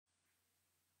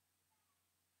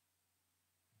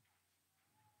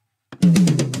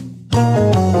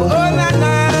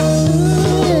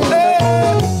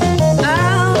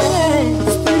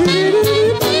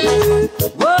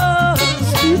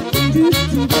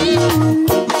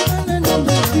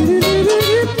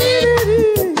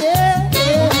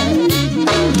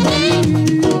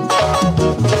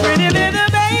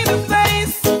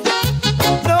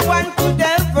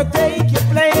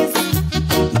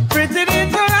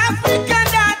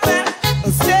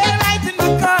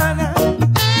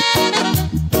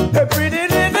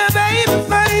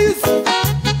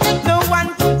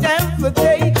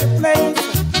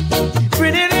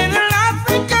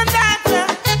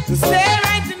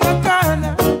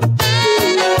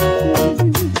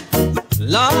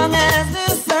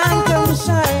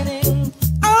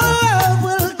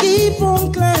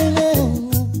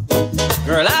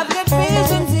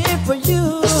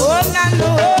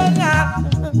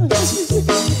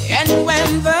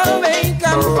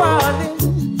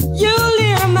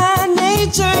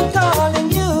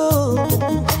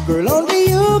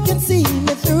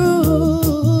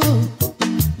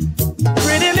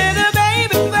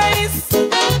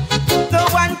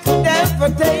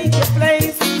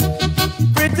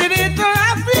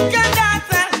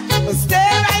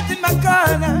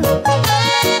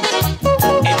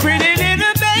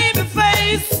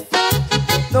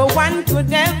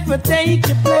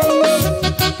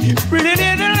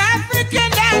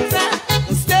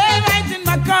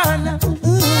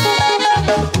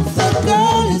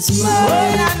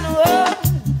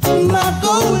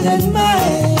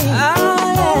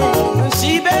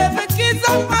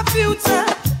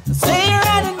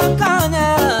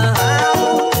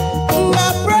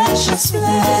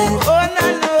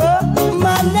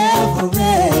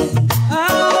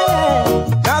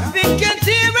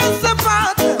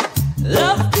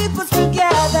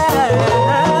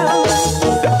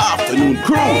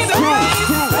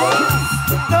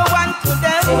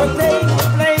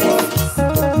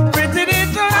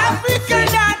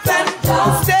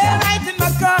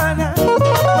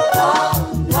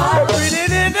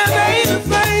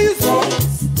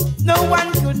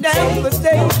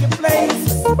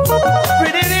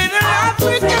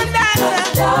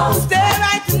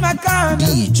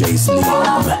DJ Slim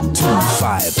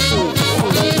 254.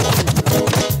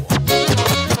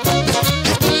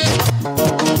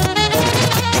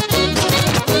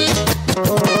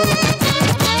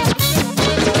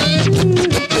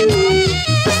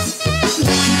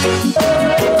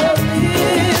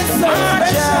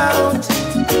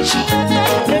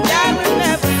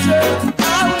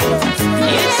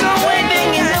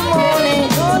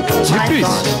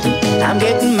 I'm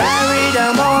getting married in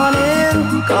the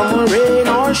morning, come rain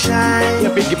or shine.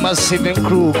 Yeah, big massive and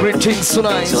crew, greetings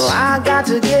tonight. So I got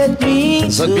to get me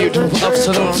it's a beautiful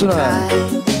afternoon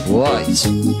tonight. What?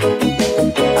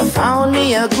 I found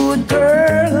me a good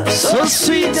girl, so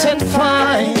sweet and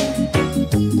fine.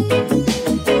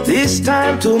 This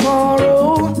time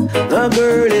tomorrow, the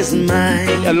girl is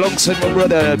mine. Alongside my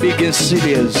brother, Big and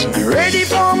Serious. Ready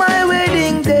for my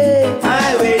wedding day,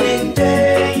 my wedding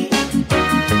day.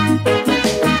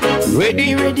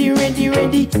 Ready, ready, ready,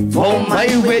 ready for my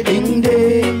wedding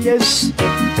day, yes.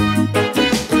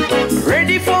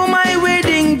 Ready for my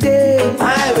wedding day,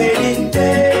 my wedding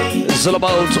day. It's all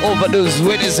about Overdose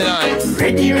Wednesday night.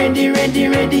 Ready, ready, ready,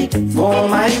 ready for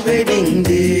my wedding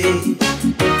day.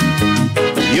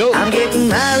 Yo. I'm getting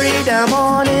married in the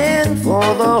morning for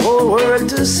the whole world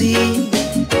to see.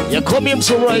 You come here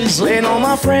to HORAIZON. When all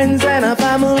my friends and a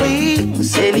family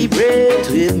celebrate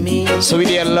with me. So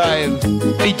we are live.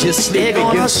 We just they're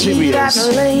gonna see that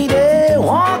lady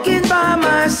walking by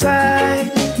my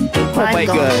side. Oh my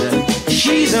God.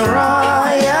 She's a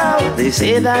royal. They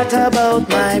say that about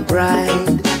my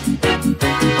bride.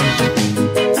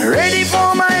 Ready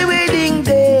for my wedding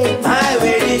day, my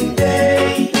wedding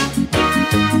day.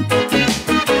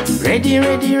 Ready,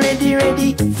 ready, ready,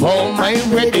 ready for my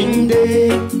wedding day.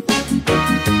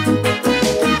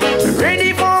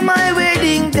 Ready for my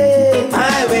wedding day,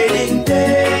 my wedding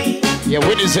day. Yeah,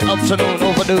 Wednesday afternoon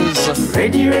Overdose.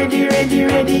 Ready, ready, ready,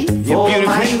 ready for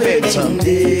my wedding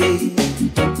day.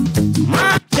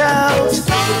 March out,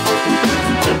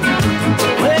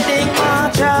 wedding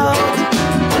march out.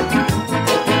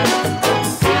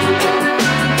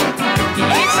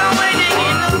 It's a wedding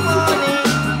in the morning.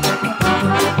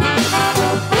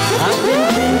 I've been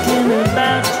thinking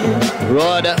about you,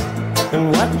 Brother, and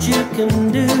what you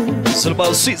can do. it's all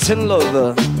about sweets and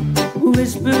love.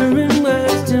 Whispering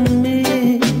words to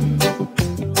me,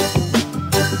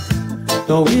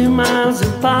 though we're miles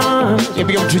apart. Yeah,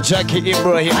 big up to Jackie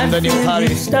Ibrahim and the new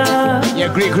party.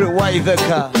 Yeah, great wife the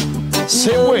car.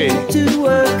 Same way. To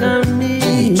work on me.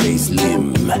 DJ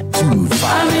Slim 25.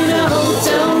 I'm in a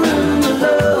hotel room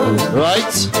alone,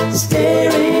 Right?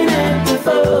 staring at the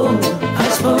phone. I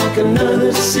smoke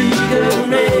another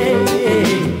cigarette.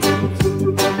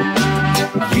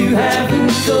 You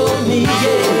haven't told me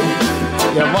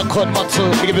yet. Yeah, one code motto.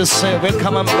 We give you say,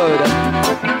 welcome and murder.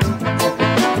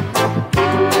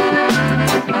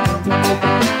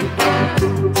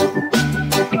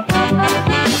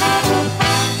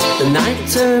 The night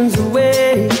turns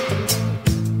away,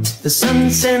 the sun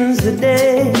sends the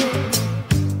day,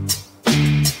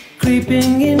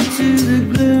 creeping into the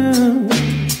gloom.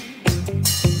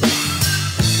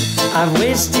 I've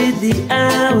wasted the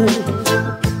hours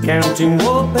counting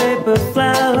wallpaper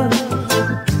flowers,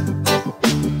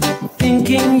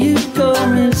 thinking you'd call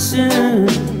me soon.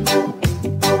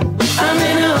 I'm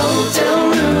in a hotel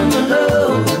room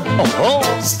alone,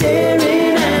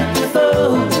 staring at the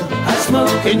phone. I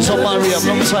smoke It's a Maria,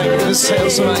 long time in the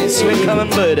sales nights. Welcome and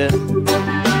murder.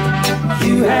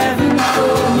 You haven't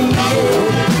told me yet.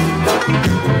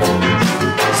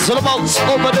 It's all about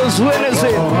Overdose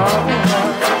Wednesday.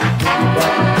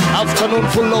 Afternoon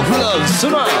full of love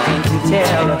tonight.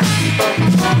 Tell.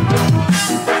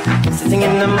 Sitting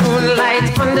in the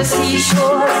moonlight on the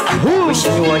seashore,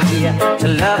 wishing you were here to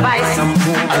love I some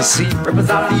more. I see. Ripples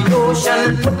of the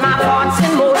ocean put my thoughts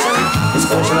in motion. This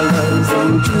ocean of love's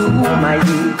into my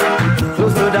deep.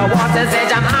 Close to the water's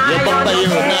edge, I'm high Yeah, on Papa, the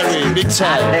you're edge. married, big I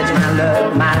time. let my love,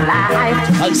 my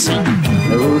life. I see.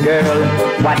 Oh girl,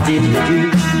 what did you do?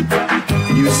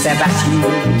 You said that you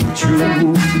were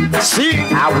true. See?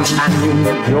 I wish I knew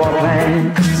your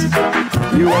plans.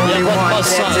 You only what wanted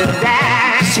must I? to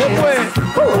dance. Somewhere.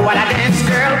 Oh, what a dance,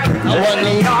 girl. Let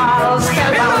me all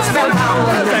spellbound, spellbound.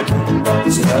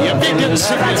 Yeah, big and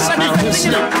serious, big and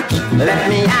slick. Let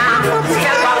me out,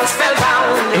 spellbound,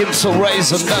 spellbound. It's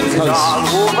HORAIZON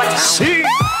dancers. See?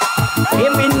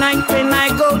 Every night when I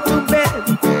go to bed,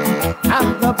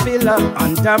 have the pillow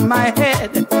under my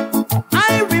head.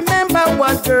 I remember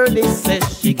what girlie said.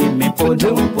 She give me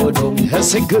podum, podum.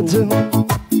 That's a good one.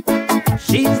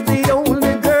 She's the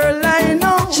only girl I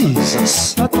know.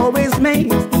 Jesus. That always makes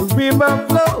the river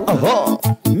flow. Oh,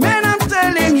 Man, I'm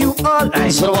telling you all I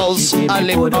so know. was She give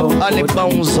me podum, Ali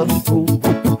Bounce.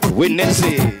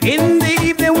 Wednesday. In the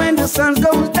evening when the sun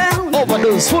goes down,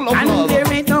 Overdose full of and love. there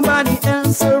ain't nobody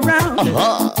else around,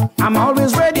 I'm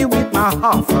always ready with my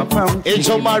half a pound. It's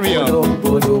a Mario. Podum,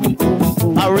 podum,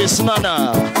 podum. Aris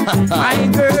Nana. My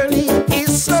girlie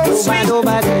is so sweet.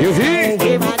 You hear?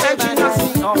 Every time she knocks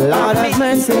me off Lord my have feet,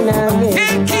 mercy now.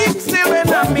 it keeps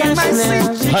sailing up in my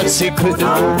seat. Had secret.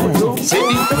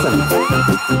 See?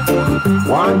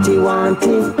 Want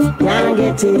it, can't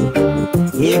get it.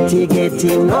 Get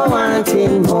it, no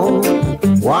wanting more.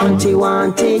 Want it,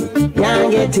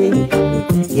 can't get it.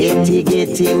 Get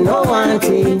it, no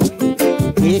wanting.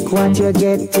 Take what you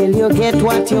get till you get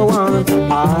what you want.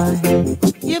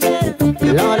 You better.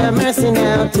 Lord have mercy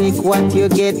now. Take what you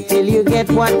get till you get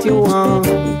what you want.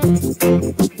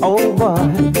 Oh boy,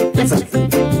 listen.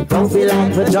 Don't be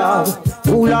like the dog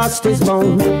who lost his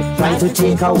bone, trying to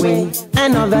take away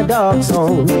another dog's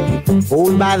home.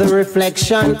 Fooled by the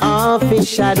reflection of his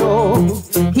shadow,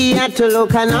 he had to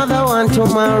look another one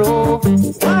tomorrow.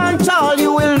 Want all,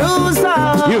 you will lose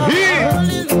all. You hear?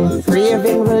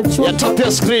 Craving will choke. Yeah, top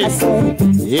your screen.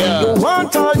 Yeah. You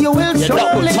want all, you will Yeah,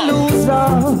 double surely tap. lose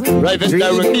all. Right and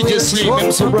direct DJ Sleep.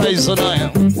 I'm surprised on I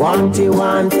am. Want it,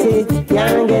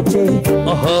 can't get it.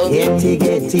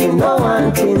 Get it, no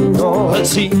wanting, no. Let's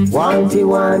see. Want it,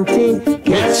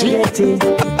 can't get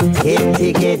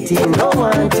it. Get it, no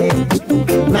wanting.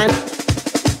 Man,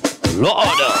 Lord.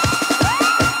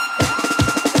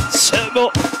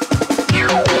 Sebo.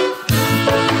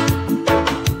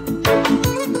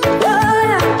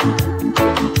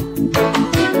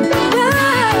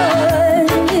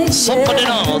 Somebody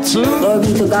now too.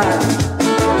 Glory to God.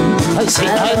 I say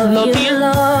I love you.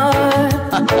 Lord.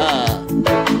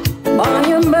 On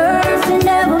your mercy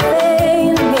never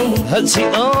failed me. I say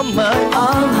oh my.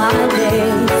 All my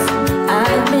days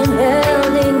I've been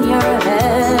held in your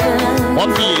hand.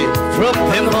 One me from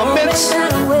the moments I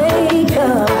wake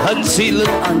up until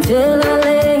until I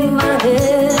lay my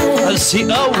head. I see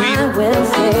how I we will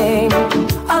sing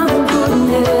of the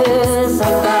goodness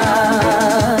of God.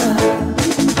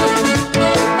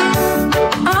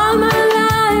 All my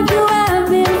life you have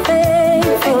been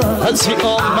faithful. I see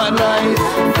all my life.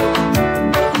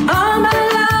 All my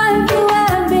life you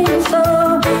have been so,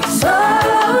 so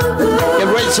good. Get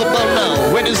right about now.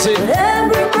 When is it?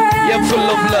 Every breath You're full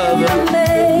of love. you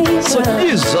make, So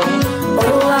is oh,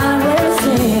 I will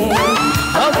sing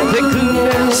of the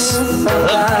goodness of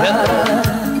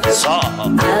God. So I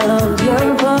love your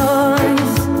voice.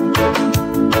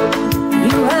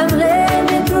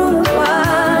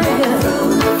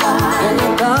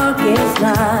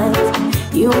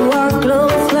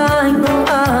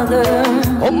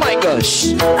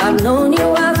 Wash. I've known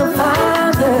you as a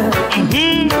father,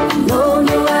 known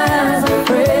you as a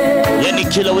friend. Yani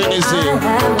kila Wednesday. I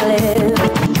have lived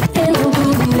in the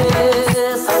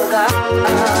goodness of God.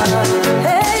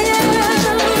 Hey, yeah.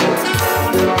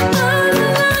 All my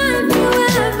life you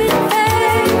have been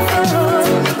faithful.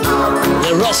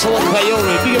 The Russell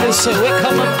Coyote, you can say,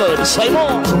 welcome on board.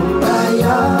 Simon.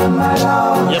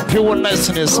 Your pure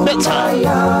niceness better.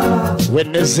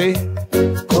 Wednesday.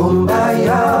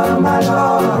 Kumbaya, my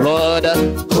Lord. Lord.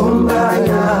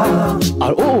 Kumbaya.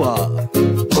 Aroa.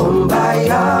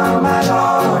 Kumbaya, my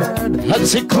Lord. Let's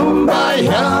say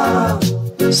kumbaya.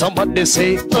 Somebody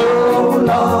say, Oh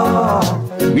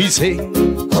Lord. we say,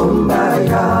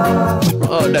 Kumbaya.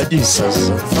 oh, that Jesus.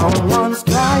 Someone's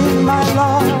crying, my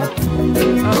Lord.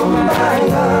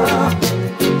 Kumbaya.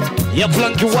 Yeah,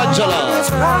 Flanky Wajala.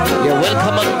 You're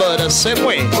welcome on board the same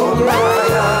way.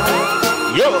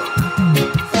 Yo.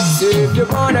 If you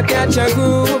wanna catch a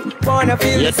groove, wanna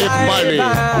feel the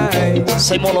vibe.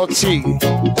 Simon Oti.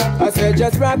 I said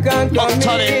just rock and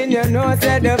come in, you know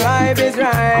said the vibe is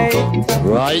right.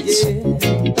 Right.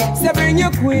 Yeah. So bring your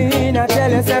queen, I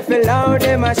tell yourself allow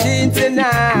the machine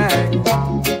tonight.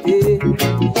 Yeah.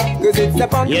 Cause it's a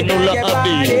funky reggae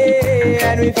party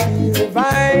and we feel the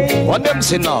vibe. What them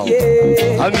say now?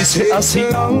 Yeah. Have you say I see?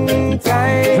 Long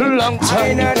time. Long time.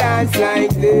 I know dance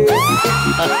like this.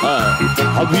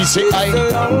 Have you say I?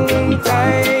 Long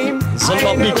time. So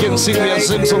now we can sing the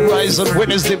sense of HORAIZON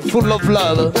Wednesday full of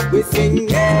love. We sing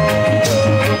yeah.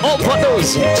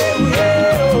 Overdose.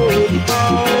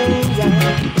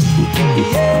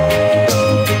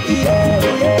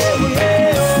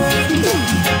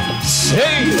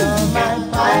 Say.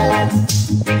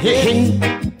 Hey.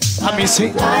 Have you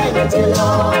say?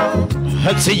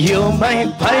 Let's say you're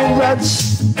my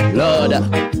pirates, Lord.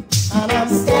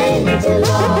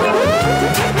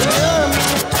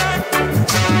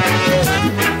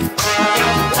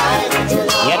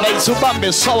 Yeah, make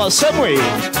Zubambe sour same way.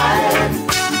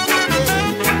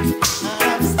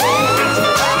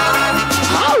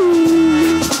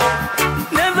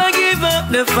 Never give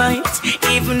up the fight,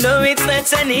 even though it's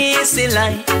not an easy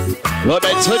life. Lord,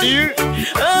 I tell you.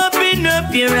 Open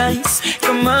up your eyes.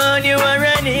 Come on, you are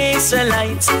an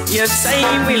Israelite. Your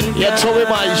time will come. Yeah, tell me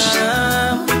my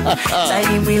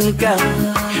time will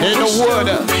come. There's no word.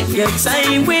 Your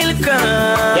time will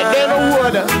come. Yeah, there's no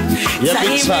word. Yeah, time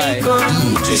big time. will come.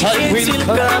 Time will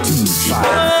come.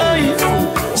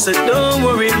 Oh, so don't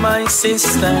worry, my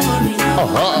sister.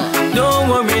 Don't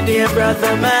worry, dear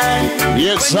brother, man.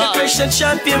 Yes, when the pressure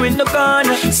champ you in the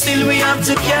corner, still we have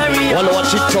to carry on.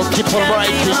 Watch it, keep on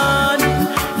writing.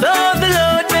 Love the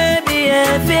Lord may be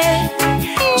heavy,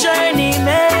 journey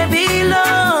may be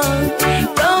long.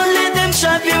 Don't let them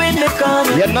trap you in the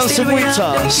corner. Yeah, Nancy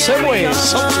Winter, same way,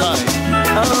 sometime.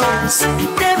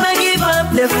 Never give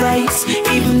up the fight,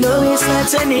 even though it's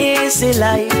not an easy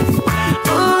life.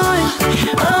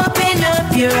 Open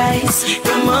up your eyes.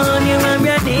 Come on, you are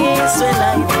ready to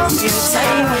life. Your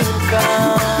time will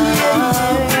come.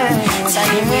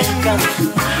 Time will come.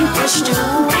 Push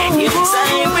through. Your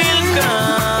time will come.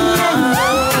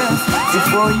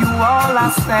 Before you all,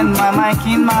 I spend my mic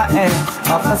in my head,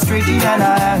 a frustrated and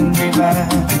an angry man.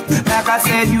 Like I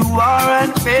said, you are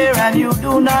unfair and you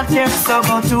do not care, so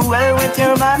go to well with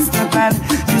your master plan.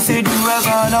 You said you were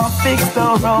gonna fix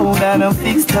the road and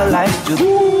fix the life.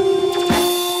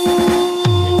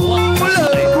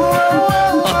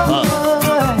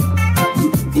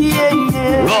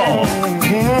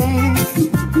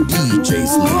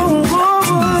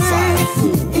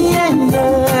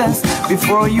 Just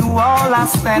before you all, I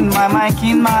spend my mic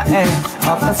in my head,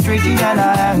 a frustrated and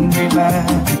an angry man.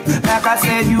 Like I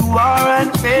said, you are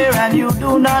unfair and you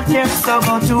do not care, so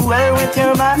go to well with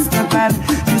your master plan.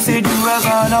 You said you were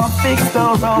gonna fix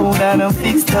the road and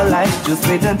fix the life. Just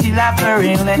wait until after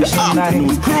election night,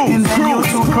 and then you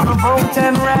took a vote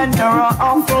and ran. You're an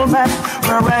awful man.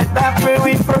 We're right back where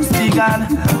we first began.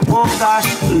 Oh gosh.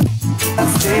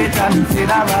 State and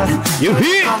federal. You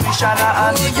hear? Commissioner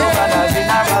and Governor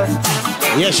General.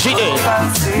 Yes, she did.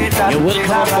 You're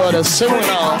welcome for the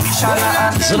seminar.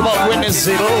 It's about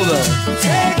Wednesday over.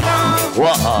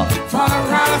 Wow.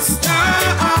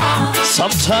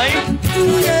 Sometime,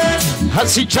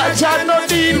 Hasi Jaja no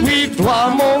deal with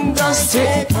Wamonga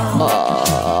State.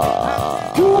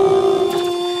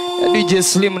 DJ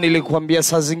Slim, nilikuambia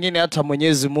saa zingine hata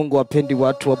Mwenyezi Mungu apendi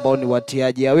watu ambao ni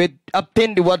watiaji.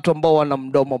 Apendi watu ambao wana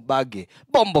mdomo bagi.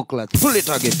 Bombo class. Pull it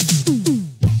again.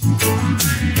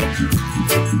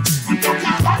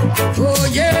 Oh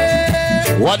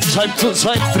yeah. One time, two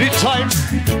time, three time.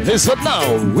 Listen now.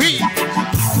 We.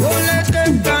 Don't let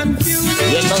them confuse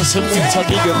you. Yeah, massive winter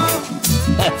bigger.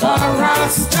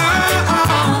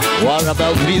 What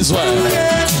about this one?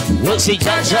 What's it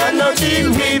Jaja no deal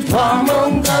with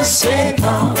among the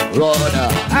second? Rhoda,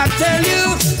 I tell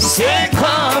you,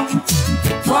 second.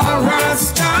 for a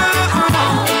star.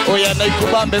 Oh yeah,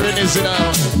 Naikubambe Venezia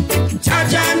now.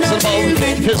 Jaja no It's about deal with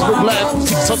Facebook Live,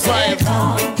 subscribe,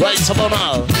 right about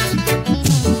now.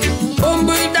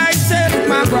 Humble thyself,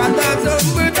 my brothers,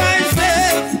 humble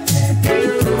thyself.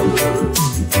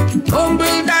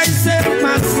 Humble thyself,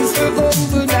 my sister,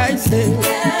 humble thyself.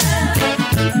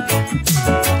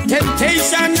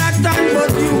 Temptation not done,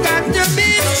 but you got to be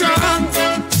strong.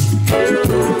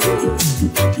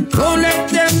 Don't let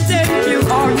them tempt you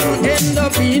or you'll end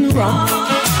up being wrong.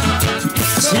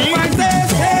 So I say,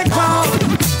 take off.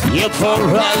 You're for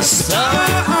Rasta.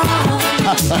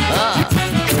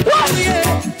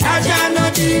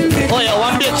 Oh yeah,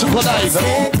 one day to go live.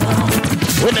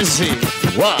 When is it?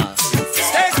 What?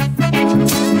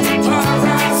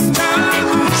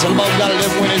 Some about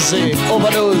them when is it?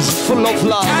 Overdose, full of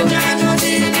love.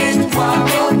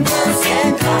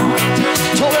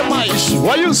 Tell them, Maish,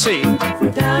 what you say? For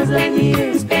 1,000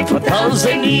 years, For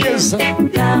 1,000 years.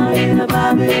 down in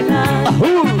Babylon,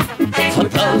 Ahoo. For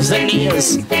 1,000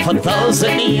 years. For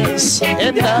 1,000 years.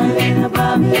 And down in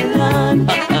Babylon.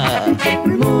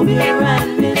 Remove your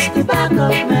hand, Mr.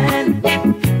 Backup Man.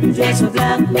 You're just a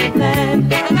black man.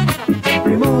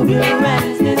 Remove your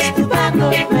hands, Mr.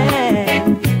 Backup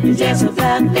Man. You're just a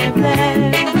black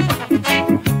man.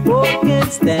 Who can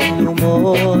stand no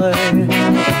more?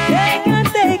 They can't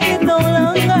take it no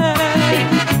longer.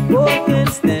 Who can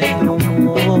stand no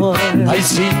more? I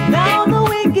see. Now the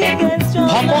wicked get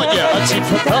stronger. Come on, yeah, I see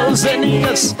for 1,000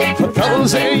 years. For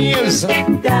 1,000 years.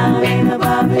 Down in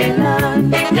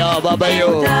Babylon. Yeah, Baba,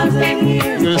 yo. 1,000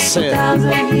 years. You said.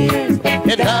 1,000 years.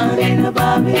 Down in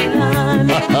Babylon.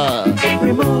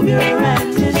 Remove your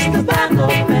hands, Mr.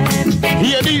 Backup Man.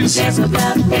 Here this. Just a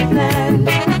black man.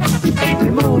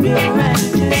 Remove your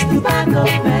hands, Mr.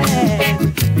 Backup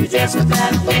Man. You're just a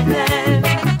black man.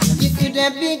 You could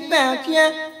have big back,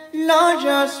 yeah, large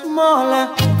or smaller.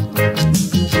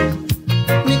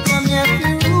 We come here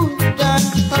to root and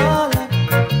holler.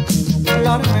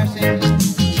 Lord of mercy.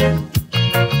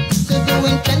 So go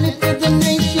and tell it to the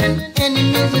nation,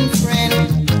 enemies and friends.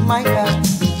 My God.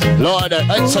 Lord,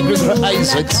 I sacrifice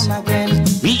Isaac.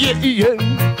 Yeah.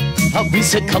 How we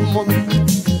say, come on.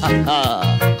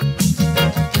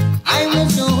 I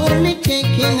was only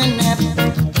taking a nap.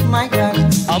 My God.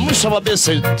 I'm sure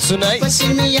tonight. But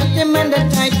see me at them and the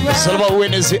tight It's ride. about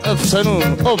Wednesday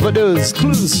afternoon. Overdose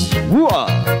clues. Whoa.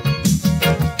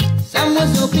 Some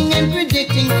was hoping and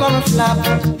predicting for a flop.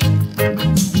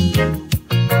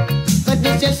 But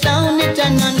this just sounded a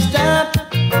non-stop.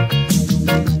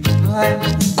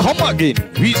 Come again.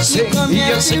 We say, Come here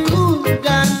yes, to root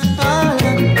and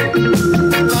holler.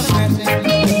 Lord of mercy.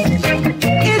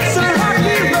 It's a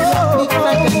rocky road,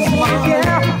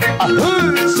 yeah,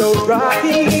 so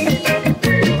rocky.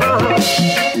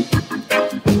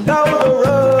 Down the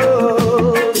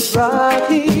road is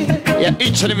rocky. yeah,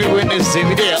 each and every Wednesday,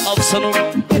 we there afternoon.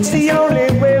 It's the only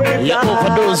way we Yeah,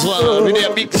 Overdose one. We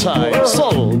there big time.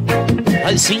 So,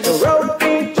 I see. road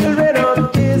be children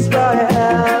of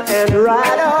Israel and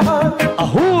ride on,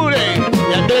 Ahoo,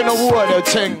 yeah, they know what they're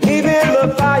saying. even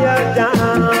the fire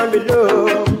down below.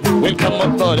 Welcome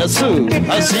on board, that's true. I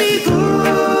It's see.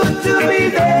 good to be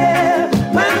there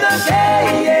when the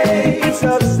gates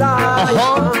of Zion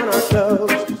are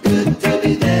closed. Good to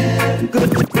be there.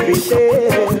 Good to be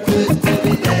there.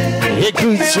 Yeah,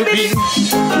 good to be. Good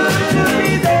to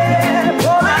be there.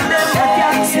 When the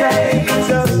gates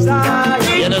of Zion.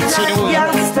 Yeah, that's true.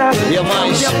 Yeah, my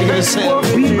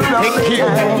thank you.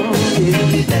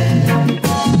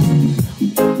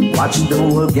 Watch the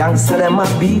old gangster, them a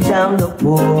beat down the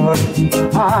poor.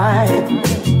 Aye.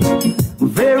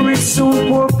 Very soon,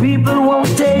 poor people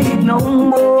won't take no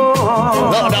more.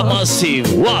 Lord have mercy.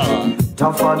 Wow.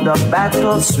 Tougher the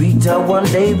battle, sweeter one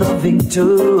day the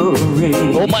victory.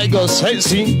 Oh my God, I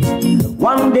see.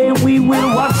 One day we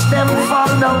will watch them fall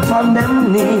down on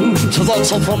them knees. It was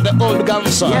also from the old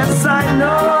gangster. Yes, I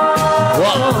know.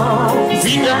 Wow.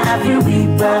 See, I have to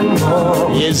weep and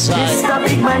more. Yes, I. It's the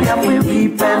big man that will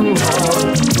weep and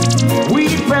more.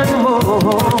 Weep and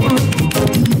more.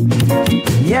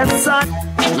 Yes, I.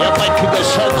 Yeah, my kid, the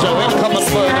Shanja, welcome on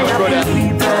board, my brother.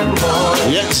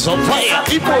 Yes, so fire,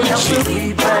 emoji.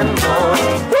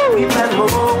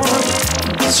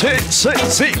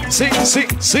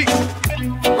 Sing.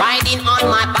 Riding on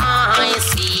my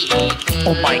bicycle.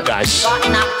 Oh my gosh. Got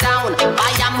knocked down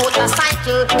by a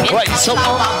motorcycle. Right, so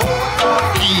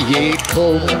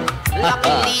vehicle.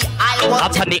 Luckily, I was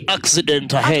Hapa ni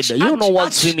accident ahead. You know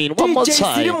what we mean. One more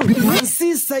time.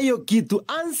 Ansisa hiyo kitu.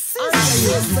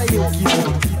 Ansisa hiyo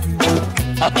kitu.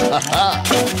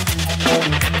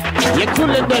 You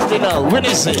couldn't let me know. When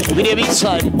is it? With a big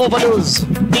time. Overdose.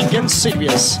 Big and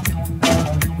serious.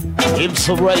 It's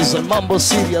HORAIZON. Mambo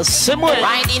serious. Same way.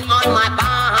 riding on my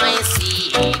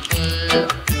bicycle.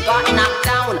 Got knocked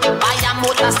down by a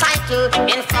motorcycle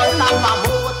in front of a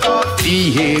motor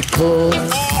Vehicle.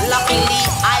 Luckily,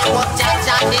 I was just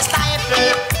a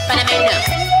disciple. I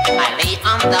lay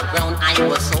on the ground, I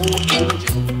was so injured,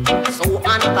 so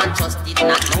unconscious, did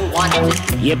not know what to do.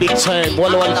 Yeah, big time.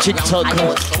 Walla walla TikTok. I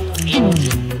was so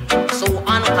injured, so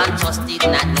unconscious, did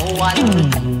not know what to do.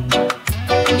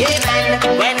 Yeah, man,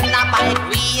 when the bike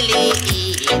really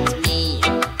hit me,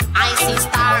 I see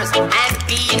stars and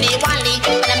Beanie Wally,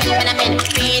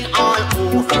 pain all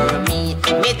over me.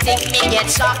 Me think me get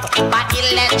shocked by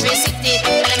electricity. I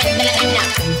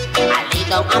lay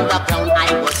down on the ground, I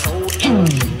was so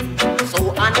injured, so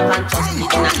unconscious,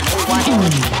 did not know what to do.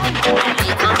 I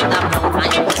lay on the ground, I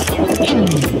was so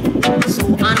injured, so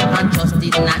unconscious,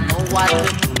 did not know what to do.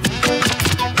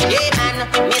 Yeah, man,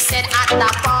 me said at the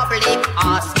public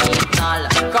hospital,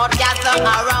 crowd gather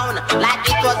around like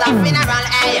it was a funeral.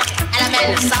 Hey,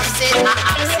 element, some say a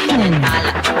accidental.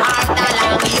 Hard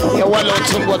along you. Yeah, one or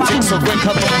two what things so quick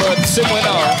up on bird. Same way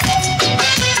now.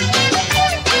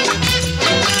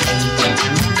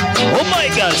 Oh my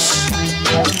gosh.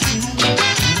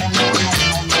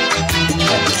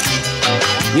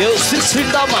 Yo, Sister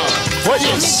Dama. What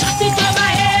is?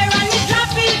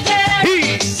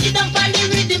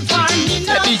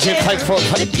 DJ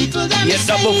 545, yeah,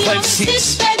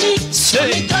 556.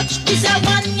 Say,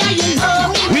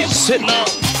 we sit now.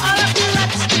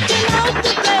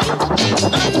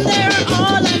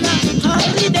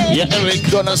 Yeah, Eric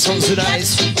Donna sounds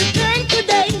nice. Even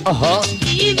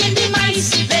the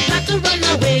mice, they got to run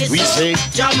away. We say,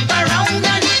 jump around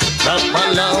and come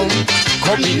along.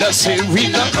 Come in and say, we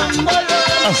not.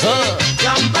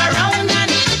 jump around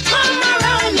and come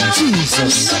around.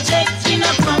 Jesus.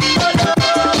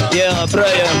 Yeah,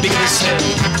 Brian, big listen.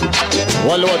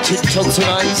 One more TikTok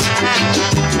tonight.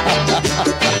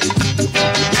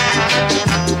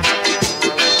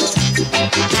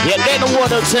 Yeah, then the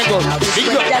water tangle. Big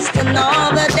up. Just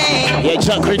another day. Yeah,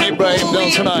 Jack Green Ibrahim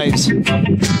down tonight. Say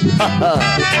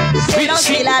don't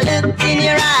feel I look in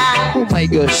your eye. Oh my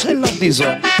gosh, I love this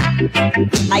one.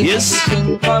 Yes.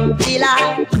 Think until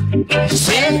I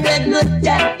send the good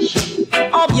touch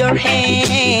of your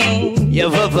hand. Yeah,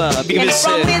 Vava, big And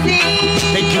from listen.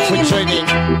 Thank you for joining.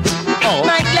 Oh,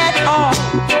 my glad heart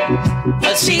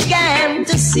began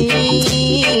to sing.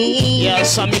 yeah,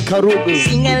 Sami Karugu.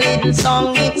 Sing a little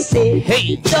song, it said,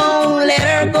 Hey. don't let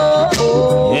her go.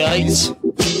 Yeah, it's.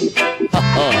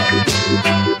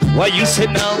 Why you say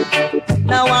now?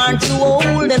 Now aren't you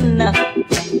old enough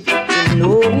to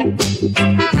know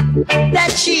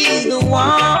that she's the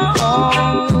one?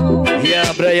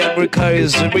 Yeah, Brian Ricard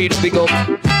is really big up.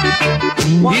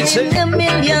 One He in said, a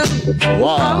million.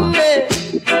 wow.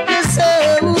 So,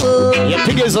 Yeah,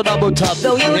 figures on double top.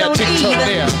 Though you Yeah, don't TikTok even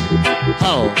there.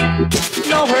 How?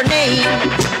 know her name.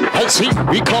 I see.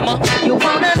 We come up. You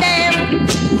wanna damn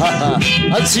I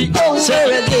see.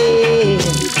 over again.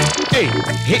 Hey,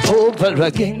 hey, over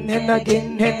again and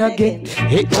again and again.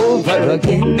 Hey, over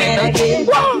again and again.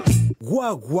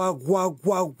 Gwa gwa gwa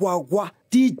gwa gwa gwa.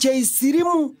 DJ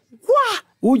Sirimu. Gwa.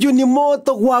 Huyu ni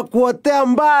moto wa kuotea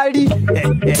mbali.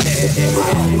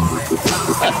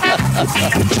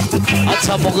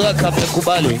 Hata Mogaka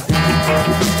amekubali.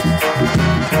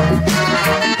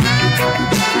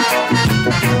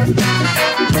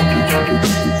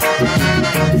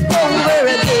 Over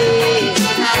again.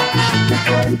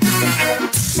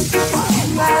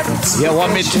 Yeah,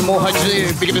 want me to more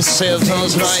hundred. Big of sales,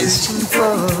 sounds nice.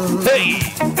 Hey,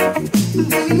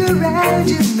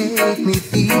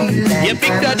 yeah,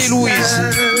 Big Daddy Louis.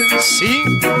 See?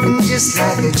 Just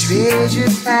like a treasure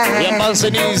find. Yeah,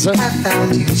 Manzanese. I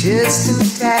found you just in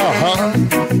time.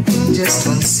 Just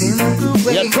one simple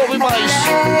way. Yeah, Toby Mice.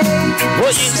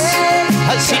 What is?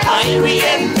 I see Irie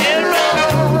and Nero.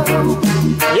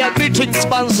 Yeah, greetings,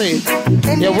 Banzi.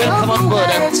 Yeah, welcome on board.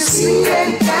 Yeah,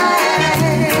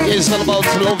 it's all about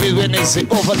love it when it's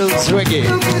overdose reggae.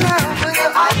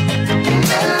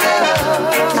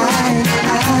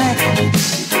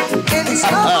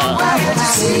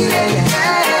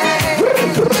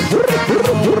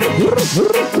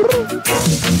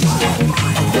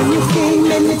 When you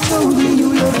came and you told me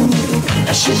you loved me,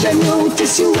 I should have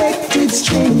noticed you acted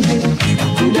strangely.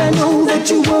 You Did I know that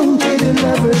you wanted a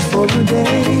lover for a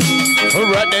day?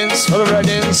 Alright.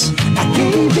 I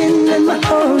gave in and my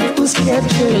heart was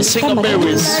captured. Sing a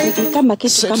berries. Kama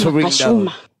kitu kama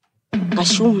kashuma.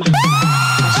 Kashuma.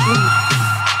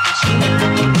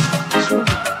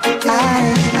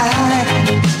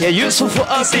 Yeah, Yusuf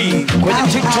Abi kwenye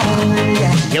TikTok.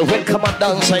 Yeah, welcome and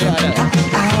dance ayana.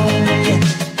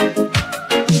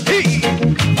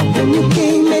 When you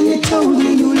came and you told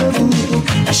me you loved me,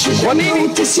 I should have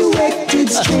noticed you acted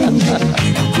strange.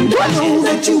 Did I know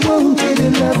that you wanted a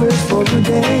lover for a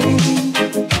day?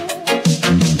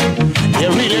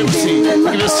 Yeah, read MC. And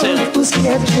my heart was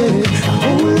captured,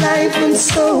 whole life and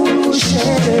soul was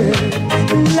shattered.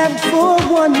 Left for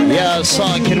one night. Yeah,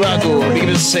 son, Kirago, read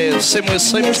MC. Same way,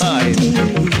 same time.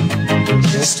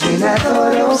 Just when I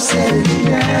thought of settling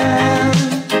down.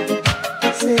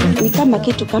 Ni kama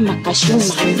kitu kama kashuma.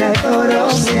 Just when I thought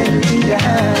of settling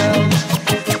down.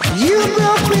 You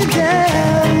broke me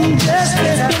down. Just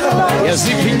when I thought of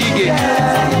settling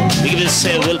down. Read MC,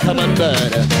 welcome and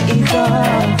dance.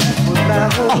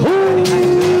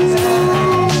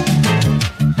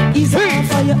 He's all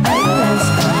for your eyes.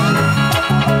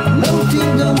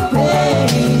 Nothing don't pay.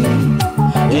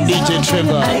 Yeah, DJ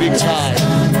Trevor, big time.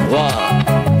 Wow.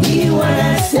 Hear what I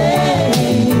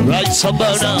say. Right,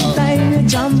 Sabana.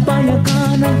 Sometimes jump on your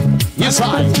corner. Yes,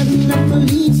 I.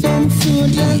 Police and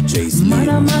soldiers.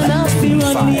 Man, feel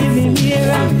run living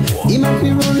here. He might be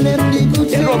run them the good.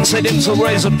 You don't say them to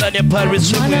rise up down your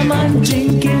pirates. Man,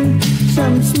 drinking,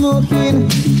 some smoking,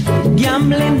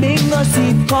 gambling, bingo,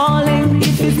 keep calling.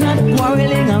 If it's not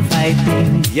quarreling or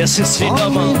fighting. Yes, it's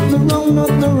Finama.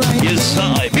 Right. Yes,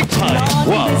 I. Big time.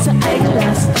 Wow.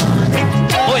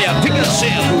 Oh, yeah, big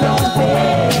share.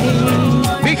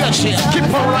 Big share.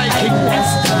 Keep on writing.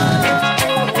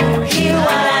 Hear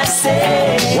what I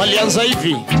say. Walianza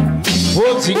hivi.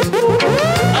 Voting. I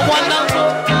wanna.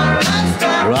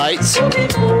 Right.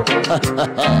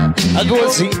 I go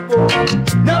see.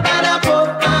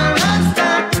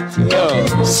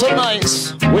 Yeah, so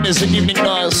nice. When is the evening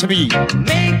nice to be?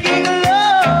 Making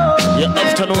love. Your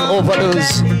afternoon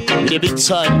overdose. With a big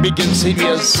time, big and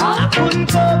serious.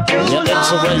 Your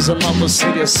HORAIZON mama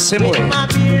serious. Same way.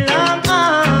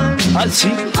 I see.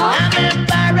 I'm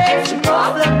embarrassed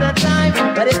most of the time.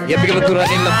 But it's Yeah, big up to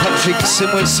Ranilla Patrick.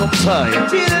 Same way sometime.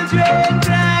 children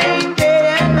crying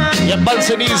day and night. Yeah, balance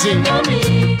and easy. No matter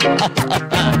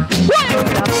what I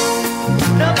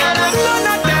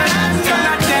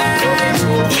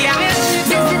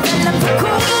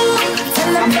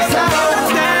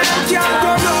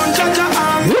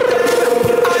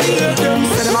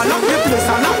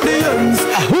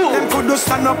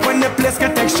stand up when the place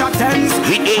get extra tense.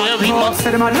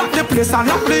 Say them a lock the place and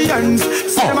lock the ends.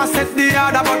 Say them a set the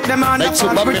order but them a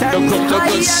not pretend.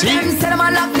 Say them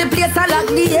a lock the place and lock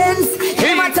the ends.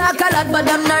 Them a talk a lot but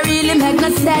them not really make no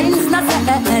sense. Not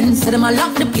sense. Say them a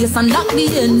lock the place and lock the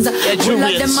ends. All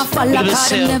of them a follow cause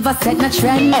them never set no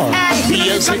trend.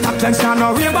 Top ten stand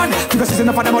no real man. Because it's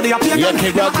enough for them body up here. Yeah,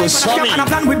 Kirago, sorry. And a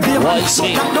plan with beer man.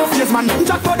 No face man.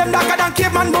 Jack for them darker than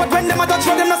caveman. But when them a touch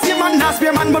for them no same man. Now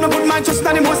spear man. But no good mind just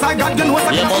than the most I got. You know what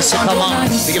I Yeah, most come on.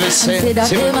 Give it Say that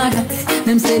they mad.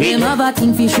 Them say them have a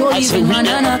thing for show even man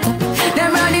and not.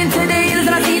 Them run into the hills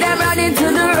and I see them run into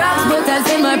the rocks. But I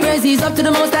say my praise is up to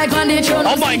the most I can they throne.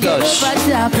 Oh my gosh.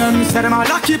 Them say them a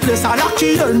lucky place, a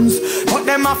lucky ends. But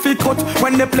them a fit cut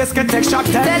when the place get extra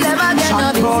tense. Tell them again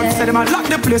no be said. Say them a lock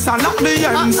the place and lock the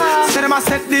ends. Say them a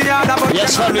set the order but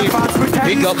Yes, them Harry. a fast pretend.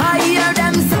 Big up. I hear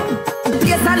them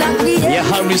place I lock the ends. Yeah,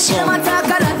 Harrison. Them a talk a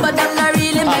lot but them not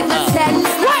really make no sense.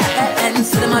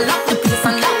 So them a lock the place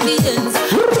and lock the ends.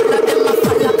 All of them a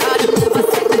follow cause them never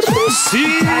set the trend.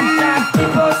 See,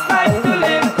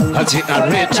 I think I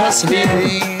read just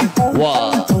living.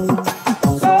 Wow.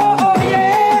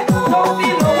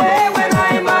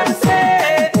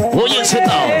 Oh yes, it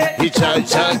now. He can't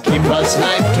keep us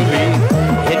life to be.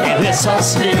 And he lets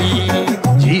us sleep.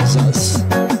 Jesus.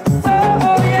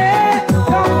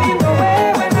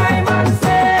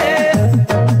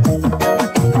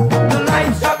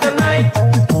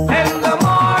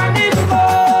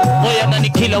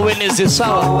 When is this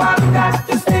hour?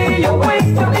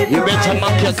 You better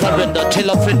mark your calendar. Tell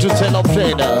a friend to tell a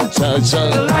friend.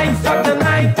 The lights of the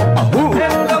night and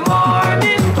the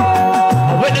morning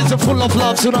cold. When is the full of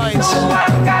love tonight? So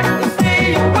I've got to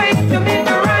stay awake to meet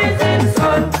the rising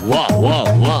sun. Wow, wow,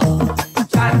 wow.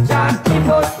 Jah give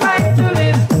us life to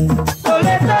live, so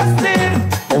let us live.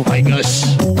 Oh my gosh.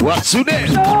 What's today?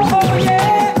 Oh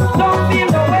yeah, don't feel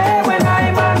the way when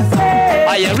I'm on stage.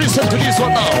 I listen to this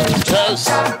one now. Just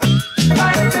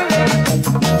life to live,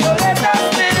 so let us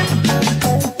live.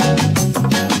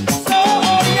 So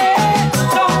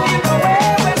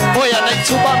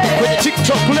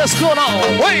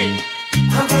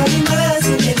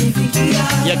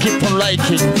Yeah, keep on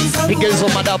liking. Because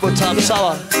of my double tap,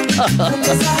 sawa.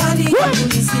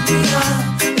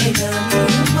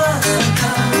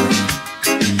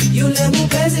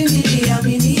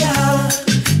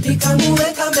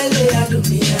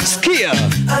 Skia.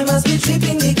 I must be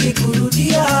tripping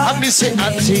nikikurudia. Amisi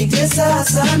auntie.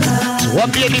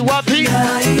 Wapi ni wapi?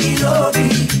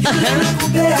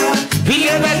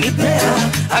 Vile nalipea,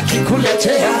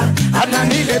 akikuletea,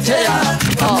 ananiletea.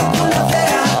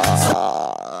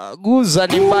 Guza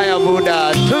ni mbaya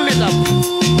buda. Tulina.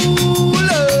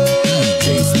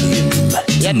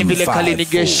 Yani vile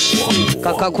kalinigesh.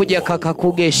 Kaka kuja kaka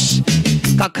kugesh.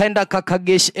 Kakaenda kaka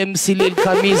gesh MC Lil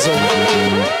Kamizo.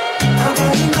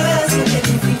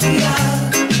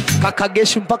 Kaka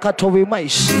gesh mpaka towe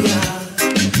maishi.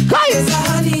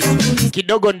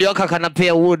 Kidogo ndio kaka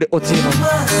napea wood otino.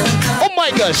 Oh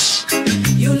my gosh.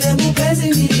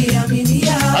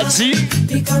 Azi.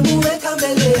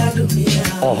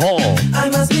 Oho.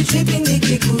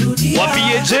 Wapi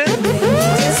yeje?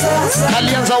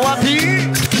 Alianza wapi?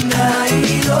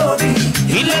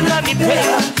 Ile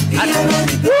nanipea.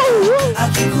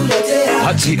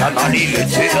 Ati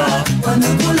ananiletea.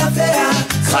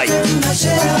 Hai.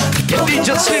 Get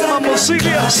just sing mambo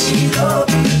serious.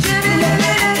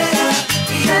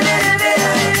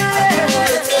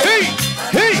 Hey,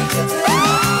 hey.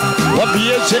 Wapi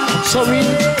yeje? Sorry.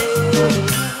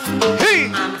 Hey.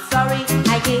 I'm sorry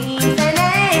I didn't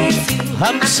finish you.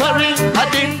 I'm sorry I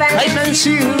didn't finish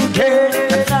you, girl.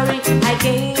 I'm sorry I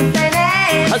didn't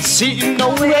finish. I see no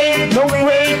way, no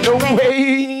way, no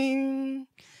way.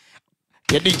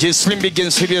 Yeah, DJ Slim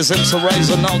begins serious and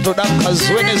HORAIZON now to that cause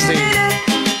Wednesday.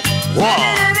 Wow.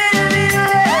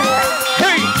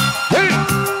 Hey, hey.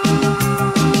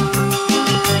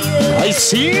 I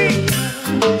see.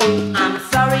 I'm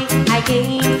sorry I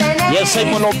didn't finish. Yes,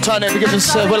 I'm on Octane. Begin to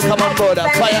say welcome on board.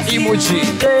 Fire emoji.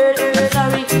 I'm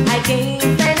sorry I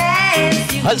didn't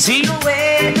finish. I see. No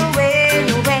way, no way,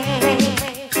 no way.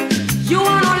 You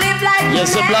wanna live like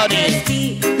yes, the bloody.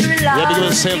 Yeah, begin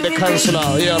to save the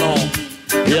counselor. You know.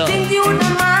 Yeah. Things you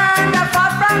demand are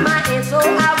far from my head, so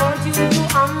I want you to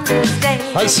understand.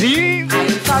 I see. I'm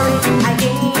sorry I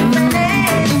didn't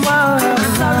finish. I'm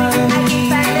sorry I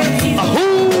didn't finish. A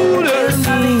hooter. I'm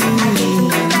sorry I didn't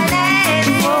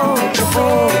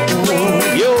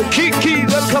finish. Yo, Kiki,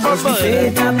 welcome on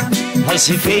board. I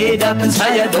see fed up and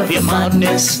tired of your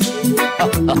madness.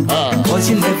 Cause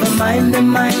you never mind the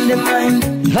mind.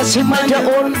 I see mind your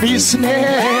own business.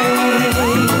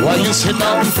 Why you say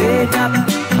now? Fed up.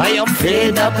 I am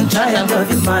fed up and tired of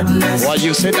your madness. Why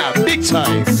you say that? Big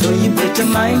time. So you better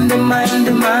mind the mind.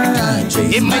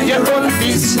 You mind your own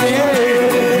business.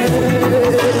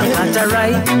 I got a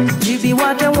right to be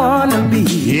what I wanna be.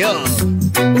 Yeah.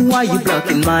 Why you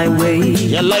blocking my way?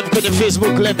 Yeah, live on the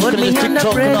Facebook, live on the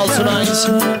TikTok, and also nice.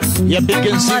 Yeah, big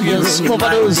and serious.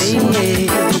 Overdose.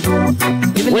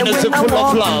 When it's full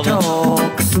of love.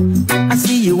 I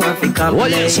see you want to come.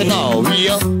 What you say now?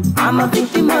 Yeah. I'm a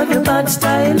victim of your bad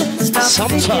style. Stop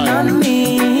picking on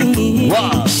me.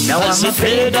 Wow. Now I'm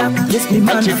fed up. Yes, me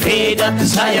man. I'm fed up.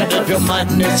 Tired of your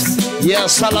madness. Yeah,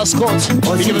 Salah Scott.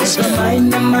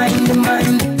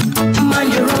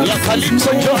 Mind. Yeah,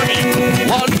 Calypso Johnny.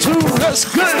 1, 2, let's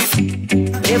go.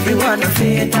 Everyone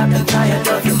fed up and tired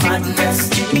of your madness.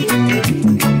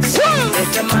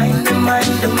 Better mind.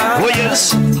 Oh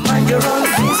yes. Mind your own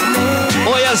business.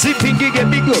 Oh yeah, zipping gig a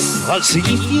big up. I'll see.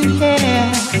 If you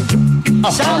care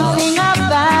something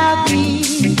about me,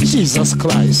 Jesus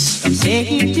Christ. say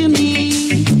it to me.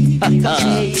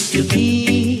 Say it to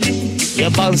me. Yeah,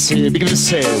 Bouncy, begin to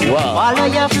say, wow. Follow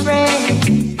your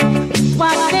friends,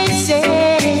 what they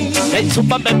say. Let's put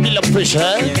my baby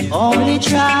pressure. Only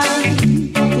try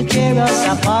to tear us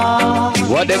apart.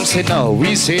 What them say now?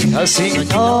 We say, I see.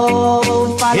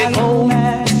 Don't follow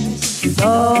rumors.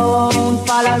 Don't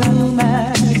follow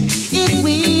rumors. It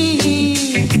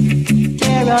will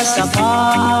tear us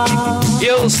apart.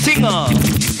 Yo, Stinger.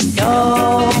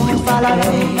 Don't follow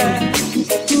rumors.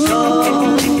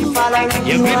 Don't follow rumors.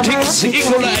 Your greetings,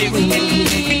 equal life.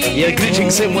 Your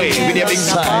greetings same way with your big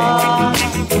time.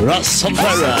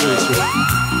 Rastafari.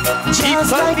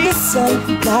 Just like the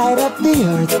sun, light up the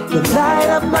earth, you light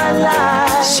up my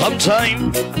life.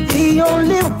 Sometime, the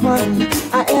only one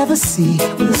I ever see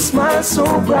with a smile so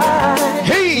bright.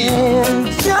 Hey! And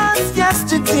just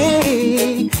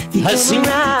yesterday, he came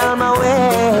around my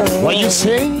way. What you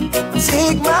say?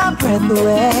 Take my breath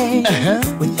away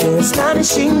with your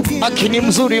astonishing beauty. Akini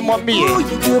mzuri mwambie. Ooh,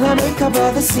 you could I make a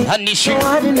brother see. Anishi.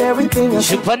 And everything else.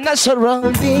 Supernatural.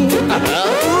 Ooh, you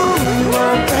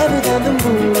are better than the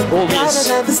moon. Oh, yes.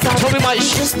 Better than the stars. Tell me my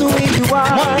just the way you are.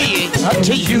 Mwambie.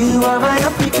 Unto you. You are my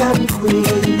African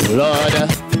queen. Lord.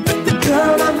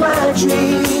 Girl of my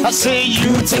dreams. I say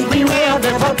you take me where I've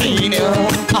never been.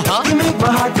 You make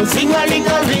my heart go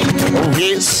sing-a-ling-a-ling. Oh,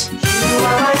 yes. You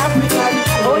are my African.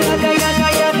 Oh, yaga, yaga,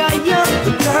 yaga, yaga.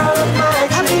 The girl of my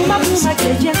dreams.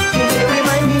 You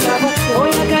remind me of a. Oh,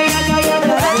 yaga, yaga,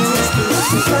 yaga.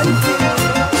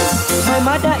 My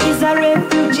mother is a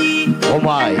refugee. Oh,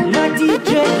 my. Naughty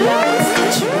dreadlocks.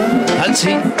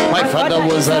 Auntie, my father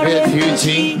was a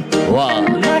refugee. Wow.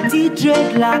 Naughty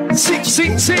dreadlocks. Sing,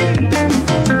 sing, sing.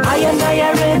 I am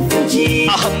a refugee.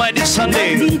 Ahmadi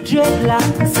Sunday. Naughty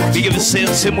dreadlocks. We give the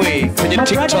same way. When you My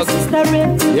TikTok, brother, sister,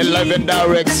 refugee. you're live and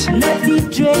direct. Naughty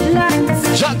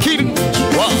dreadlocks. Jackie.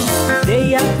 Wow.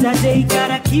 Day after day,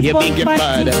 gotta keep You're on big and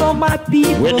fighting bad. for my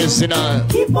people. When it's in a.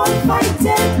 Keep on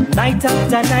fighting. Night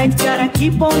after night, gotta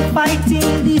keep on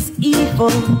fighting this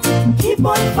evil. Keep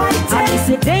on fighting. And it's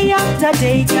a day after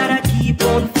day, gotta keep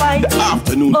on fighting. The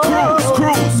afternoon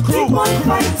cruise. Keep on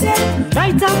fighting.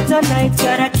 Night after night,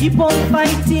 gotta keep on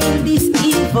fighting this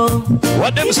evil.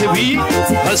 What them say we?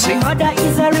 I sing. My mother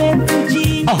is a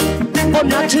refugee. Oh,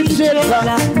 not in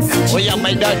Oh, yeah,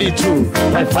 my daddy too.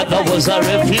 My father was a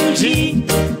refugee.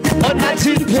 Oh, not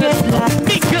in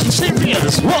Big and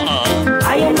serious. Wow.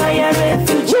 I am a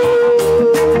refugee.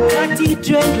 Naughty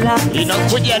dreadlocks.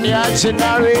 Inakuja ni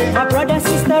itinerary. My brother,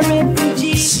 sister,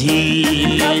 refugee.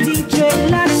 See. Naughty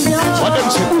dreadlocks. What them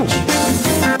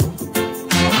say?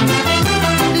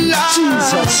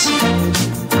 Jesus.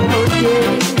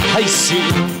 I see.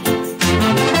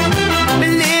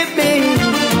 Believe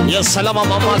me. Yes, salama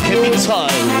mama came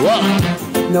inside. Wow.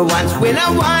 No one's when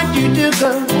I want you to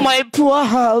go. My poor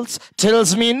heart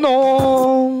tells me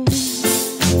no.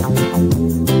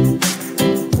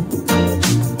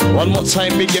 One more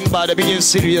time, begin bad, begin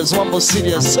serious, one more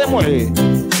serious, same way.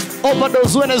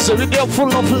 Overdose Wednesday, we are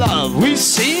full of love. We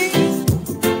sing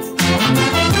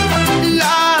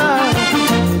Love.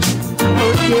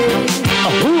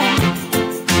 Okay.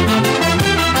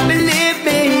 Believe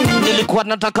me. Nilikuwa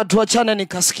nataka tuachane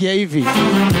nikasikia hivi.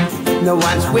 No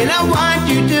one's when I want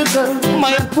you to go.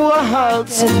 My poor heart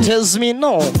tells me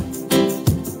no.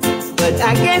 But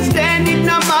I can't stand it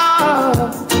no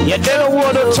more. You don't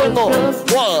want to turn on.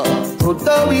 What?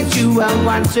 Although it's you I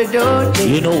want to do.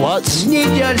 You know what?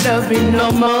 Need your loving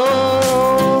no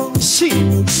more. See.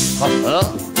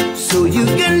 So you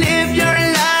can live your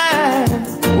life.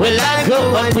 Will I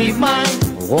go and be mine?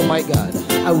 Oh my God.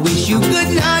 I wish you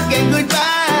good luck and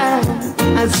goodbye.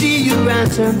 I'll see you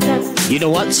around sometime. You know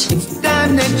what? It's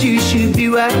time that you should be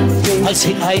right. I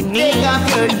say I need. Take off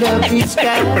your lovely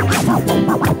sky.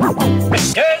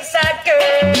 Girls are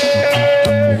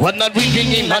girls. What not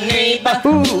reading in my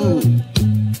neighborhood?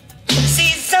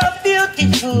 She's so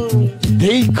beautiful.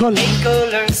 They call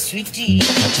her sweetie.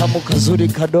 Katamu kazuri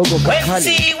kadogo When kakali.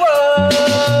 she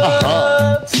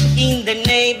walks in the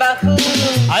neighborhood,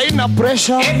 Aina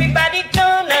pressure. everybody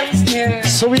turn and stare.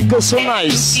 So we go so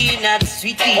nice. She not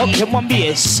sweetie. Okay,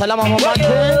 mwambie salama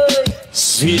mamake.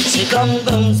 Sweetie Come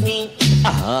comes me.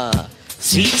 Aha.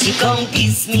 Sweetie come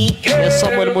kiss me, girl. Yes,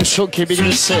 someone Mushoki big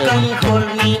Sweetie say. come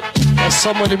hold me. Yes,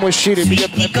 someone Mushiri big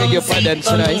up beg your pardon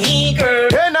tonight.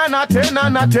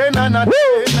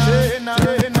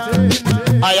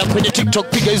 Aya kwenye TikTok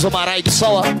piga hizo marai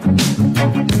sawa.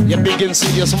 Ya big and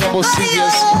serious, mambo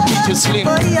serious. It is slim.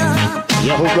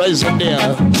 Ya Horizon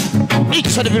there.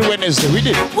 Each and every Wednesday we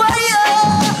did.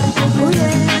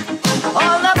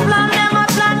 All the plan them a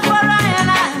plan for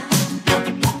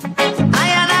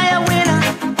I a winner.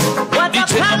 What the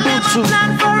plan them a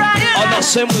plan for On the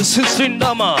same with Sister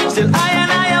Ndama. Still I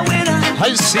a winner.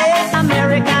 I see.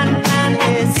 American man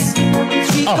is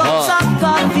 3 cups of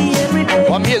coffee every day.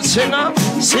 Mwambie sena.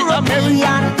 Sina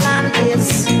European man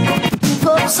is 2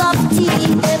 cups of tea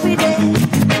every day.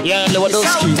 Ya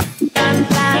Lewandowski. And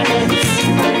plan is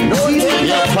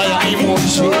Ya fire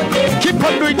emoji. Keep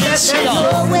on doing this here.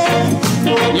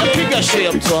 Ya piga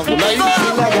share mtu wangu.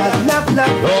 Na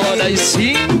Lord, I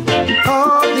see.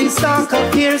 all these talk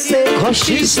of hearsay. Cause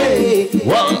she say,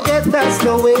 wow. Get that's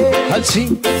no way. I see.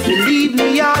 Believe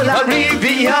me, all I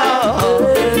Arabia.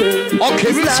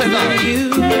 Okay, listen now.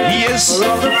 Yes. For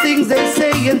all the things they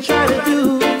say and try to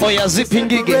do. Oh, yeah, zipping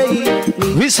gig.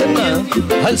 Listen now.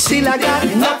 And still I got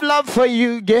enough love for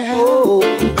you, girl. Oh,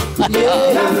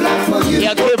 love for you.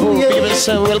 Yeah, Gable, people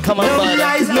say welcome on board. No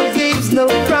lies, no games, no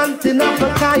fronting of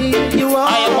a kind. You are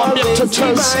I am on them to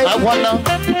trust. I wanna.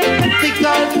 Think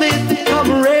I'll fit,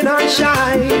 come rain or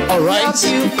shine. Alright. Love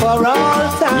you for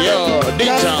all time. Yo,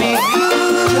 Just be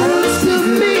good to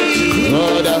me.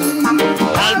 Lord,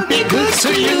 I'll be good to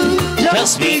you.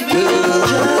 Just be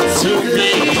good to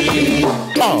me.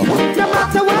 Oh. No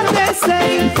matter what they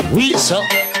say. We saw.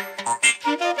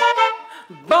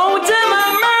 Both them a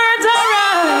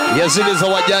murderer. Yes, it is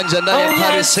our janja ndani ya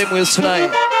Paris same way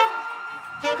tonight.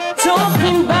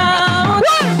 Talking about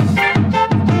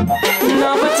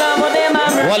no matter what them a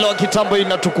murderer. Wale wa kitambo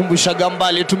inatukumbusha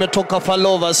gambali tumetoka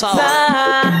Falova sawa.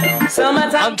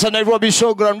 Anta Nairobi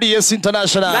Showground DS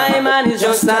International. My man is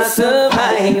just a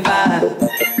survivor.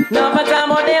 No matter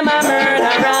what them a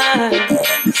murderer.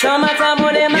 So matter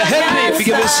what them a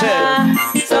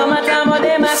gangster. So matter what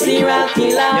them a serial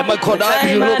killer. Yeah, my God,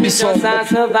 my man is just a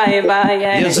survivor.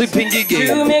 Yeah, zipping gigi.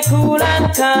 To me cool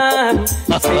and calm. Sit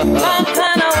back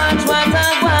and watch what I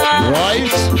want.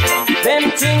 Right.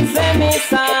 Them things let me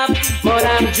stop. But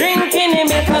I'm drinking it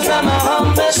because I'm a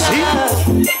humble child.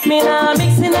 Me nah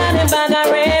mixing on the bag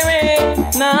of rare.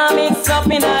 Nah mix up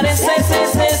in all the say.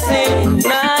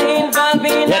 Nah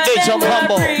involving yeah, they jump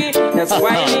humble. That's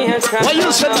why me has tried. What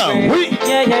you said now?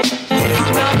 Yeah.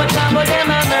 No but some of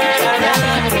them a murderer.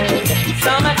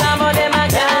 Some of them a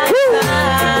gangster.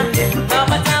 No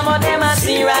but some of them a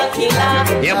serial killer.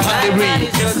 Yeah, Paddy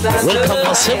Reed. Welcome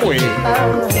my same way.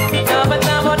 No but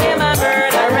some of them a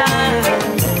murderer.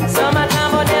 Some of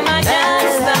them a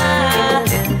gangster.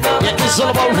 Yeah, it's all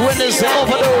about Wednesday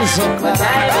overdose.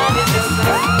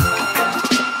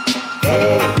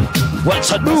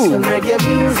 What's a do? Some reggae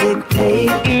music play.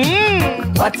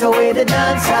 What a way the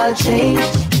dance all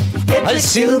changed. Yet we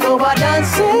still go a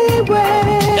dancing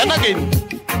way. And again,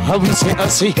 I will say, I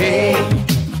say, hey,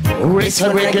 raise a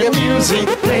reggae music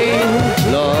play.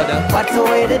 Lord, what a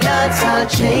way the dance all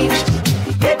changed.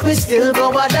 Yet we still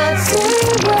go a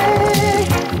dancing way.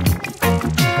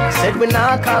 Said we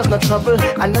not cause no trouble.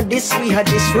 I know this, we had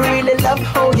this. We really love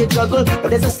how you juggle. But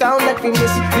there's a sound that we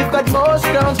miss. We've got most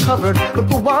grounds covered. But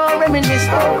we want reminisce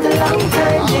all the long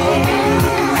time days.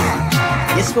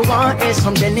 Yes, we want is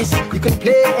from Dennis. You can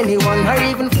play anyone or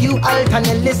even few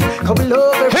alternates. Couple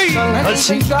over a song and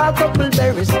even draw a couple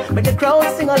berries. But the crowd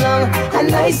sing along and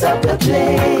lights up the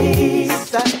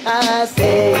place. I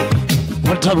say,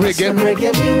 what a reggae? Some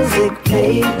reggae music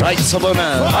play. Right,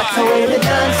 Savannah. What a way the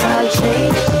dance all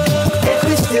change. If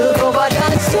we still go a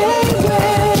dancing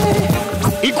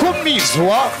way. Equal means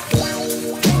what?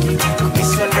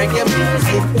 This one reggae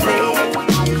music play.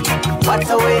 What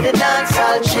a way the dance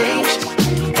all change.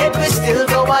 If we still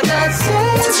go a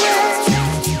dancing way.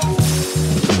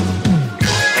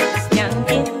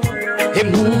 Hey,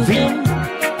 moving.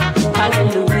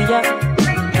 Hallelujah.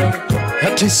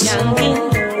 That is.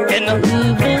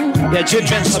 Yeah,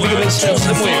 children, some of you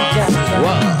somewhere.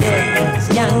 Wow.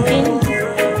 Skanking,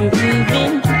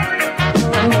 grooving,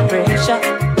 under pressure.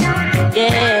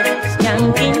 Yeah,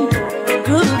 skanking,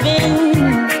 grooving.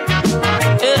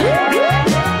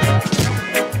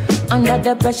 Under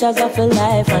the pressures of your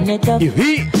life and it up.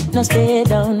 No stay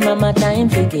down, mama, time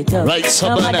pick it up. Right,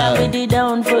 Savannah. No matter with the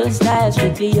down, full style,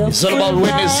 strictly up. It's all about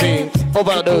Wednesday,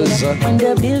 overdose. When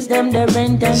the bills, them, the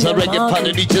rent and so the reggae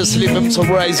party, just leave them some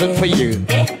horizon for you.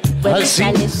 I see.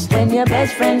 When your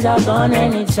best friends are gone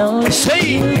and it's only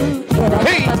say,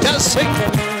 hey, just sing.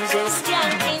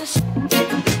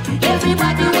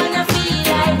 Everybody wanna feel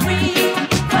like free.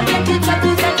 Forget the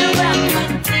troubles and the rock.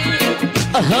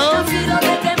 Uh-huh. Feel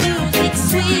reggae music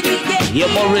sweet. Yeah,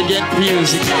 more reggae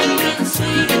music.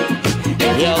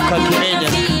 Yeah, Kakumenia.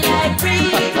 Yeah.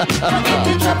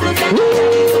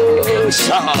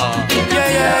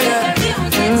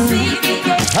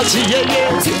 I see, yeah.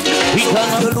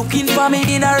 You're looking for me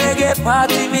in a reggae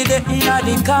party, me there in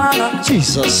the corner.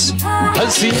 Jesus, I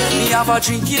see. Me have a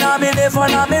drink in a me left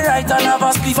and a me right and have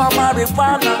a spliff of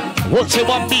marijuana. What's your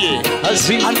one beer? I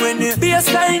see. And when the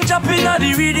bassline jumping at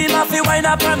the rhythm, I feel wine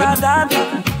up and a dance.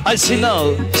 I see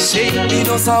now. See. Me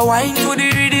just a wine to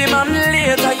the rhythm and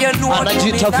later you know what to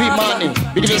me money.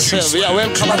 Because yourself, yeah,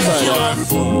 welcome back.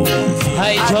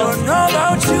 Hi, John. I don't know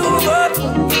about you, but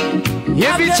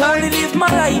every time I live my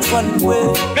life one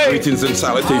way. Greetings and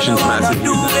salutations, massive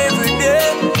do every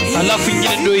day. I love you,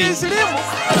 do it.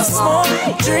 I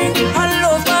smoke, drink, I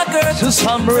love my girl. to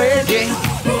some reggae.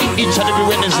 Each and every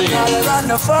Wednesday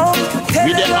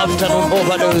with the afternoon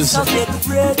overdose.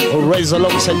 Rise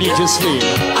alongside DJ Slim.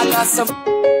 I got some.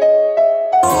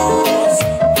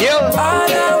 Yeah. All I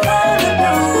wanna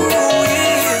do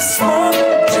is smoke,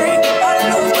 drink,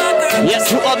 alone. Yes,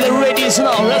 to all the ladies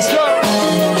now. Let's go.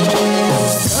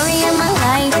 Story of my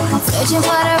life, searching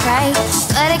for the right,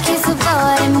 but it keeps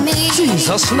avoiding me.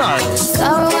 Jesus, nice.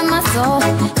 Sorrow in my soul,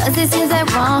 cause it seems that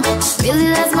wrong really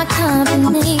loves my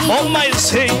company. Oh my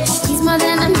say. He's more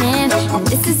than a man, and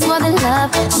this is more than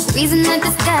love. The reason that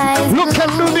the sky is look blue.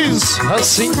 and do this. I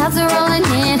see. Clouds are rolling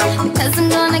in, because I'm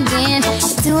gone again.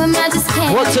 To him I just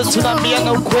can't. What's it to not be an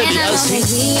quality? I see.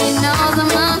 He knows I'm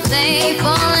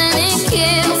unfaithful and it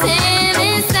kills him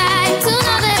inside to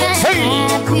know that I'm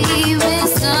happy with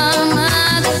some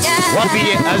other guy. What be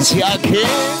it as you are here?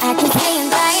 I can stay and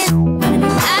die. I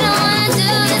don't wanna do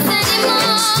this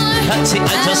anymore. Patsy, I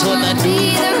just wanna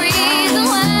be the reason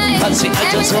why. Patsy, I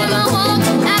just wanna walk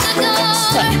out the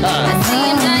door. I see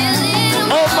him die a little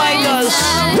more. Oh my gosh.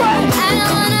 I don't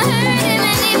wanna hurt him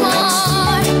anymore.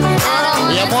 I don't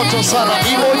wanna Yamoto Sana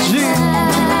emoji.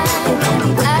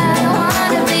 I don't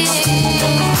wanna be.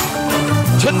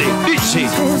 Today, Ichi. It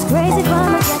was crazy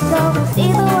from the get-go.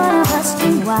 Neither one of us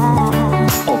knew why.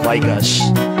 Oh my gosh.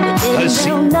 I see.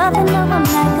 Nothing of my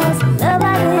cause love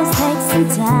like this takes some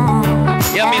time.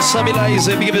 Yeah, Miss Samila is a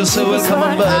big so welcome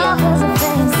on board.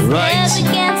 Right. We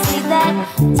can't see that.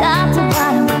 Top to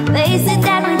bottom, face it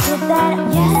that we did that.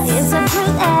 Yes, it's a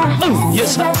truth that. Oh, yes,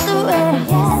 sir. That's the way.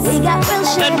 Yes, we got real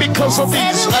shit. And because of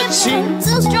this, I see.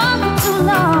 Too strong for too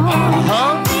long.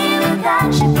 Uh-huh.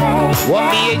 Without you, babe. What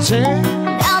me,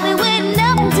 I'll be waiting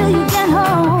up until you get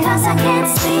home. Cause I can't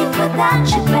sleep without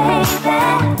you, baby.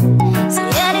 See,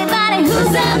 anybody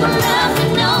who's ever loved me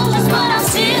knows just what I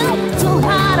feel. Too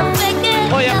hard to fake it.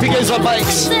 Oh yeah, figures on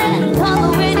bikes. Call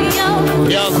the radio.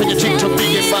 Yeah, when you think to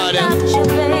big about it.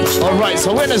 Alright,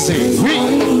 so Wednesday.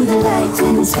 Only the light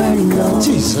when it's burning low.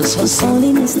 Jesus, I see.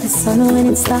 Only miss the sun when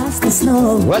it starts to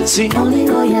snow. What's it? Only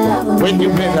know you love when you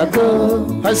better go.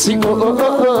 I sing, oh, oh,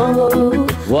 oh, oh.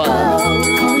 Wow.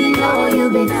 Only know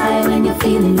you've been high when you're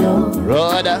feeling low.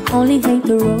 Brother. Only hate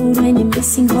the road when you're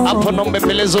missing home. Hapo no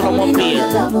mbelezo no mwambie.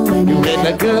 You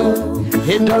better go.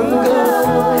 It don't go.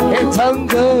 It don't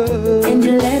go. And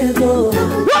you let her go.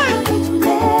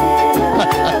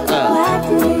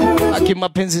 Aki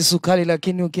mapenzi sukari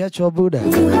lakini ukiachwa buda.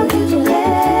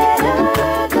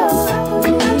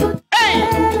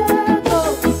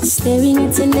 Staring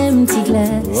at an empty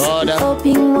glass, Brother.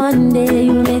 hoping one day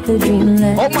you'll make a dream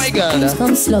last. Oh my God. Things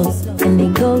come slow and they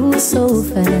go so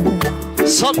fast.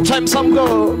 Sometimes I'm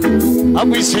go,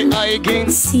 and we say I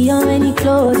again. See how when you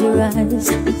close your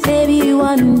eyes, maybe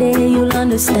one day you'll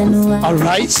understand why.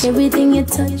 Alright. Everything you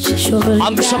touch, surely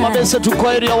I'm sure my best to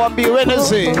quiet your one be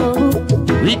Wednesday.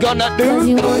 We gonna do. Cause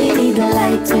you only need the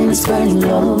light when it's burning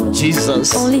low.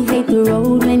 Jesus. Only hate the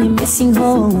road when you're missing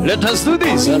home. Let us do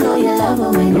this. Only know you love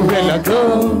her when you When I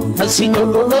go, I sing, oh,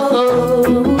 oh, oh,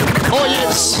 oh. Oh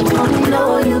yes. Only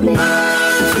know you've been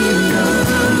feeling low.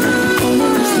 Only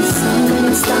miss the sun when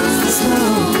it starts to snow.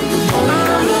 Only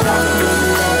know you love her when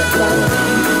you let go.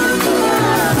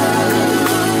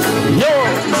 Yo,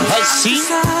 I see.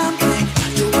 Something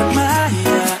you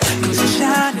admire, 'cause you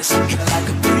shine is like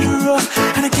a mirror,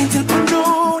 and I can't help but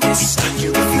notice you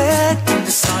reflect in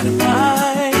the sun of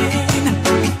mine.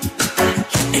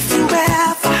 If you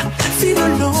ever feel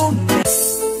alone.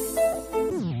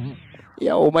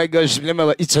 Yeah, oh my gosh,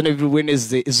 remember each and every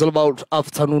Wednesday is all about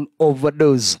afternoon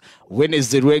overdose.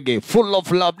 Wednesday reggae, full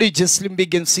of love. DJ Slim,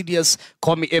 big and serious.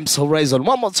 Call me MC Horizon.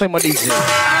 One more time, my DJ.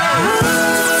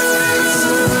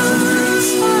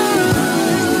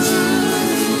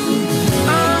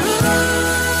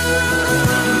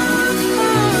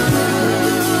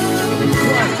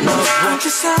 Aren't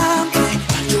you something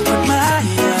you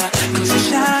admire? 'Cause you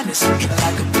shine is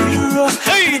like a mirror.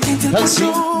 Hey, that's you.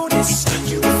 Notice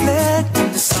you reflect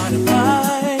in the sun of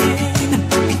mine.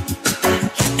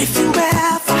 If you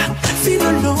ever feel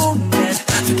alone, then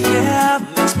the glare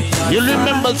makes me. You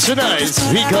remember tonight,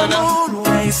 we gonna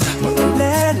always put the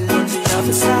letter on the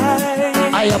other side.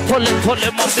 I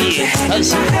apologize, my baby.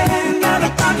 Let's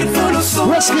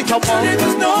get up on.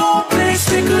 There's no place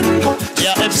we couldn't go.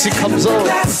 Yeah, MC comes on.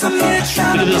 That's a little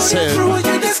trying to Little get through.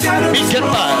 You just gotta we get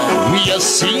by. We are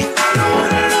see. I don't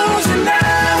wanna lose you now.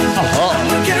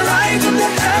 Get right to the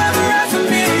heaven right for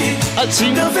me. I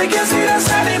see. Don't vacancy that's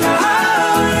not in my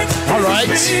heart. All right.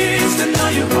 Please to know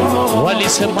you more. What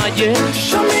is it, my dear?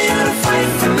 Show me how to fight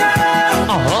for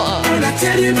now. And I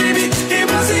tell you, baby, it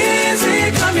was easy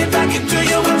coming back into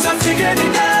you once I figured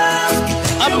it out.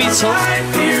 I mean so. Right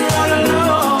here all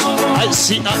alone. I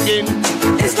see again.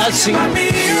 I see. My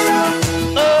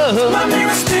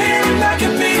mirror staring back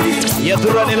at me. Yeah,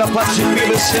 the running up at you, we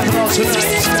will sing out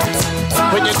tonight.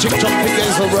 When your TikTok figure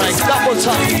is alright, double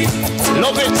time.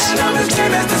 Love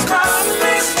it.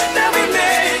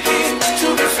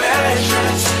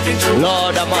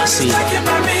 Lord have mercy.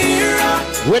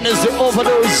 When is the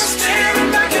overdose?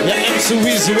 Yeah, MC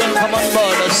Weezy, welcome on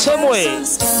board. Some way.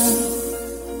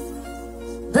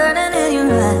 Burning in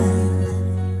your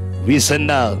eyes. We send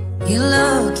out. You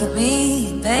look at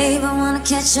me, babe, I wanna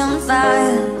catch on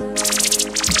fire.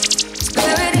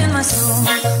 Spirit in my soul,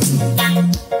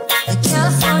 the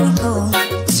California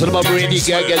gold. So my Brady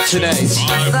Gaga tonight.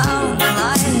 Found the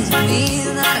light in me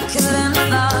that I couldn't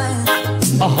abide.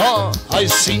 I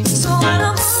see. So when I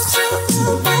want you to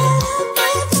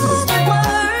with the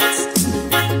words,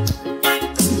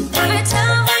 every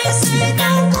time we say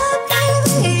that,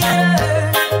 baby, it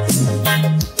hurts.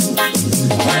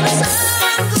 When the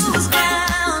sun goes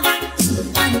down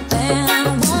and the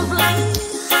band won't play,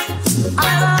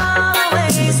 I'll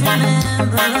always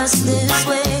remember us this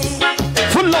way.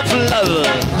 Full of love.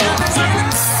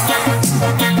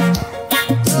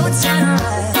 Go turn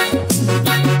right.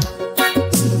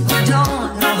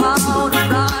 Don't know how to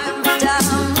rhyme, but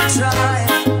down to try.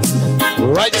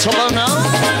 Right, so long now.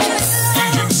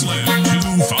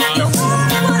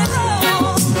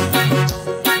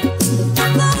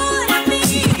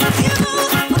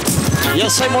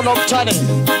 Yes, I'm on Octane.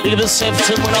 It'll be safe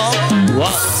to now.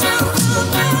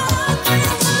 What?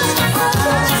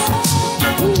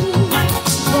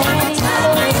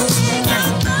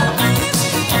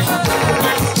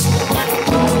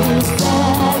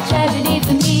 Tragedy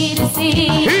for me to see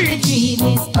the dream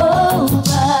is over.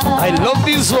 I love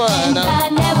this one. And I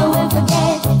never will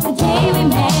forget the day we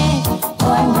met.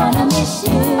 Oh, I'm gonna miss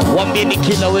you. One minute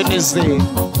killer Wednesday.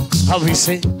 How we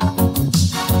say?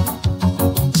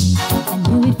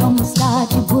 From the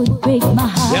start, you would break my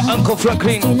heart. Yeah, Uncle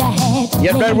Franklin. Still I had to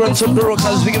Yeah, that runs on the rock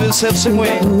as we give yourself some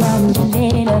way. a little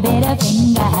bit of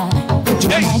finger. Put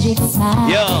your magic smile.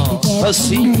 Yeah, let's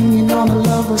see.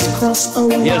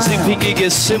 Yes, the piggy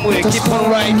gets same way. Keep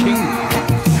on writing.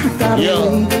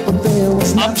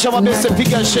 Yeah, I'm sure my best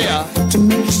figure share.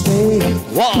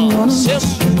 Wow, sim.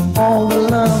 All the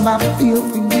love I feel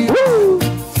for you.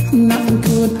 Nothing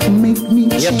good to make me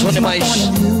Yeah, Tony Maish.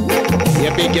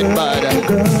 Yeah, big and bad.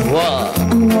 Wow.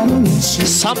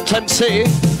 Sometimes say,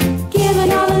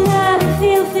 Given all the love I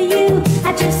feel for you,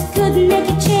 I just couldn't make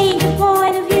a change of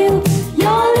point of view.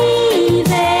 You're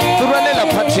leaving. Turanela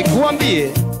Patrick,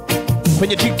 Wambie.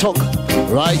 Kwenye TikTok,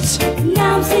 right?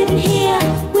 Now I'm sitting here,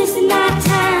 wasting my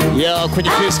time. Yeah, kwenye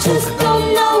Facebook. Just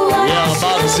don't know what Yeah,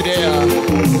 Babs there.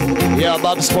 Yeah,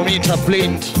 Babs for me to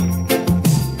blind.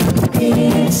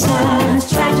 it's a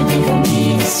tragedy for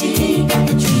me to see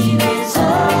the dream is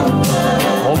over.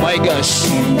 Oh my gosh.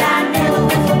 And I never will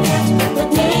forget the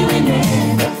day we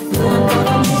met.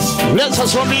 Let's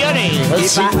us from the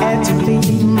If I had to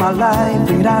live my life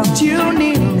without you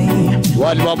near me,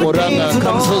 One Moranga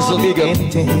comes also legal.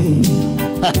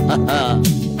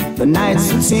 The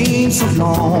nights would seem so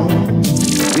long.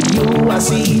 With you I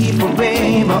see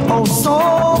forever, oh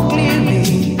so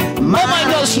clearly. My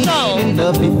gosh, now.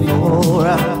 Love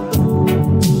before,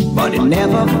 but it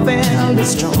never felt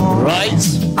as strong. Right?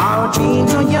 Our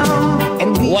dreams are young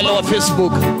and we One on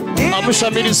Facebook.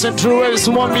 Amusha Mini Central, where is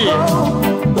Mwambi?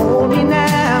 hold me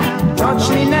now, touch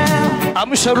me now.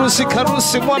 Amusha Rusi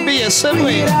Karusi Mwambi, same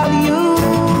way. Without you,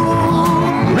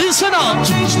 Listen up.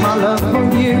 change my love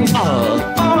for you.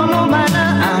 Oh, no matter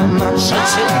how much I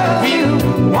love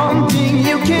you, one thing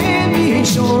you can be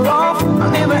sure of,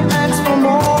 I never ask for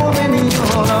more than your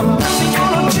love. Nothing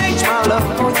gonna change my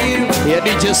love for you. Yeah,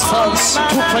 DJ Stars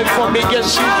 254 Miguel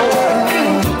Chico.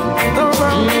 The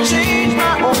world may change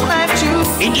my whole attitude.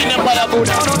 Ingine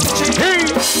Balabuda.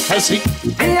 Hey, I see.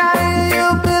 Yeah,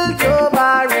 you build your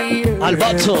barrier.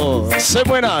 Alberto, same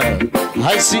way now.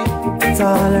 I see.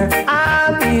 Taller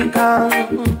I become.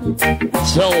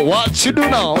 So what you do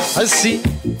now? I see.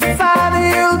 Father,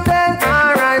 you take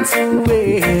my rights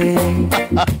away.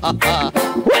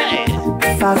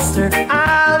 Faster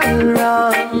I will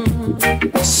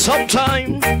run.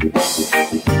 Sometime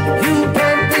You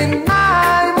can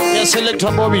deny me. yes, select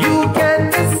Bobby. You can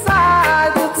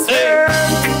decide to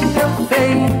turn your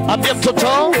fate. I'm your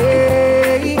Toto.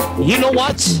 Hey, You know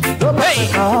what? Hey,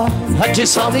 I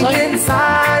just something something.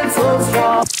 inside so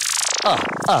strong.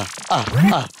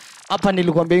 Hapa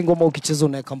nilikwambia ngoma ukicheza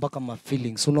unaweka mpaka ma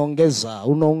feelings.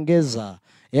 Unaongeza.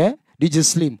 Yeah? DJ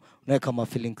Slim. Naweka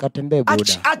mafeeling katembe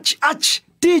buda. Ach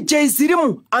DJ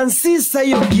Sirimu ansisa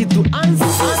hiyo kitu.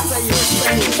 Ansisa hiyo.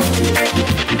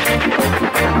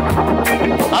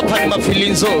 Hapa ni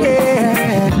mafeelinzo.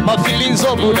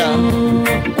 Mafeelinzo buda.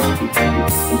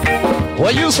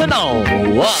 What you say now?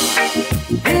 What?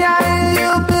 Yeah,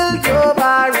 you build your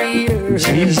barrier.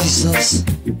 Jesus.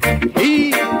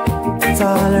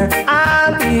 Taller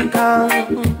I'll become.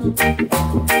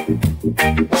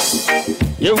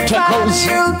 You Tacos.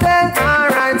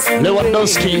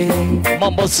 Lewandowski.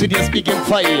 Mambo City speaking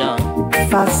fire.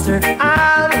 Faster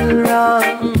I'll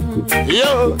run.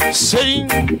 Yo,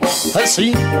 sing. I see.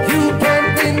 You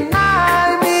can't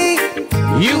deny me.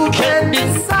 You can't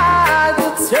decide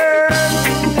to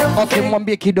turn. Okay,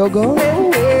 mwambie kidogo.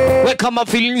 Weka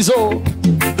mafeelinzo.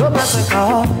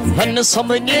 And there's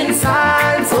something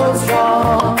inside so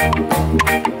strong.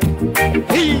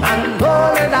 Hey. I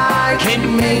know that I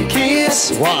can make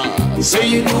it. Wow. Say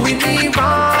you doing me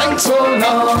wrong so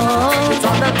long. You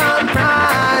thought that my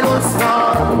pride was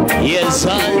wrong. Yes, I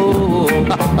know.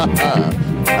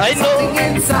 I know. Something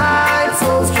inside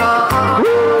so strong.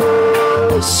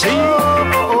 See?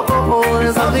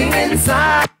 There's something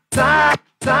inside.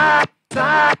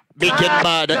 Big and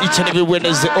bad each and every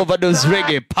Wednesday Overdose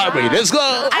Reggae Party. Let's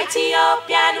go.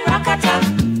 Ethiopian Rakata.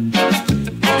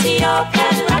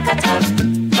 Ethiopian Rakata.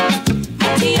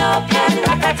 Ethiopian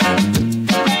Rakata.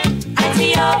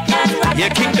 Ethiopian Rakata. Yeah,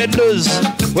 King Bendos.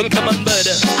 Welcome on board.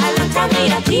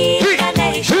 Alatamia King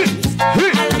Nation.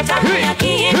 Alatamia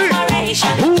King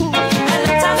Inspiration.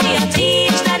 Alatamia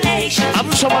Teach the Nation.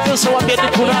 I'm sure my person will be the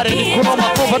Kunari. Kunoma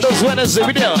Overdose Wednesday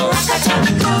video.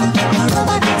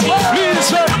 Please,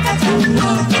 sir.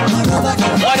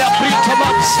 Why are bring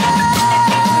tomates?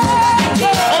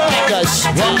 Oh my gosh.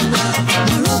 Wow.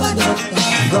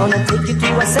 Gonna take you to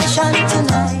a session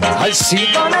tonight. I see.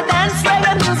 Gonna dance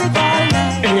reggae music all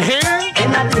night.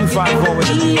 And I think 254 in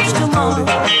the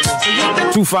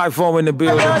building. 254 in the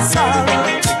building.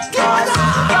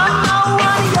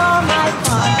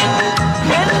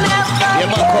 Yeah,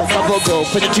 man, come for go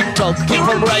for the TikTok. Keep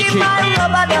on writing. My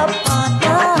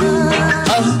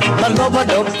rubber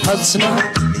dub partner.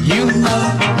 You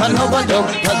are my rubber dub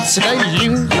partner.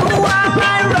 You are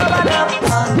my rubber dub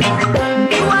partner.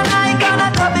 You and I gonna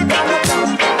come it on the top.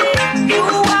 You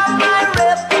are my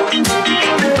rep.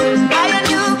 I and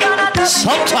you gonna come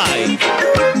sometime.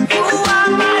 You are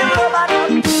my rubber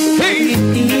dub. Hey,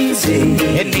 easy.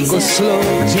 And it goes slow.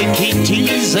 Take it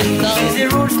easy now. Easy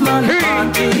roots man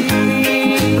party.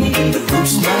 The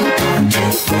roots man party.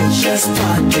 Just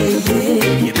party.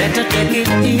 You better take it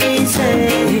easy.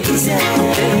 Easy.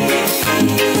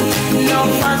 No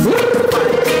fast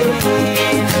party.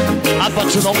 Hapa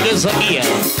tunaongeza nia.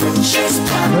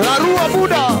 Larua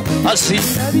Buda. Asi.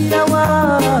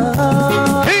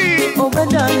 Hey.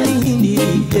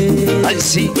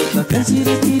 Asi.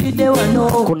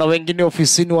 Kuna wengine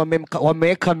ofisini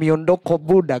wameweka miondoko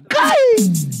Buda.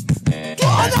 Kai!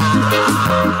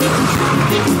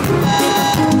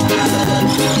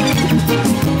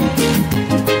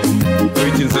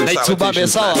 Naitubabe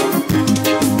sawa.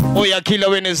 Oya kila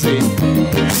Wednesday.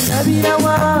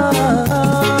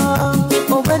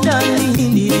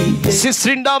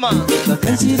 Sister Ndama.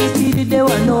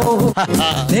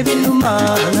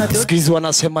 Skizi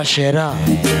wanasema shera.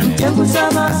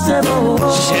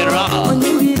 Shera.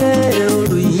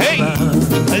 Hey,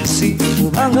 let's see.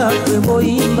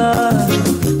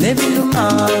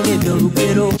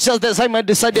 Just the time I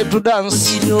decided to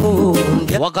dance.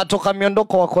 Wakatoka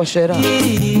miondoko wako shera.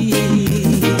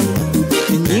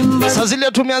 Sasa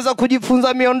zile tumeanza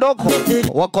kujifunza miondoko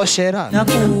wako shera.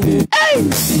 Hey!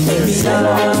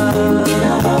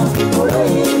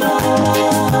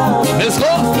 Let's go.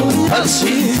 Let's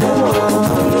see.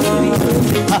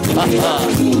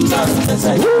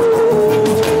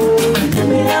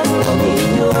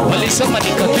 Walisema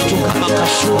nikakitu kama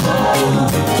kashuma.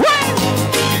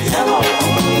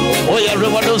 Oya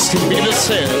Lewandowski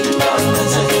ilise.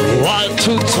 1,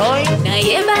 2, 3. Na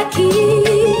yebaki.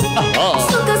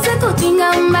 Soka seko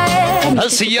tingamba.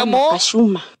 Asiyamo.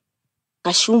 Kashuma.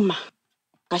 Kashuma.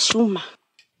 Kashuma.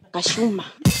 Kashuma.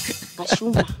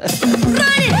 Kashuma.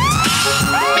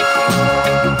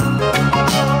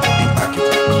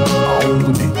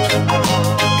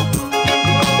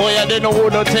 Oya deno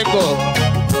wono tengo.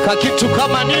 Kakitu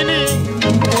kama nini?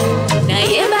 Na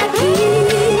yebaki.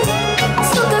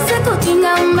 Soka seko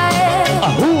tingamba.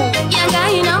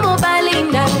 Yanga ina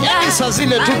mobalinda. Yani saa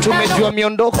zile tu tumejua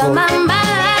miondoko.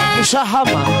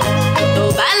 Mshahama.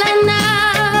 Tobalana.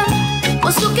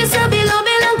 Usuke sabilo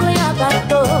belango ya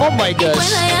bato. Oh my gosh.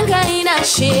 Ikwela yanga ina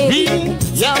sheri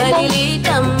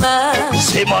Kalilitamba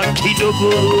Sema kidogo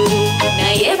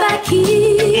Nayebaki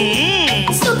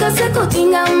Suka seko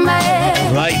tingamba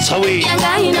Right away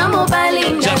Yanga ina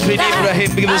mobali Jacqueline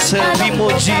Ibrahim, give us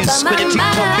emojis kwenye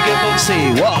TikTok, big up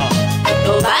say wow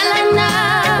Obalana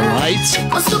Right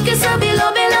Osuke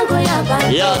sabilo belango yaba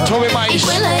Yeah, Tommy Mais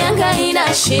Ikwela yanga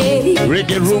ina sheri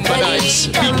Reggae Rumba Nights,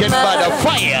 Big and Bad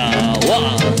Fire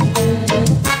wow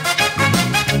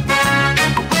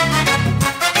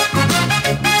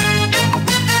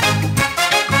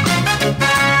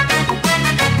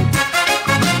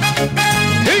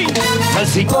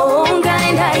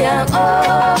Ongaenda ya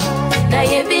oh na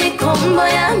yebi kombo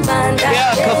ya mbanda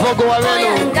ya Kavogo wa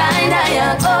Welo Ongaenda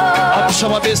ya oh Amsha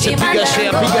mabese piga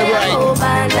share piga right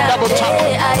double tap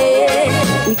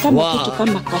ni kama kitu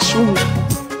kama kashuma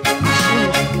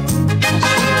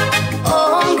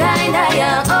Ongaenda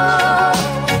ya oh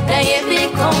na yebi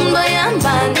kombo ya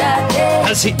mbanda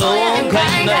Hasi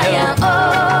ongaenda ya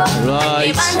oh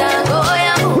right Ibanda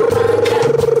goya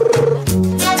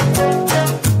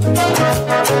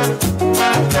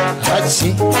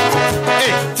Hasi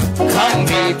hey come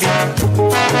baby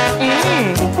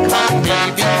come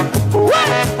baby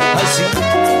Hasi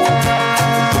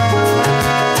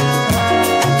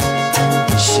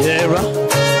Shera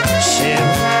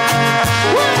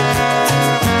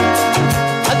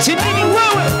Hasi nini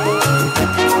wewe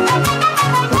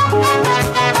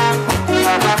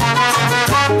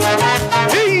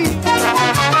hey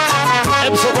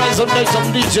episode rise on night of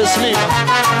DJ Slim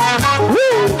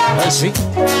Hasi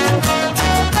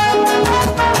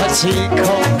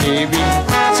come baby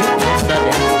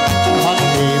tupendane come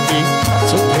baby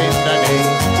tupendane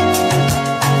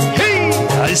hey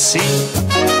I see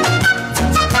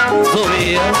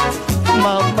Zoea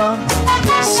mama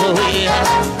Zoea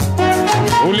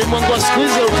ulimwengu wa siku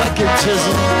hizi utaki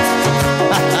mchezo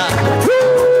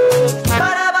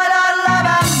Para bailar la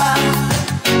bamba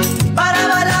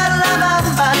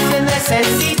se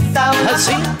necesita una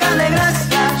poca de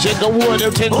gracia Llega uone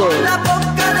utengo una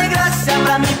poca de gracia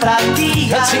para mi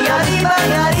práctica y arriba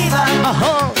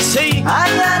ajá sí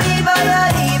ay arriba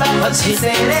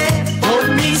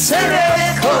con mi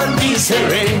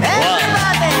seré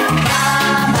everybody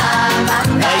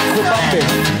ay kubambe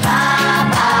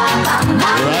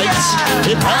right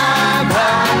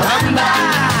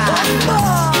bamba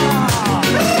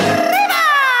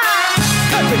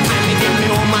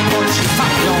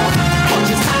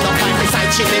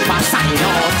she never sign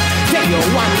up. Tell you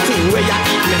one thing where you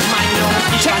eat me mind up.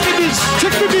 Check this.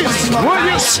 Well,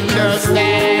 yes.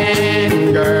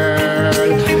 Understand, girl.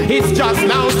 It's just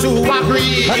now to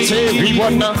agree. That's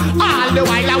everyone now. All the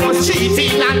while I was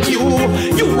cheating on you.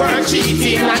 You were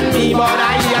cheating on me, but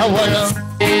I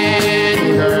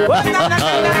understand, girl.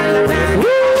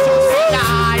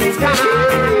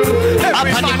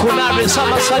 Hapa ni kunare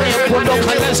sama sana ya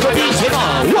kuondoka let's go DJ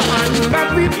man. My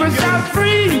people are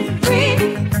free.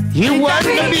 You want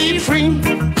to be free.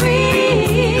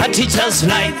 A teachers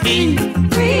like me.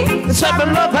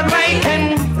 Seven love and I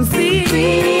can see.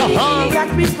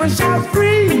 Got people are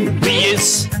free.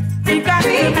 Yes. We got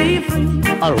to be free.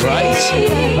 Alright.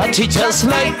 A teachers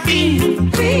like me.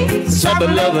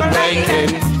 Seven love and I can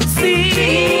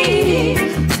see.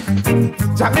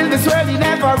 Jamil this world he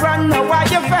never run, now why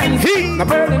you fence? No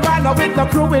burning man, no with no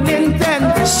cruel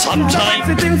intent. Sometimes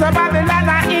the things of Babylon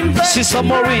are invent. See some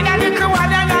more in all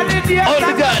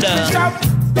together.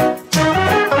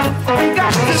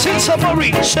 See some more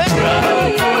in hey.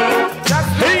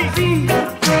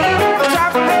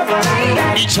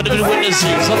 Each of the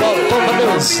witnesses about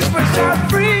overdose.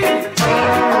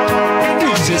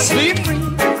 Please sleep.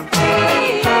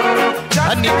 I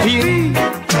need you.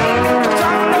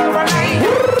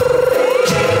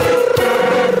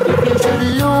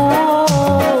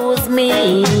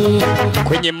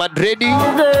 Kwenye madredi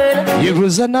you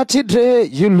lose nati dre,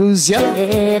 you lose your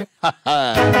head.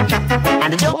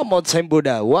 And one more time,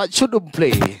 Buddha, what should you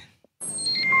play?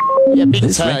 Yeah, big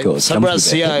This time. record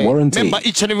comes with a warranty. Remember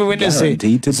each and every Wednesday.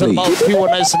 Guaranteed to It's play. about pure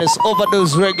niceness,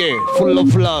 overdose reggae, full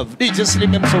of love. DJ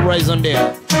Slim and HORAIZON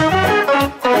there.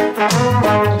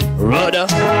 Rudder.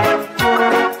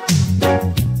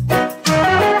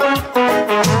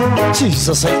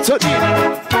 Jesus, I told you.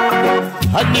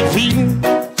 And you feel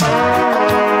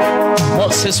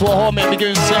what's this war home and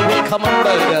begin to say welcome and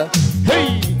burger.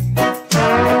 Hey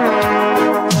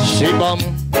Shibam.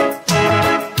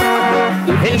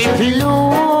 And if you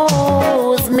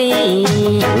lose me,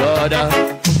 Lord,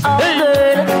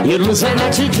 hey, you lose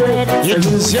energy, you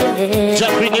lose your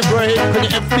Jacqueline Ibrahim, when you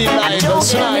FB live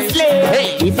outside.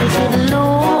 Hey, if you should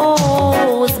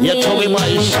lose me, you told me my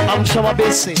I'm sure I'm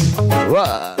busy.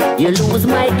 Wow. You lose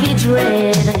my kid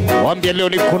red. Wambia leo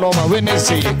ni kunoma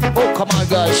Wednesday. Oh come on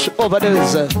gosh,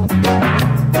 overdose.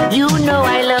 You know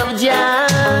I love John.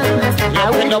 I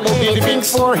will do anything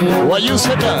for him. What you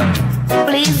said that?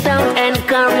 Please don't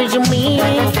encourage me.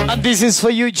 And this is for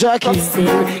you, Jackie. If you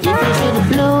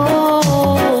should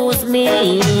lose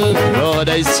me, Lord,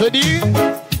 I said you.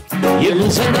 You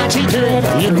lose your children.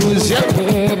 You lose your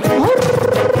head.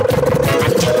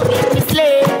 And you make me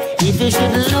slave. If you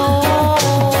should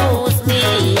lose me,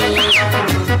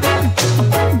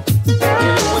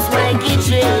 you lose my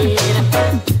kitchen.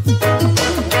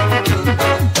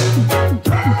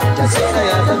 Just say I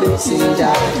am a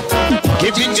messenger.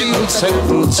 Giving you roots and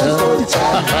roots. Tell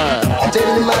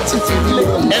the man to feel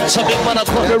and some big man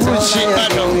called the roots.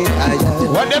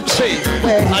 What them say?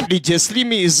 And DJ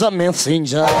Slimmy is a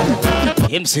messenger.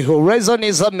 MC Horizon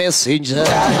is a messenger.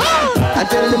 I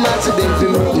tell the man to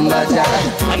feel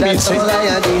that's all I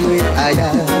am with.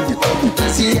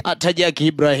 Atajaki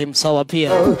Ibrahim sawa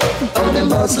pia. Oh, them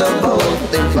boss love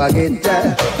both, then forget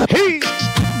that. Hey!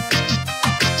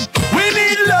 We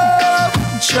need love,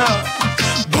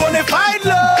 bonafide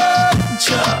love,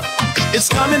 it's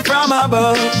coming from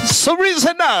above. So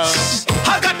reason now.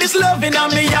 I got this love in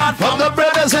my heart from the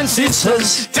brothers and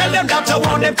sisters. Tell them that I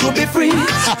want them to be free.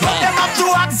 Put them up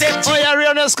to accept. Oh yeah,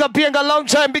 Rionus Kapienga, a long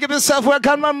time. Big up yourself,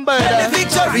 welcome, remember. The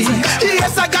victory.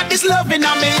 Yes, I got this love in my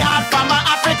heart from my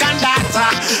African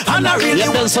daughter. And I really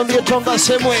want some of your tongue the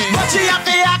same way. But she have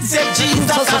to accept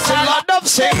Jesus as a Lord of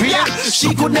Savior.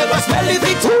 She could never smell the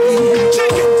victory.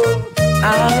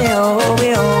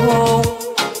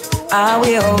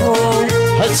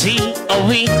 Let's see,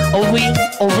 we, oh,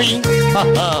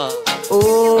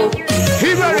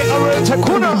 he very alright,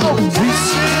 Takuna.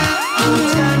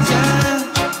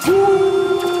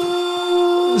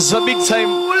 It's a big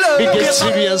time, big get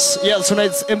serious. Yeah,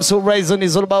 tonight's MC HORAIZON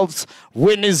is all about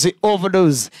when is the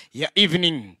overdose. Yeah,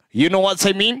 evening. You know what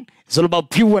I mean? It's all about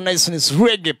pure niceness,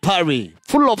 reggae, party,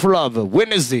 full of love.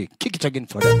 Wednesday, kick it again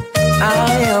for them.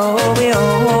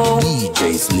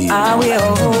 DJ Sleep.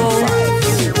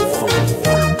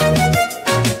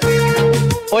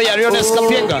 Oh yeah, Rionus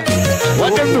Kapienga.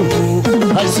 What them do?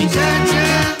 I see.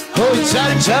 Oh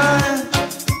Jaja.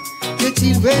 The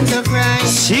children are crying.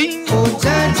 Sing. Oh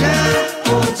Jaja,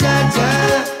 oh Jaja.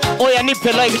 Oh yeah,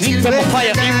 nipe like, nipe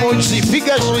papaya emoji.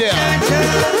 Bigger share.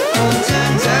 Oh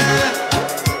Jaja.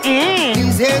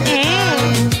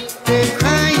 They're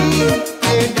crying,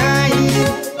 they're dying.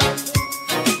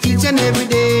 Each and every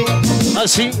day. I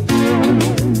see.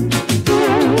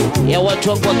 Yeah, watu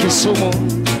wangu wa Kisumu.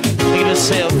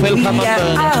 Welcome we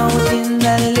are out in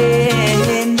the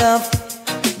land of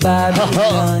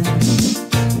Babylon,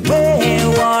 where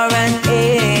war and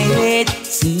hate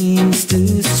seems to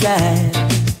strive.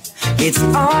 It's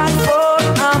hard for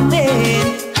a man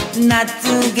not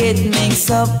to get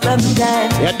mixed up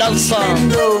sometimes. Yeah, that's song.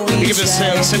 Give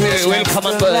yourself welcome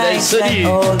all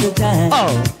the time.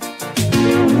 Oh.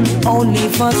 Only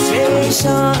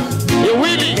frustration. You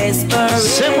really?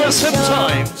 Same way, same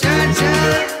time.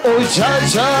 Oh,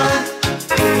 Jaja.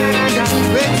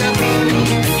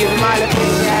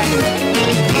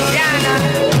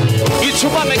 It's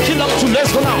about to kill up to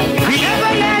let's go now. I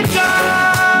never let go.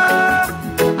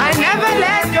 I never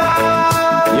let go.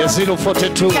 Yes,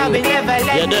 042. Yeah,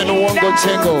 then one go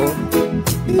tango.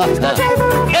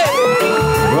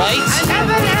 Right? I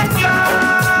never let go.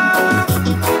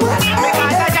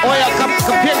 Oh yeah,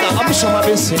 Kapienga, I'm sure I'm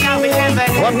missing.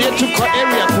 One day to個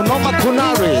area, Kunoma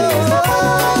Kunari.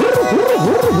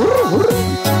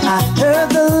 I heard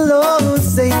the Lord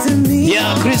say to me.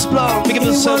 Yeah, Chris Brown, big up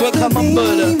yourself, welcome on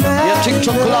board. Yeah,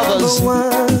 TikTok lovers.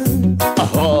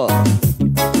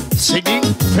 Singing,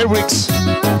 lyrics.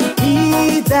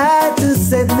 He died to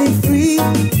set me free.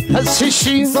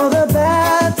 So the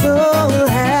battle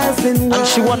has been won. And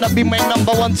she wanna be my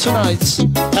 #1 tonight.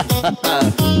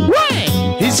 Right?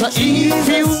 He's a if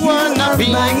you wanna be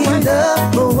my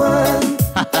 #1.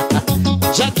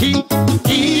 Jackie,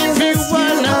 if you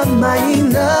wanna my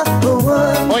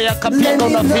 #1. Oh yeah, Kapienga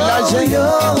on the village.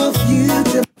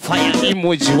 Fire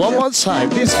emoji one more time.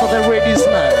 This for the ladies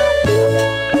now.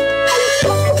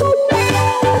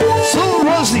 So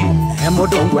Rosie.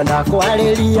 Emodongwe na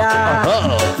kwaleria.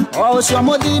 Osho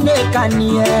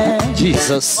modinekanie.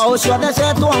 Jesus. Osho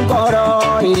desetwa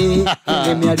ngoro iri.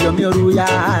 Ngemyario mioruya.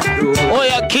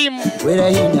 Oya Kim.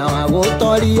 Were hinya wa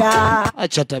gutoria.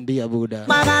 Acha tambia buda.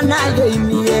 Magana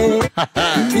yoimie.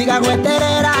 Tiga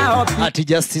gweterera opi. Ati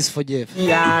justice for Jeff.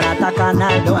 Yara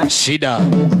takanado. Shida.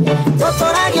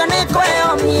 Otoragio ne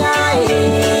kweyomia.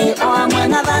 Oamwe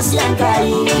na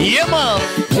thasiangai. Yeah man.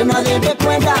 Ino debe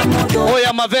kwenda Oh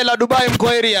yeah, Mavela Dubai mko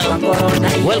area.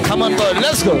 Welcome on board.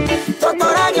 Let's go.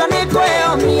 Totorayo ni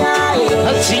kweo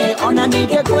miae. Ona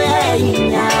nige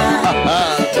kweinya.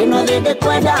 Ino dede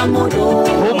kwenda mudo.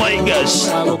 Oh my gosh.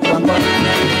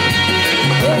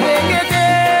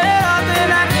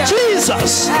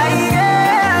 Jesus.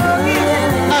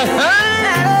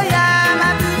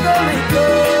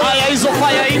 Aya hizo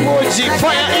fire emoji,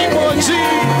 fire emoji.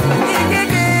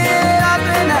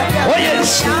 Oh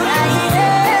yes.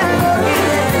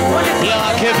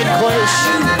 Yeah, Kevin Koish.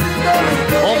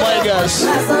 Oh my gosh.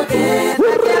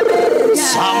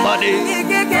 Somebody.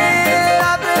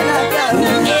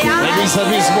 Elisa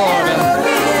Bisborn.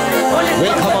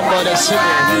 Welcome on board the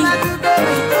singing.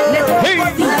 Hey.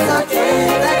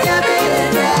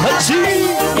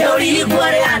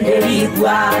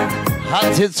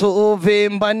 Hati tove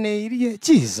mbanerie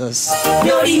Jesus.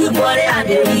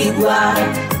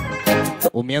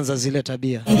 Umeanza zile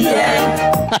tabia.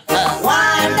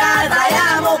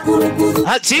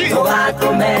 Hati.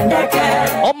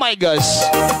 Oh my gosh.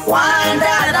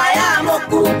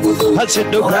 Hati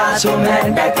doka.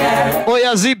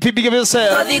 Oya zipi bige vese.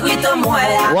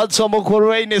 Watu wa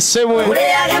Mokoreine semwe.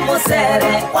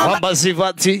 Wamba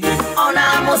zivati.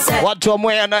 Watu wa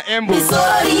Mwea na Embu.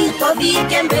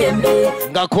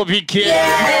 Ngakobike. Hey.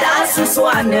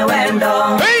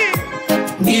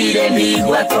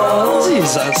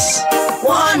 Jesus.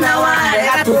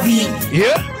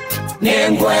 Yeah.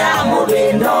 Nengo ya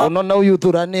mubendo. Unaona huyu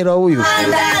turanira huyu.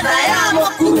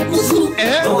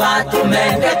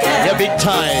 Yeah, big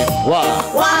time. Wow.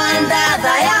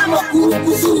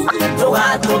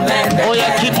 Oh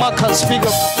yeah, keep Marcus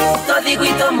figure.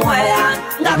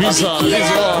 Visa.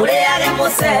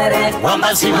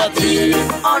 Wamba sivati.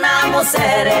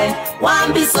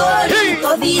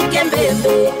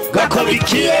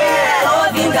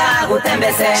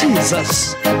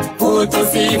 Jesus. Oh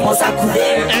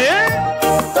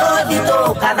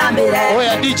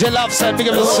yeah, DJ Love said big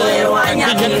of the same.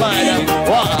 DJ Fire.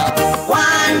 Wow.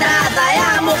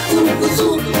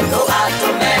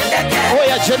 Oh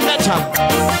yeah, Janetta.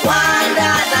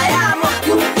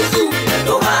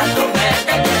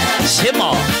 Shema.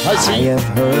 I have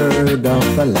heard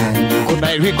of a land good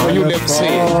night, Rico, you let me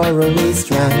faraway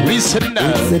strand. Listen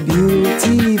now. It's a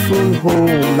beautiful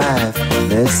home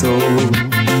after soul.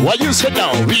 What you said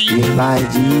now? If by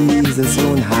Jesus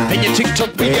on high, and your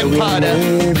TikTok begin harder.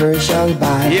 Never shall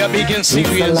buy. Yeah, begin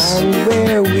serious. It's a land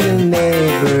where we'll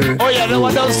never. Oh yeah,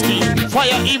 Lewandowski.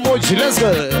 Fire emoji. Let's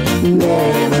go.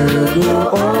 Never grow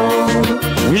old.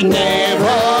 We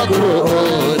never grow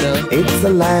old. It's a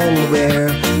land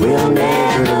where we'll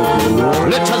never grow old.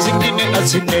 Let us sing in it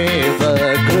as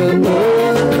never grow old.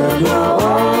 Never grow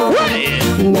old. Right.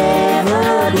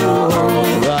 Never grow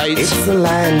old. Right. It's a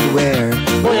land where.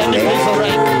 Oh yeah, Nipezo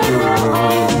right.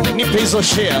 Nipezo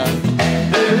share.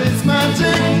 There is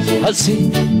magic. I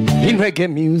see in reggae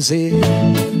music.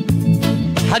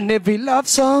 And every love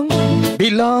song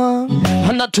belong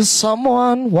not to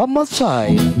someone one more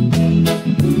time.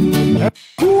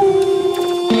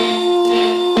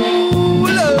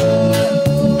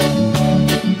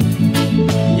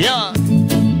 Yeah.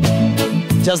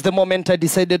 Just the moment I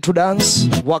decided to dance,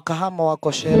 wakahama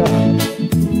wakoshera.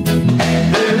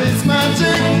 There is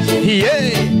magic.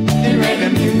 Yeah. In reggae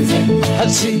music. I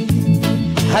see.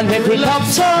 And every love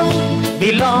song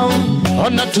belong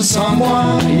not to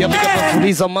someone. Yeah, because of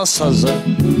Fuliza Masas.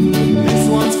 This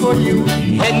one's for you.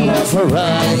 And for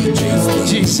right.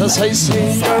 Jesus, I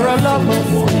say. You're a lover.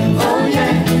 Oh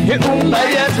yeah.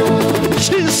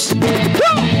 Cheers.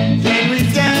 Can we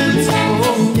dance?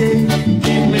 Oh yeah.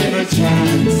 Give me the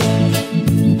chance.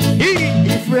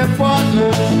 If we're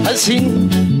partners, I see.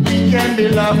 We can be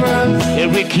lovers.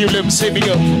 Every kill him, say me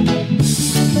up.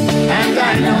 And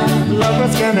I know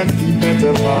lovers cannot be better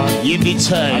apart. You be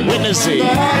time. Wednesday.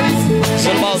 It's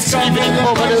about evening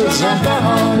overdose.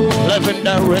 Live and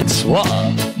direct. Wow.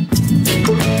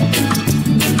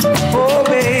 Oh,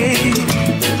 babe.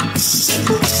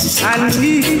 I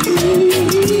need.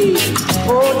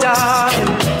 Oh,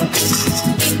 darling.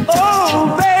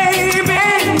 Oh, baby.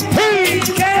 Hey.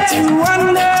 Can't you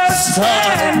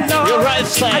understand? You're right,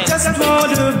 side. I just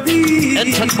want to be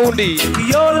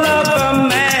your lover,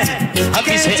 man.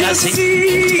 Can't you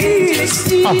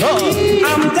see? I'm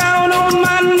down on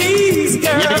my knees,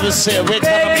 girl. You never say, wake up,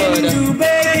 you,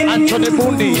 begging Anthony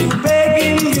Bundi.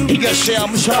 Begging you. He can share,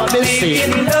 I'm sure this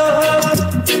making love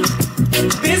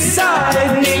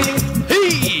beside me. Hey,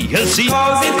 you see?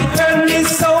 Cause it hurt me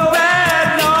so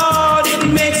bad, Lord. It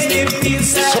makes me feel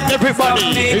sad. So everybody,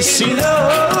 you see?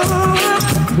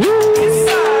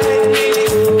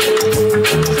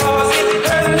 Cause it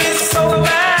hurt me so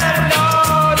bad,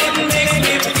 Lord.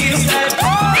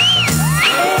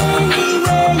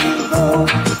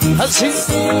 see.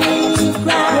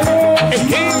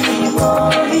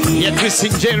 Yeah,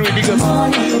 Christian Jerry, big up.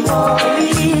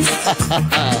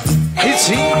 It's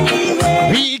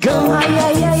we go.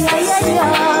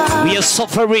 We are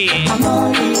suffering.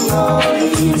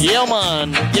 Yeah,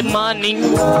 man. Good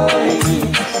morning.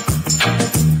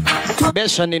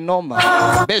 Besha ni noma.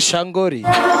 Besha ngori.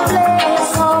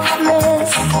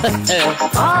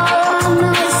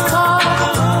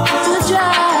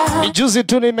 Ni juzi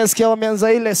tu nimesikia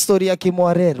wameanza ile story ya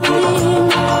Kimwarero.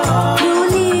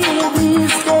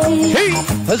 Hey,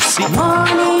 let's see.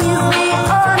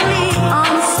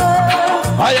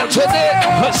 I am today.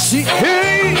 Let's see.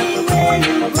 Hey,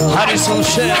 Harrison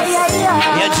Chef.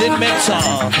 Yeah, Jen Mensa.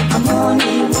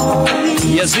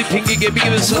 Yeah, Zipping Gig, big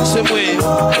in some way.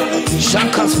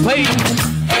 Shaka's Pain.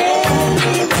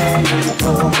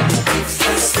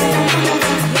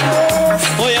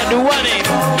 Oh, yeah, the one.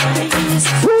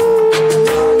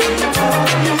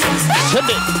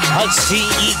 I'll see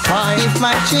if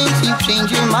my change, you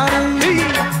change your mind.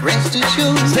 Rest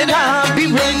assured that I'll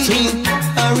be waiting.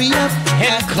 Hurry up,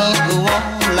 and can't go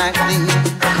on like this.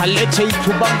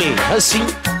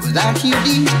 Without you,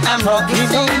 deep, I'm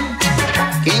walking on.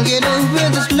 Can't get over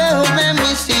this love I'm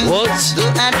missing. Though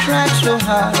I tried so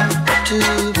hard to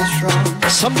be strong.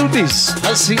 Some do this.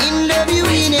 I see. In love you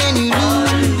win and you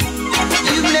lose.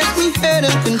 You left me fed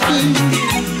up and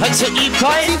confused. I say if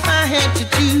I had to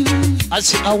choose. I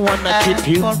say I wanna keep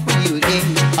you.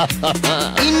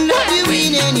 In love you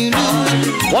win and you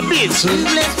lose. What means? You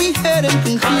left me fed up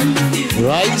and confused.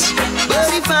 Right.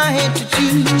 But if I had to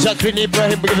choose. Jacqueline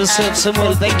Ibrahim, give us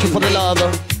Samuel. Thank you for the love.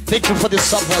 Thank you for the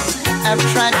support. I've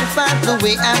tried to fight the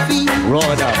way I feel.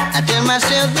 Roda. I tell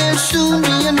myself there'll soon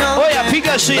be enough. Oh yeah,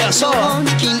 Piga Shia, so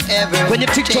when you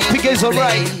TikTok Piga is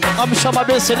alright. I'm Shama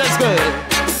Bessie, let's go.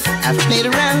 I've played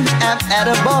around, I've had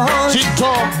a ball.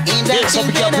 TikTok, yes,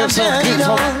 I'm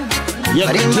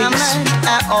But in my mind,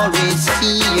 I always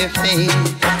see your face.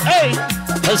 Hey,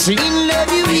 I see. In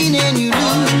love you win and you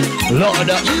lose. Lord,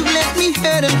 you left me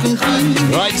hurt and confused.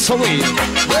 Right, so we.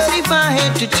 But if I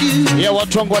had to choose, yeah,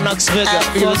 what wrong one next Vega?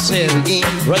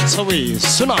 Right, so we.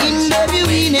 Soon in love you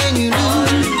win and you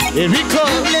lose. Here we go.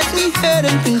 You left me hurt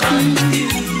and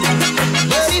confused.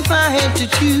 But if I had to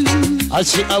choose, I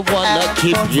see I wanna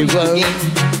keep you going.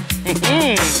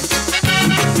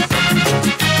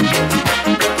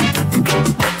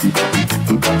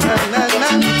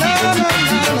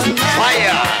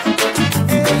 Fire!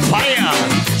 Fire!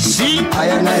 See?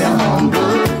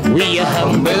 We are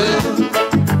humble.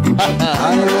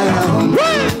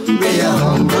 We are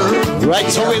humble. Right,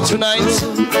 so we tonight.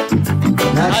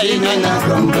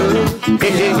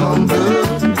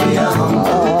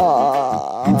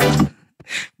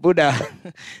 Buddha,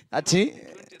 ati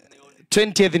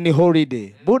 20th ni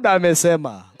holiday. Buddha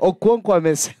amesema, Okonkwo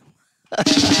amesema.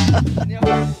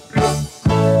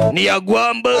 Ni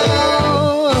agwamba.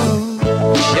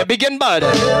 Ya begin bad.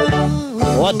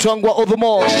 Watu wangu wa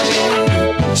Odhumo.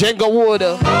 Jenga Wood.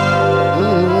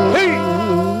 Hey.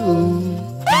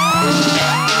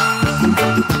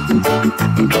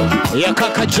 Ya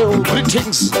Kaka Joe,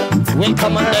 greetings.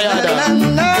 Welcome and Dayada.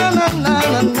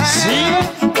 See?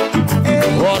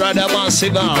 Ora da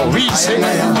masiga, we say.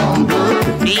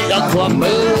 Ni agwamba.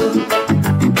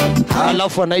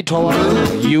 Alafu anaitwa wa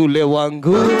yule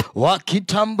wangu wa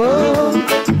kitambo.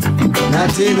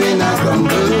 Natiwe na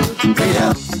kombo.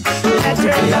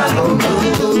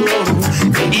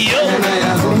 Yo,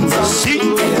 see,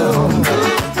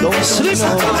 don't sleep.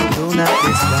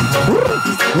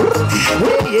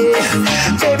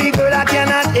 Baby girl, I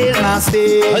cannot help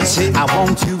myself. I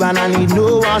want you and I need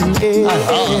no one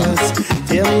else.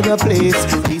 Tell me the place,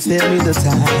 please tell me the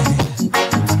time.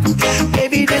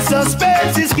 Baby, the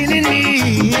suspense is killing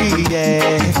me,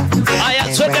 yeah. I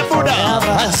am so the Buddha,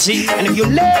 I see. And if you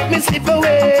let me slip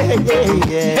away,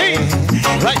 yeah. Hey,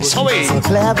 right, so we, so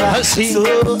clever, I see. So,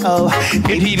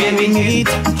 baby, we meet,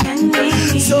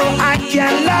 so I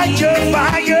can light your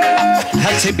fire.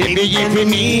 I see, baby, if you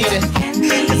need,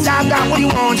 cause I've got what you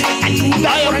want, and you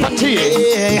got what I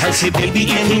need. I see, baby,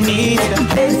 if you need,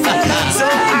 so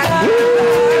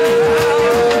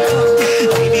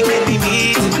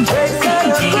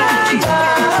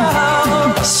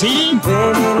see?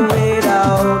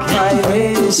 Without my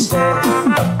respect,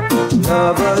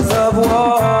 lovers of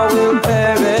war will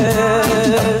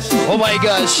perish. Oh my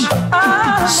gosh.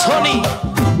 Sonny.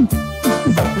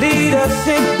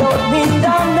 Leadership don't mean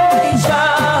damnation.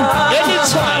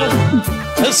 Anytime.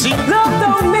 See? Love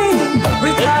don't mean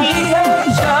retaliation.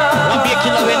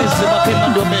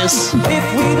 If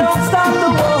we don't stop the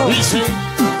war, we say,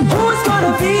 who's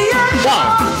gonna be in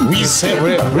charge? We we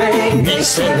celebrate, we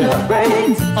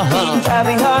celebrate.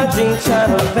 Having our drink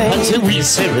champagne. Until we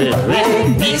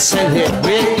celebrate, we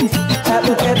celebrate. At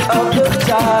the end of the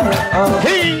time.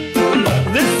 Hey,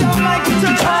 this sound like it's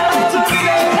a time to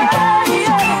say.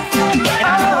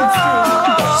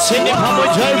 sing it, how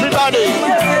much everybody.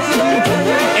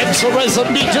 It's always a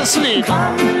beat, just sleep. I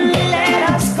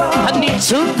need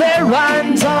to bear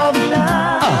hands of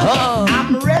love.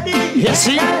 I'm ready. You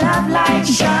see? Love light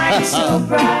shines so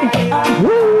bright.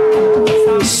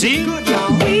 See? We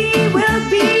will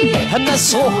be. And I'm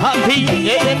so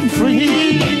happy and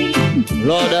free.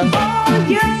 Lord, all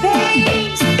your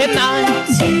pains. and I,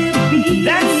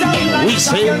 we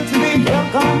say,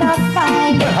 you're gonna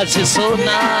find. I see so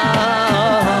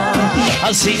now.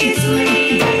 I see.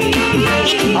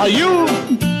 Are you?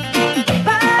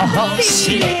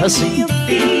 See, I see.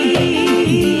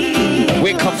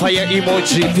 Wake up fire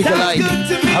emoji, pick a like.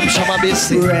 I'm Shama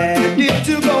Bisi. Ready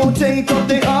to go, take up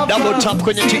the offer. Double tap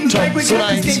on your TikTok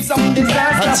tonight.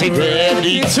 I say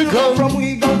ready to go. From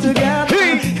we go together,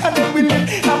 and then we live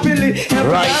happily ever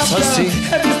Right, after. I see.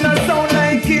 And it's not sound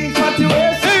like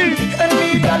infatuation, and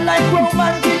neither like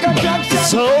romantic attraction.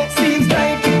 So seems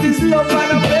like it is love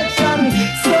and affection.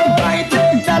 So I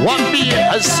take that. one beer,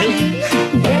 I see.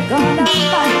 We're gonna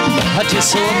find. I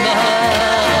just so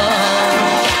now.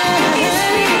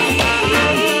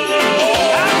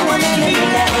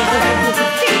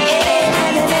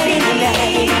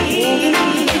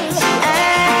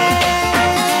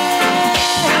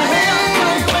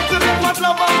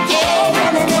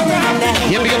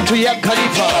 Here we go to Yak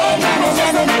Khalifa.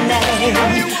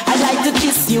 I'd like to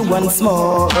kiss you once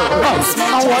more.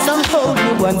 I wanna hold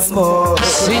you once more.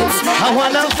 See, I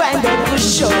wanna find out for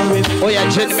sure if oh yeah,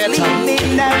 Jenny Meta.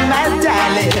 my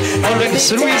darling. Already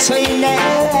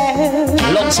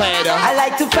alongside I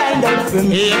like to find out from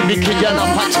you. Hey, Mickey Jana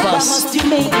Patch Why Pass. must you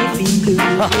make me feel blue?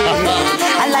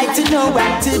 I like to know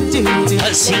what to do to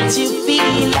make you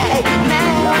feel like my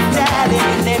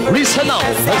darling. Never Listen now,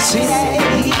 I see.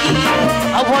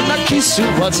 I wanna kiss you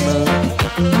once more.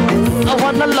 I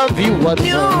wanna love you once more.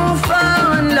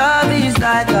 Newfound love is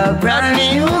like a brand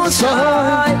new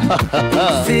toy.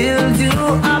 Fills you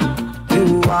up,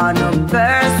 you wanna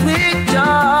burst with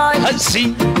joy. I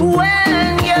see.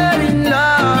 When you're in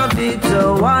love, it's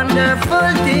a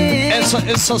wonderful thing.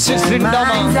 It's a sister in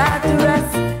Dama. Mind's at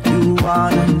rest, you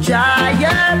wanna try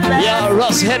your best. Yeah,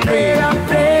 Ross Henry. A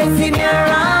place in your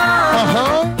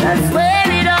arms. That's where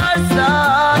it all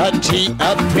starts.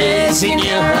 A place in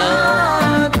your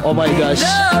heart. Oh my gosh.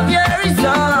 Love your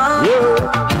result.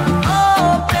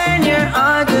 Open your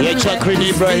heart. Yeah, Chakri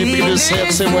Ibrahim, you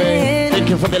yourself same way. Thank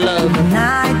you for the love.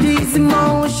 Night these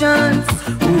emotions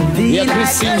will be Yeah, like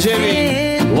Christine a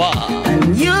Jerry. sin. Wow. And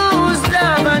use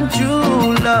love and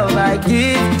true love I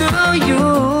give to you.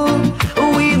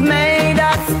 We've made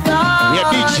a start.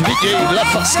 Yeah, DJ La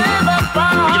Fasti.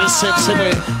 You yourself same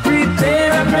way.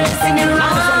 Prepare a place in your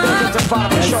heart.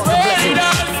 That's where it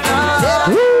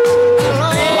all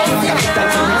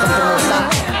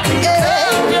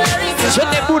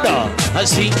Sunday Buddha, I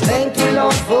see. Thank you,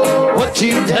 Lord, for what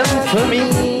you've done for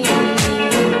me.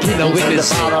 You know,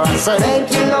 witness.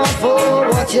 Thank you, Lord, for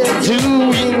what you're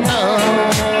doing now.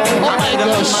 Oh my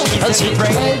gosh, I see.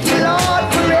 Thank you, Lord,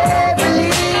 for every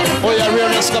little. Oh, yeah,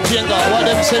 real Escapienga. What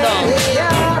them say now?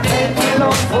 Thank you,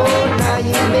 Lord, for now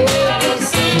you make me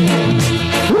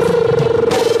see.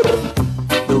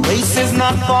 The race is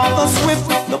not for the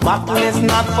swift, the battle is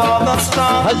not for the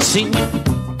strong. I see.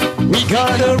 We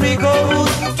got Victory goes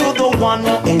to the one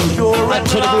who endures. And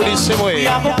to the booty same way. We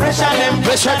have to pressure them,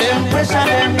 Pressure them. pressure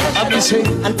them, I'm missing.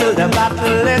 until the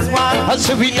battle is won. I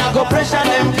say we now go Pressure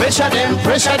them, pressure them,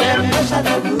 pressure them. pressure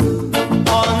them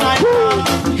all night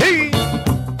long. Hey,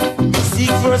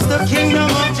 Seek first the kingdom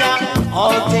of Jah,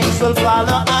 all things will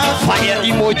follow us. fire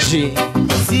emoji.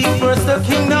 Seek first the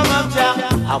kingdom of Jah,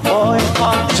 avoid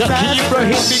all Jackie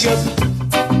Ibrahim, big up.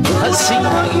 I see.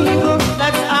 evil.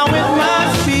 That's how it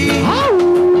must be.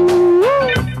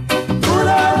 Full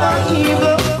of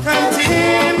evil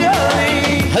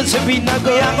continually. I say we now We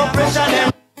go. are gonna pressure them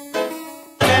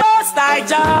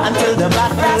until the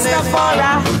battle is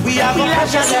won. We are gonna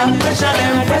pressure them, pressure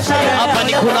them, pressure them. Apa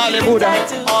ni kunale Buddha?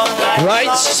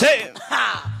 Right, say.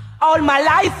 All my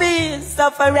life is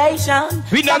sufferation.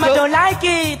 We not Some I go- don't like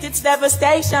it, it's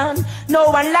devastation.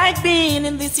 No one like being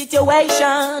in this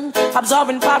situation.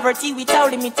 Absorbing poverty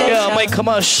without limitation. Yeah, my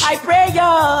Kamash. I pray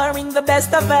you're in the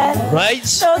best of it. Right.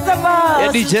 Those of us Yeah,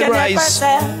 who DJ can never Rice.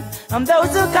 sell, and those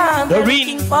who can't, they're Doreen.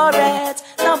 looking for it.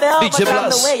 Now they DJ overcome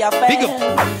the Blast. way I Big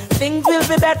feel. Things will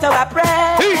be better, I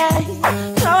pray.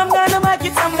 So I'm gonna make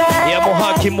it someday. Yeah,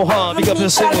 Moha, big up the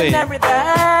same way.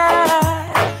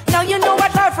 Now you know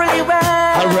what life really was.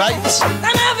 Alright.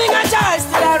 I'm having a choice,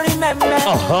 still I remember.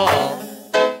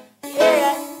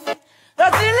 Yeah.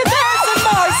 But still the person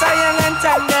boy so young and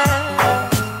tender.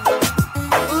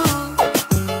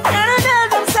 And I tell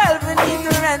themselves we need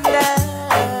to render.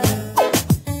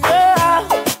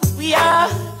 We are,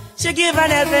 she give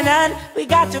an helping hand, we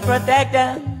got to protect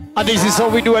them. And this is how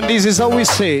we do and this is how we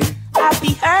say.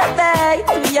 Happy birthday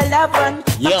to your loved one.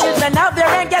 Some children out there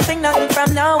ain't getting nothing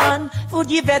from no one. Food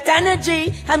give it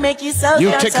energy and make you so you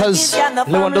young. take us,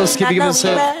 Lewandowski, give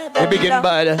himself. We begin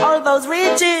by the all those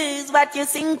riches, what you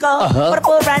think of. For the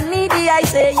poor and needy, I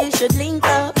say you should link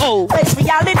up. Face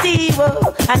reality,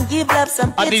 whoa, and give love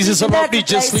some. And this is about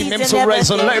DJ Slim, MC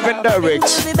Horizon, live and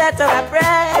direct. We better I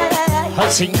pray.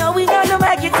 No, we gonna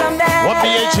make it someday. What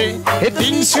BHA? It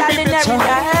things will be better.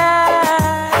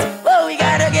 Oh, we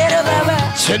gotta get over.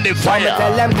 Send the fire.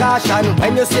 Tell them caution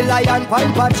when you see lion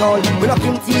pan patrol. We not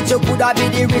can teach you coulda be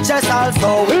the richest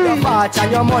also. With your patch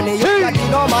and your money, you can't get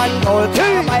no man gold.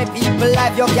 My people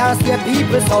life, you can't steal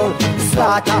people's soul.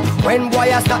 Slaughter when boy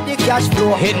stop the cash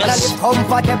flow. And live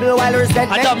comfortable while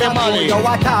resentment not grow. You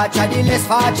attach and the less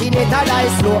fortunate and die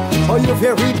slow. Oh, you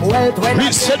feel reap wealth when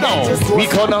I sit down. We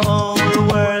gonna whole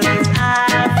world is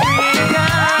Africa.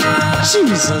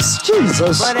 Jesus.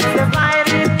 But it's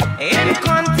divided in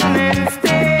continents.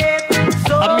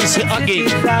 I miss it again.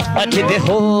 I did the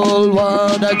whole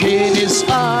world again is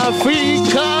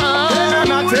Africa.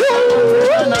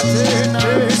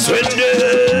 Send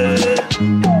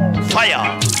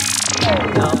fire.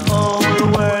 The whole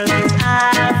world is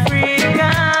Africa.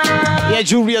 Yeah,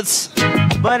 Julius.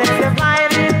 But it's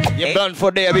divided. You're done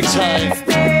for there, big time.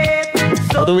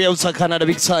 All the way outside Canada,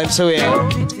 big time. So yeah.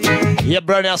 Yeah,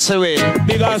 brother, so yeah.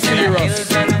 Big and serious.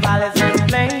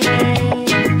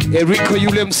 Rico, you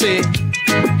let him say.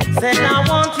 Said I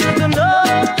want you to know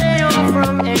they are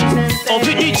from ancient days. Oh,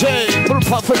 the DJ, full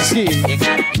prophecy.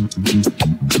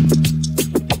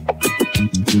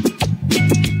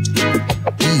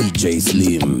 DJ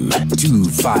Slim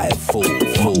 254.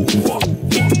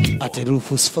 At the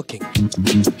Rufus fucking.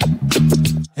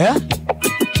 Yeah?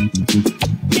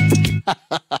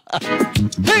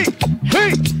 Hey!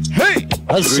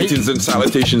 Greetings and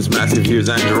salutations, massive. Here's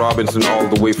Andrew Robinson all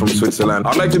the way from Switzerland.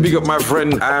 I'd like to big up my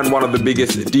friend and one of the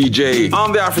biggest DJ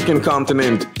on the African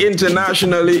continent.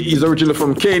 Internationally, he's originally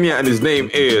from Kenya and his name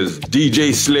is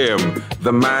DJ Slim.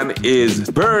 The man is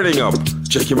burning up.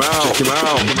 Check him out.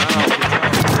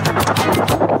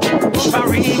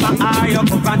 Farima, are you come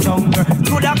from jungle?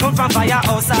 Could I come from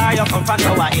firehouse? Are you come from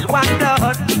Tower Hill? One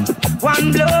blood,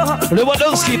 one blood.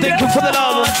 Lewandowski, thank you for the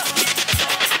love.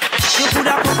 You could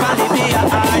have come from Libya,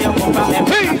 are you come from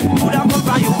America? Could have come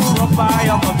from Europe, are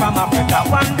you come from Africa?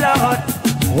 One blood,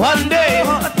 one day.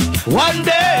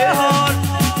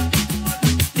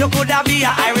 You could have be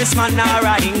an Irishman or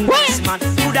an Englishman.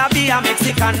 Could have be a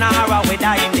Mexican or a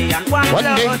Weda Indian. One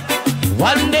blood,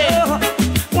 one day.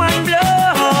 One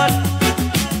blood.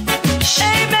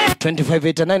 Amen.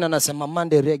 2589 anasema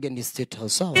Monday reggae in the State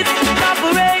House. Sawa.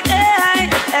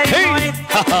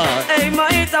 Hey,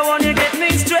 mate, I want you to get me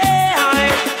straight.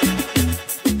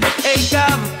 Hey,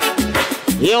 come.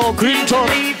 Yo, Clinton.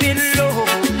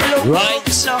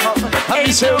 Right.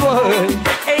 Happy say word.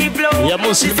 Hey, blow. You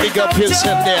must big up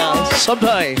yourself there.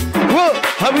 Sometime. Whoa,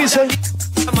 how we say?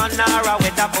 Man, Nara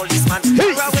with the policeman.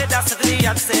 Nara with the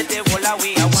civilian said they will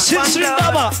away.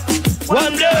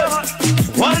 One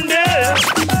day.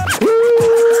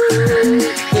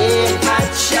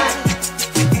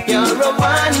 You're a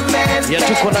one man. Ya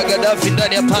tuko na Gaddafi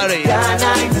ndani ya pare.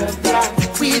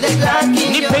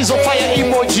 Nipe hizo fire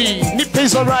emoji. Nipe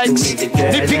hizo likes.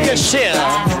 Nipige share.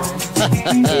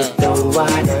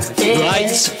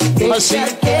 Right.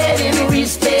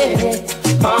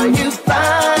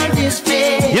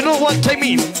 You know what I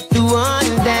mean? The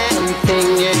one damn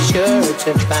thing you're sure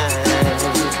to find.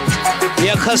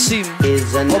 Yeah, Kasim.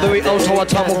 All the way out to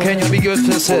Watamu, Kenya. Big up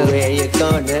yourself. Where you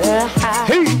gonna hide?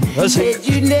 Hey, said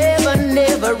you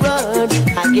never run.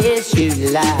 I guess you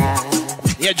lie.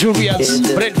 Yeah, Julius,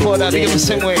 Brentford, I think the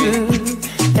same way.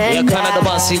 Yeah, Canada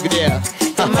Massive there.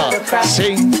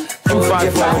 Sing.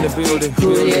 254 in the building.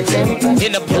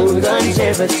 In the building. Guns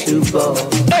ever too bold.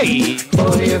 Hey.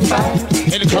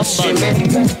 In the come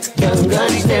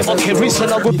okay,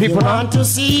 reasonable people want to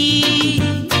see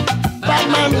bad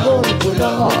man go to the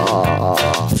hall.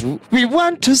 We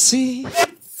want to see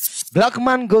black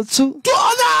man go to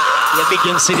yeah, big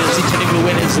young city each and every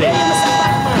Wednesday.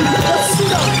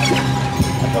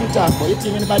 Come talk, but you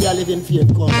think anybody that live in fear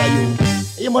come by you?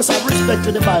 You must have respect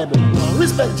to the Bible.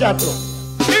 Respect Jato.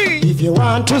 If you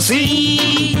want to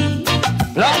see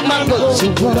Black man go to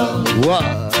what?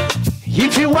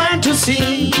 If you want to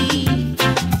see,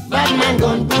 bad man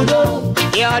gon' put up.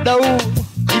 Yeah, though.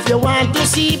 If you want to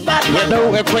see bad man, yeah,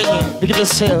 though we're playing. Big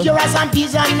yourself. Give us some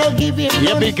peas and no give him.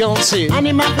 Yeah, big gon' see. And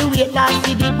him have to wait last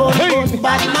to the bone. Hey.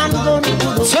 Bad man gon' put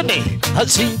up. Sunday, I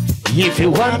see. If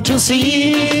you want to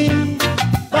see,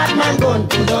 bad man gon'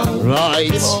 put up.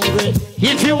 Right.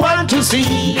 If you want to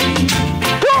see,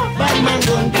 bad man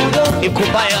gon' put up. If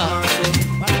Kubaya,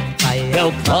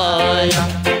 help fire.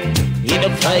 In the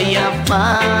fire,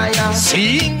 fire.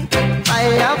 Sing.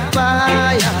 Fire,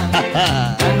 fire.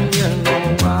 And you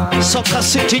know why. Soccer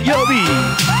City, Yobi.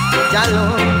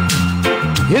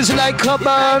 It's like a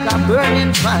burn. Like a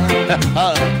burning fire.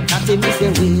 Nothing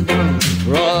missing with them.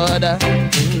 Brother.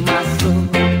 In my soul.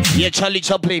 Yeah, Charlie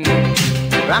Chaplin.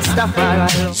 Rastafari.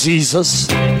 Jesus.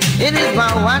 It is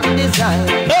my one desire.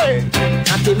 Hey.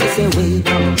 Nothing missing with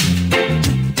them.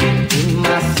 In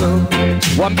my soul.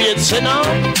 One beat, say now.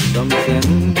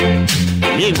 Something.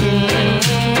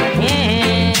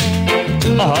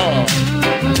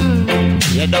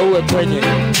 Yeah, now we're playing.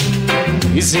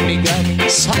 Is it me gani?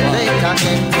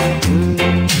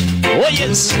 Oh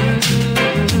yes.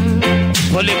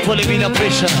 Pull me in a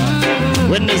pressure.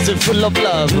 When there's a full of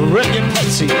love, reggae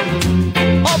party.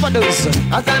 Overdose.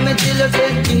 As I met you,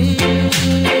 say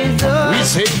Jesus. We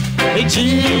say, hey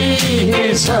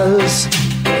Jesus.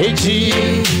 Hey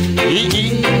Jesus.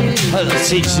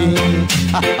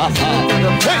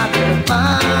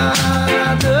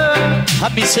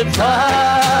 Happy say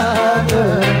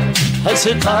Father. I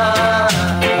said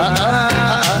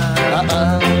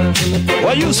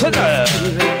What you say there?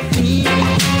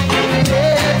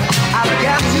 I've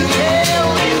got to tell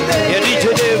you that you need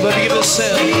to do, but give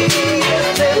yourself.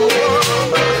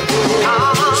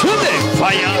 Today,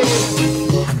 fire.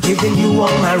 Giving you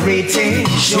all my rating.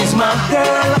 She's my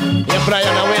girl. Yeah,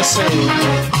 Brian, I will say.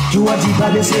 You are the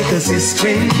baddest sister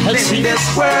in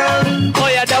this world. Oh,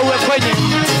 yeah, that we're playing.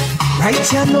 Right,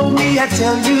 you know me, I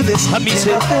tell you this. I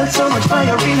felt so much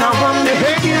fire in our one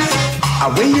kiss.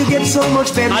 When you get so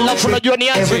much better.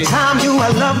 Every time you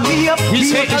love me up. We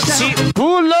say,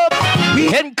 pull up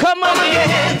and come on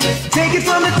again. Take it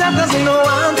from the top, cause you know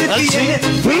I'm the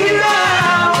end. We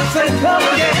love and come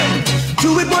again.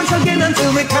 Do it once again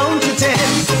until we count to 10.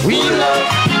 We love.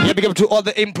 Yeah, big up to all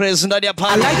the Empress and their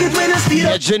party. I like it when I speed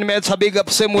up. Yeah, Jenny Mates are big up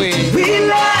same way. We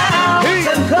love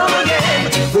and come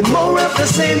again with more of the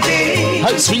same thing.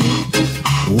 I see.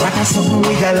 What a song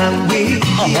we got along with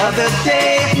the other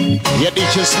day. Yeah, they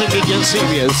just living in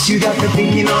serious. You got me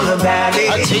thinking all about it.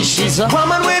 I say she's a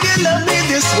woman where you love me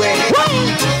this way.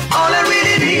 All I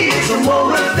really need is some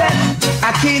more of that.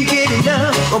 I can't get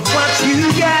enough of what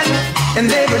you got. And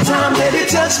every time that you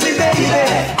touch me, baby,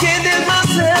 can't help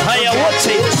myself. Hiya, what's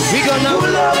it? We gonna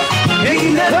pull up,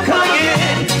 ain't never come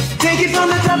again. Take it from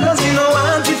the top, cause you know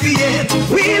I'm defeated.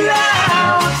 We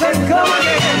love and come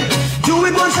again. Do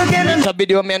it once again and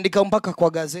itabidi wameandika mpaka kwa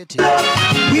gazeti.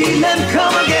 We then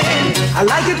come again. I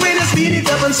like it when you speed it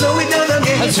up and slow it down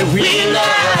again. We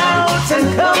love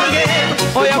and come again.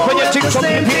 Oh yeah, kwenye TikTok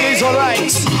is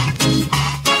alright.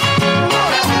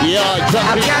 Yeah, I've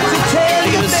got to tell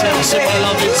you that I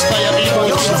love inspire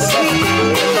emotions.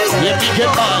 Yeah, big get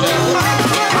harder.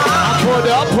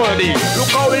 Upward. Look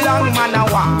how long man I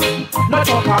walk. Not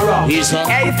up around. Hey,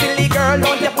 silly girl,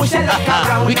 don't you push it like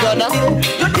around. We gonna.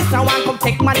 You just want come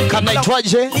take money. Can I try,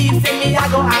 Jay? Leave me, I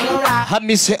go hang around. Have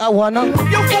me say I wanna.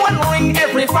 Your phone ring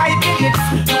every 5 minutes.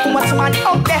 Too much man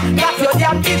out there, got your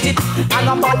damn digit. And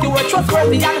about you a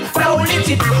trustworthy and flow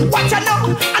legit. What you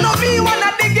know? I know me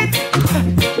wanna dig it.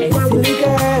 Hey, silly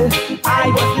girl, I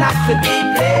was not to be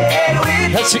played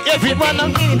with. Let's see everyone.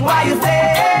 Why you say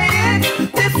it?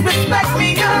 Disrespect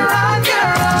me, you're on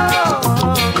your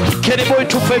own. Kenny Boy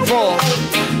 254.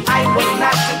 I was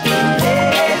not to be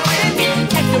played with.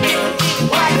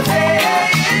 Why you say it?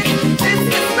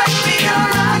 Disrespect me,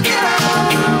 you're on your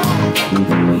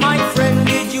own. My friend,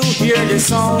 did you hear the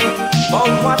song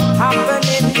about what happened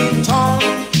in town?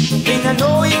 I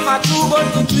know if I true, but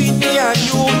between me and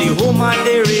you, the woman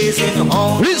they raising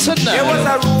home. Listen now. There was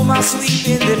a rumor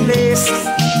sweeping the place.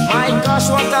 My gosh,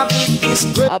 what a big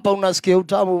disgrace. Hapa unasikia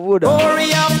utamu vuda.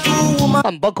 Story of two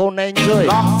women mpaka una enjoy.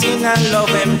 Locked in and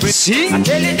love embrace. See? I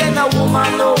tell you then a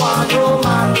woman no one no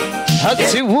man.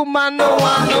 That's a woman no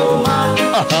one no man.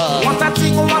 What a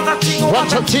thing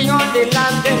on the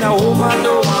land. Then a woman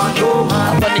no one no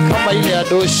man. Hapa ni kama ile ya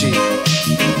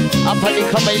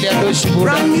doshi.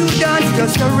 Brand new dance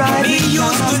just arrived. We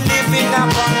used to live in a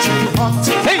country hut.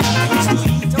 Hey!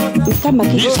 To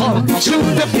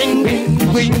the penguin,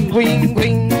 wing.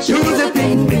 To the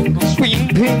penguin, wing.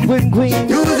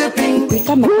 To the penguin,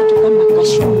 kama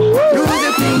kashuma. Do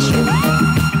the thing.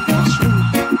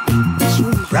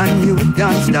 Brand new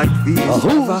dance that feels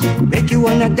over. Make you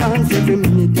wanna dance every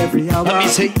minute, every hour. Let me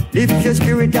see. Lift your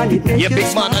spirit and it makes you big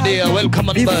man smile. there, welcome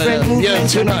on Different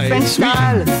movements and different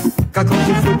style. Cock out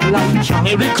your foot like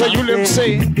chocolate. Erica, you let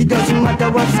say. It doesn't matter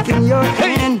what's in your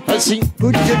hand. I see.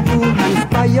 Put your two hands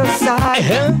by your side.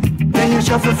 Then you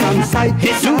shuffle from side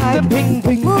to side. Move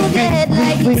your head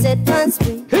like it's a dance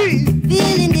spring.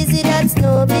 Feeling dizzy, that's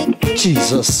no big deal.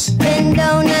 Jesus. Bend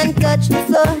down and touch the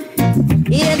floor.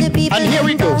 Hear the people. And here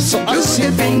we go. So I see.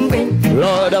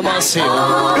 Lord of mercy. On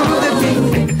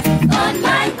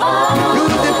my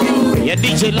own. Yeah,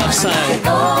 DJ Love Side.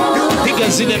 Piga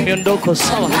zile miondoko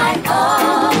sawa.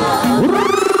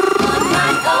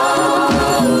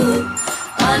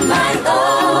 On my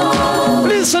own.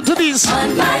 Listen to this.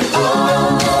 On my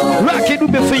own. Rock it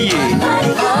with me for you.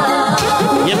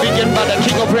 You're thinking about the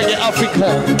king of reggae Africa.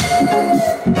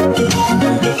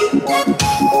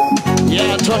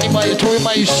 Yeah, Tony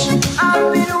Maish.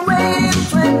 I've been waiting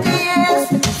 20 years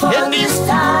for this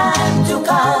time to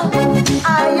come. I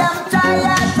am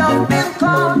tired of being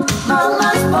called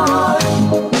mama's boy.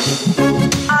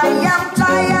 I am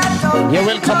tired of. You're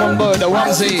welcome on board the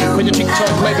onesie when you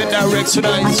TikTok live and direct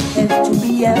tonight. To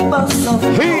be a boss of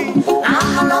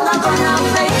I'm no longer gonna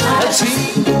play. Let's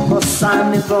see. Cause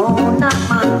I'm gonna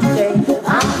man today.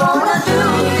 I'm gonna do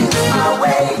this my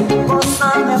way. Cause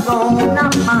I'm gonna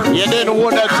man. You didn't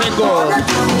want that thing go.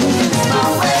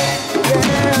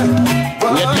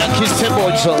 Yeah, Yankees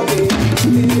table, so.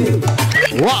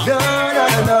 Wow.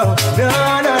 No.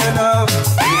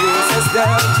 This is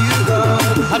down to go.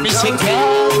 Happy single.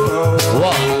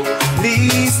 Wow.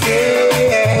 Please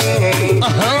stay.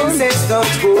 Princess,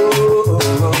 don't go.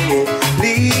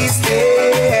 Please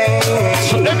stay.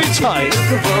 So every time.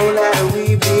 Look at all that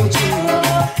we've been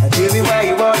through. Tell me why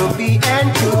you wanna be and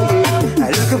do it. I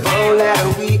look at all that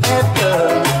we have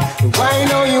done. Why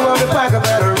know you wanna pack a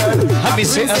better run? Happy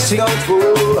say I sing. Don't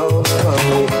go.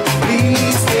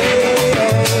 Please stay.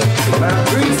 My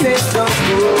princess, don't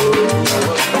go.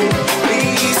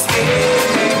 Please stay.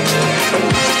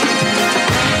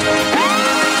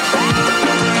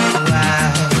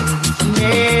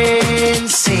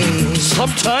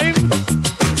 Sometime,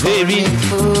 baby.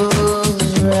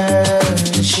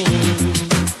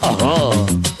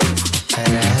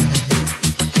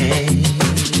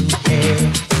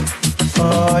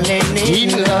 Falling in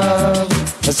love.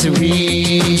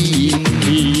 Sweet.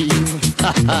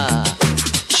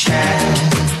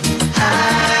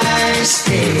 I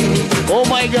stay. Oh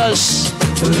my gosh.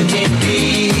 Would it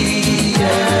be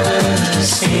the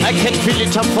same? I can feel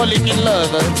it, I'm falling in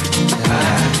love.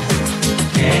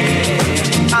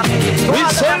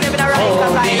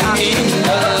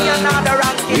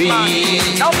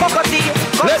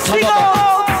 Let's go.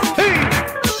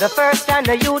 The first time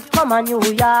the youth come on New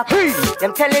York,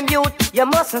 them tell him youth, you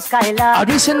mustn't skylark.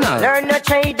 Learn a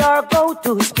trade or go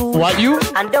to school. What you?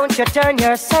 And don't you turn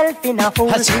yourself in a fool.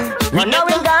 Now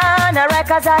in Ghana,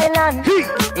 Rikers Island.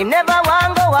 He never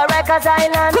want go a Rikers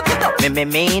Island.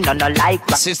 Me, no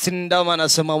like. Assistant Dama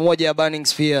anasema moja ya Burning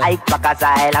Sphere. Like Rikers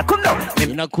Island. Come down.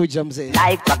 Inakuja mzee.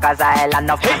 Like Rikers Island.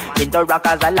 No been to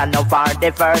Rikers Island no for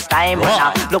the first time. When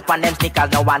I look on them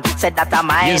sneakers, no one said that I'm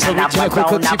mine. Yes, and I'm quick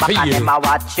back and them I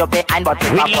watch you behind. But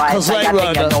if a boy say I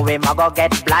think you know him, I go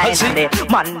get blind. And the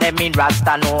man them in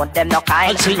Rasta know them no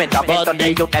kind. Me talk to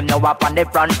the youth, them know up on the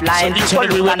front line. So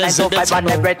look at 9 to 5 and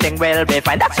everything will be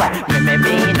fine. That's why me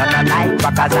no like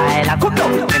Rikers Island. Come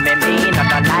down. Me no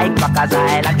like Rikers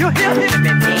Island. You hear me?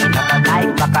 Me no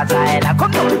like Rikers Island.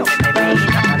 Come down. Me no like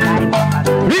Rikers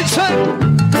Island. Listen.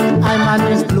 My man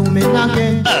is blooming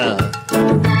again.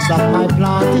 So my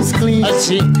plant is clean.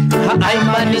 My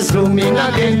man is blooming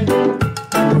again.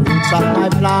 So my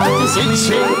plant is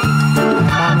clean.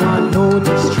 I want no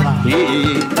destroy.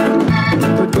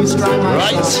 To destroy my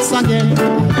plants again. I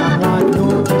want no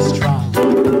destroy.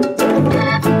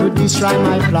 To destroy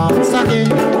my plants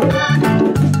again.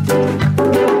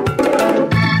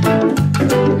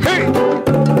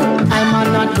 I'm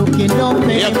not looking no pain.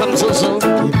 Here comes also. If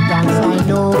thanks I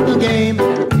know the game.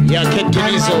 Yeah, Ken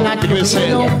Kinizo. Did we say?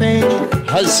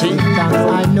 Has he? Thanks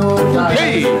I know the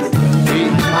game.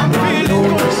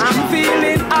 I'm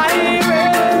feeling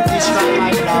irate. Destroy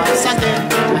my plants again.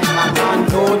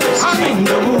 I'm in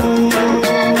the mood.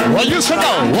 Well, you said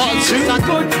now. One, two.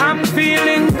 Good. I'm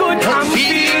feeling good. I'm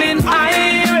feeling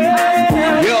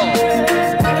irate. Yo.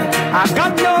 I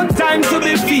got no time to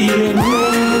be feeling.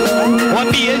 What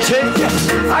BHA?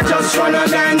 I just wanna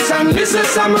dance and listen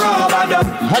some rubber dub.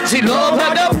 How's he love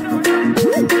it up?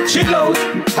 Chill out.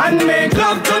 and make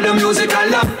love to the music I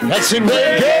love. That's in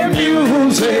reggae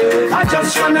music. I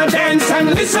just wanna dance and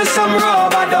listen some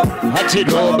rub-a-dub. That's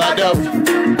it, rub-a-dub.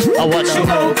 I wanna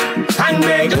go and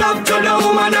make love to the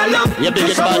woman I love. Yeah,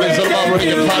 big bad is all about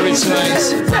reggae Paris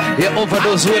nice. Yeah,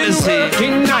 Overdose Wednesday.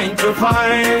 King 9 to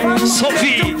 5.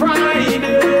 Sophie.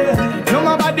 Friday.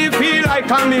 Nobody feel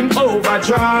like I'm in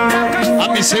overdrive.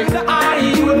 I'm missing the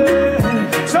highway.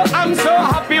 So I'm so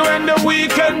happy when the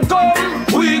weekend come.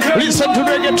 Listen to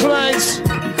reggae twice.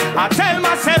 I tell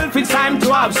myself it's time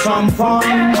to have some fun.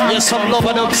 Yes, some love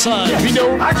and upside. We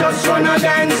know. I just wanna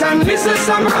dance and listen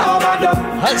some rub-a-dub.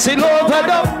 I say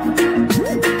rub-a-dub.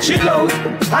 Chill out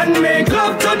and make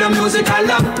love to the music I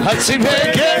love. I say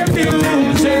reggae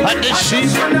music. And the I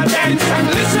just wanna dance and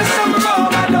listen some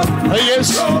rub-a-dub.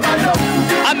 Yes. Rub-a-dub.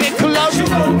 I make love to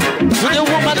the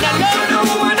woman I love. The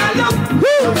woman I love.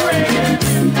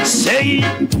 Say,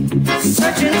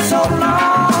 searching so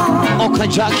long.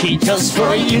 Okajaki just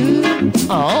for you.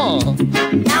 Oh.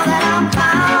 Now that I'm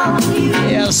found you.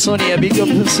 Yeah, Sonia, big up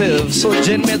yourself. So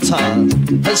Jen Meta.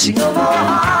 I see.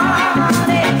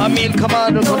 I mean, come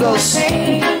on, Overdose.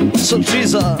 So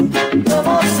Triza.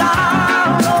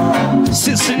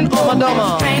 Sissing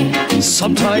Omadama.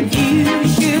 Sometimes you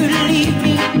should leave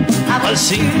me. I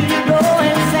see.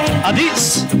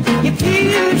 Adis. If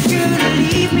you should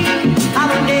leave me, I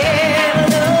will never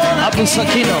love Abu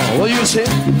Sakino, what you say?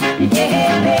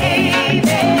 Yeah,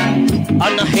 baby.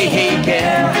 Anna, hey,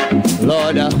 girl.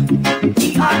 Lord, we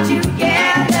are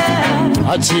together.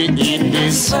 I see in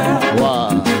this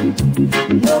world.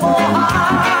 No more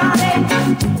heartache.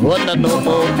 No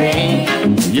more pain.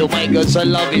 Yo, my girls, I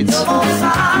love it. No more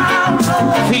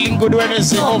sorrow. Feeling good when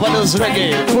it's Overdose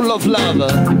reggae, full of love.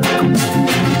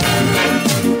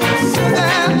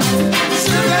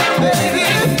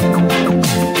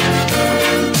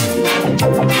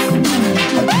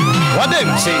 What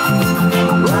them say?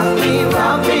 Rock me,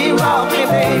 rock me, rock me,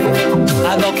 baby.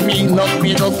 I love me, love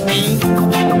me, love me,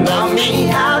 love me.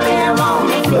 Out there on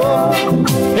the floor.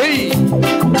 Hey,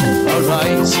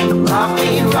 alright. Rock me,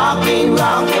 rock me,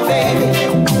 rock me, baby.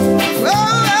 Oh,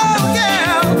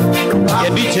 yeah.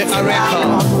 Yeah, DJ Areka.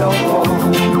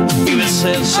 Even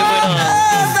says similar.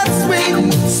 That's sweet,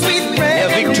 sweet bread.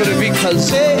 Yeah, victory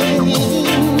because.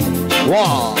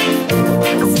 Wow.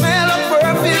 Smell of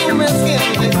perfume is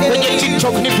getting when you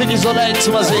TikTok nipping is all right to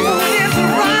us. When you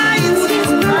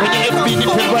FB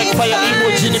nipping right fire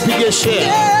emoji nipping your share.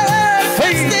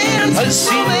 Hey, I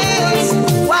see.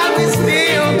 Why we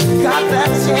still got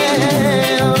that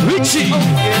chance? Richie.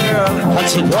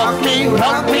 That's it. Rock me,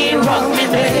 rock me, rock me,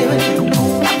 baby.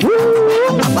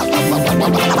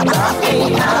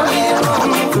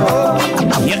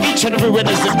 Yeah, each and every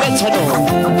Wednesday, better know.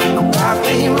 Rock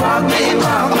me, rock me,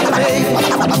 rock me, baby.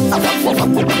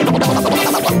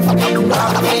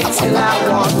 Rock me till I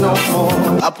want no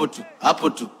more.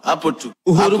 Hapo tu.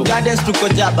 Uhuru Gardens tuko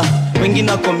jaba,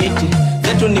 wengine wako miti.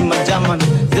 Zetu ni majaman,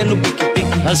 zenu pikipiki.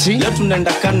 Leo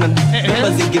tunaenda kanan, beba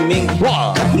zigi mingi.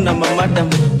 Hakuna mamadam,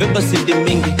 beba sidi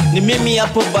mingi. Ni mimi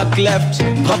hapo back left,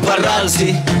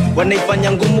 paparazzi.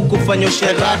 Wanaifanya ngumu kufanya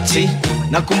usherati.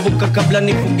 Nakumbuka kabla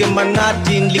nifuge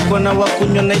manati, nilikuwa na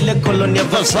wakunywa na ile koloni ya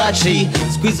Versace.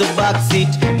 Squeeze backseat,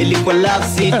 ilikuwa love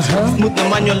seat. Smooth na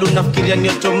manual unafikiria ni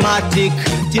automatic.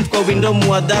 Tint kwa window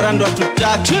muadhara ndo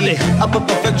hatutaki. Hapa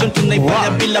perfection tunaifanya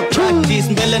bila practice.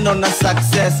 Mbele naona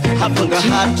success, hapa nga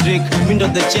hat-trick. Mindo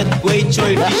the jet kwa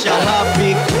hicho itisha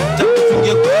happy.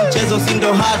 Takufungia kwa mchezo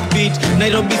sindo heartbeat.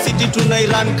 Nairobi City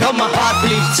tunairan kama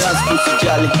heartbeat. Just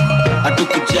usijali,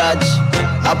 hatukujudge.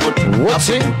 Hapo tu,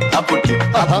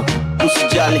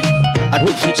 usijali,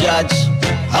 hatukujudge.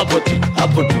 Hapo tu.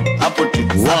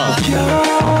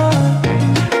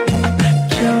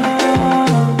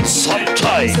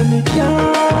 Sometime.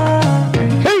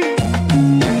 Hey,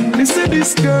 listen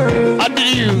this girl. I do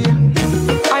you.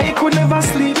 I could never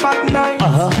sleep at night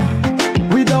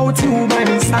without you by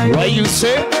my side. Why you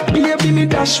say? Baby, me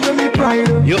dash when me pride.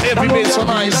 Your every day so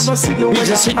nice. You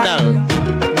just sit down.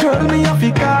 Girl, me have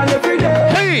to call every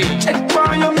day. Hey, check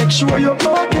for you, make sure you're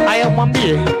okay. I am one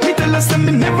beer. Me tell us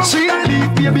me never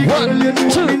leave, baby girl. 1,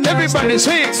 2, everybody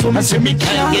say it. I say me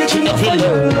can't get enough of your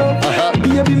love.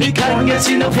 Baby, me can't get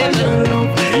enough of your love.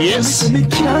 Yes. Me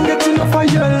can't get enough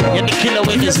of your love. You're the killer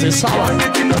when it's this hour.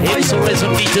 It's always a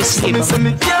need to sleep. Me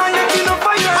can't get enough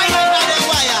of your love.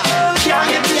 Can't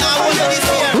get enough of your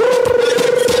love.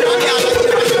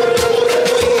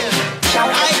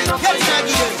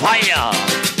 Fire.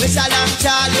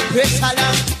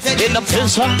 In the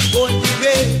pressure.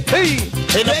 Hey,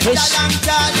 in the pressure.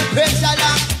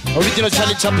 Original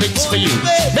Charlie Chaplin's for you.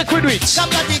 Make we do it.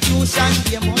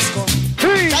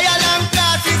 Hey.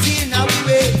 in our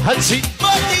way. Hansi.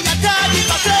 But the attack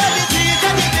is a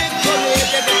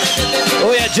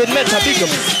oh yeah, Jen Meta, big up.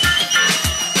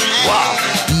 Wow.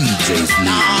 DJ Slim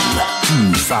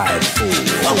 254.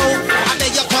 Come on, I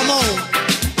beg you, come on.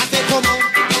 I say, come on.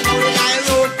 Come on, I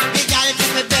road. The girl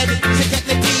take me bed. She take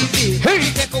the TV. Hey.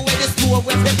 Take away the store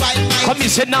with the right mind. Come, you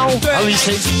say now. How you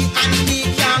say?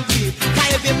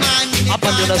 Up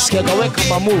under the scale, go wake up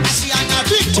my moves.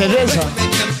 Teresa.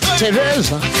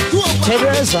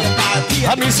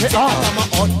 How you say? Oh.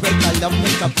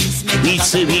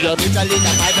 It's a big up.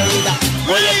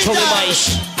 Where you talking about?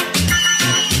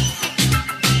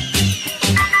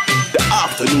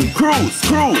 Afternoon cruise.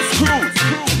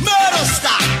 Murder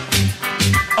stop.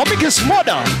 I'll make it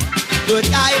smarter. But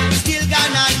I'm still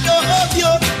gonna love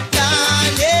you,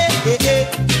 darling.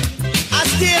 I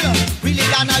still really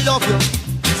gonna love you.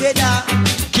 Say that.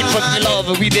 Keep fucking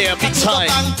love, we there big time.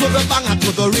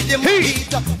 Hey.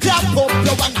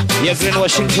 Yeah, Green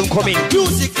Washington coming.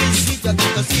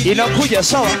 You know who you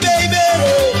saw?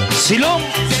 Silom.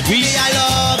 We.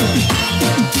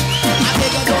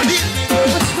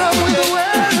 What's wrong with the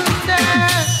world now?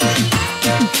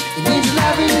 It needs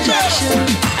love injection.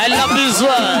 I love this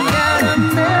one.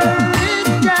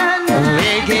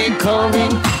 Reggae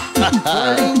coming.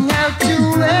 Calling out to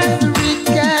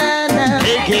Africa.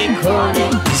 Reggae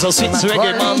coming. So sweet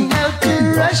reggae, man. Calling out to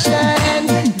Russia and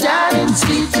down in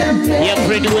Sweet America. Yeah,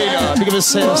 pretty winner. Look at this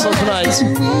so nice.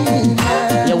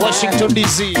 Yeah, Washington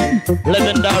DC.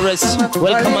 11 Dollars.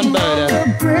 Welcome on board.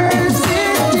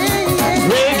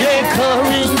 Reggae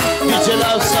coming. Digital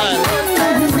outside.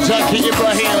 Jackie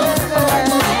Ibrahim.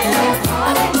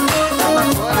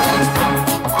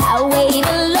 I wait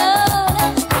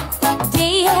alone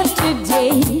day after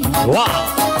day. Wow.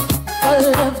 For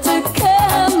love to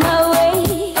come my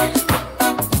way.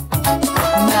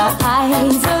 My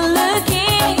eyes are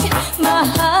looking, my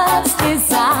heart's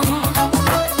desire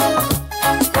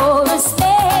for a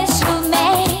special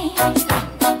man.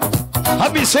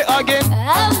 Have me say again. A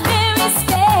very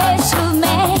special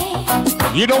man.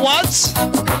 You know what?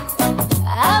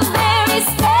 A very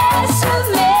special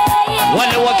man. When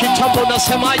you walk in top of the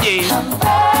semaji,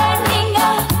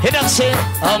 he don't say,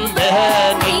 I'm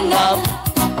burning up.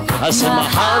 I say my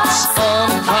heart's on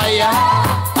fire.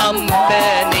 I'm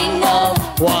burning up.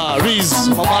 Wow, Riz,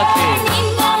 Mamaki.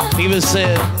 People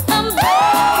say, I'm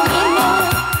burning up.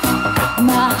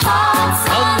 My heart's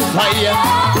on fire.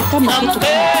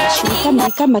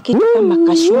 Kama kitu kama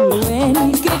kashuma. When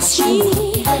it gets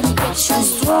sweet, she's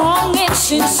strong and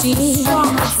sincere.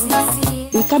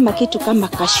 Ni kama kitu kama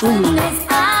kashuma.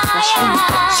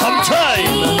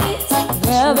 Sometime.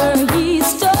 Wherever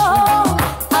he's tall,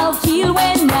 I'll feel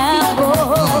when I go.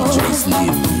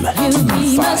 You'll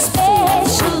be my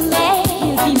special man.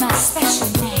 You'll be my special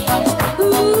man.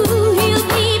 Ooh, he'll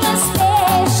be my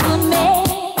special man.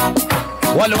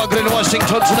 While we're in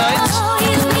Washington tonight.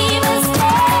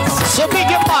 So big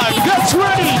your mind, get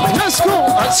ready, let's go.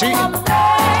 I see.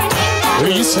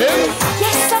 Listen.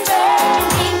 Yes, I'm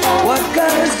burning up. What God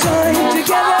has joined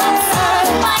together,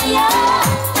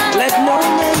 let no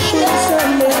man put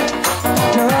asunder.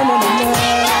 No.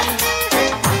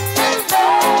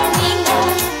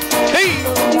 Hey.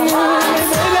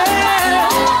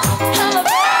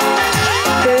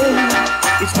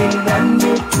 It's been 1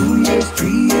 year, 2 years, 3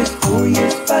 years, 4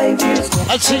 years, 5 years.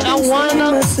 I see I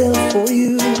wanna myself for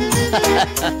you.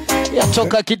 Yeah,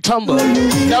 toka kitambo.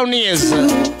 Down years.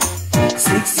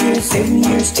 6 years, 7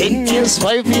 years, 10 years,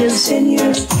 5 years, 10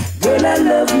 years. Girl, I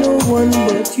love no one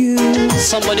but you.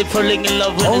 Somebody falling in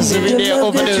love with us every day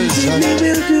overdose.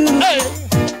 Hey.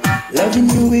 Loving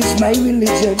you is my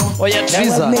religion. Oh yeah,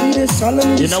 now I've made a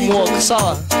solemn decision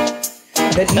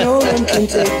that no one can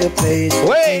take the place.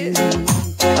 Wait,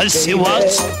 I'll see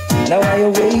what. Now I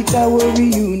await our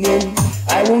reunion.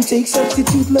 I won't take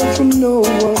substitute love from no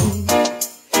one.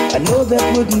 I know that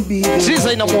wouldn't be the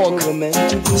Jesus in a walk.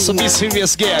 So be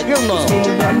serious, girl. You know.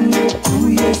 1 year, 2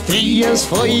 years, 3 years,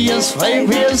 4 years,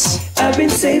 5 years. I've been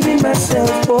saving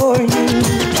myself for you.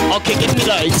 Okay, give me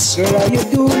lights. Girl, how you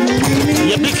doing?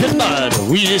 You're big and bad.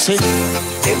 We listen.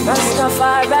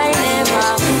 Rastafari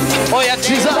never. Oh yeah,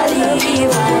 Jesus.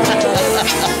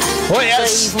 Oh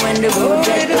yes. When the road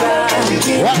get rough.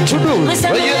 What to do?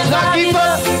 When you not give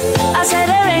up. I said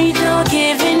there ain't no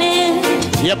giving in.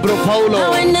 Yeah, bro, Paulo.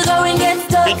 Now when the going gets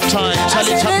tough, big time,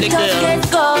 Charlie Chaplin there.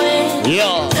 Get going.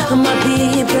 Yeah. My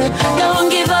people, don't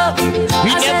give up.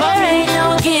 We I said never. there ain't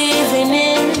no giving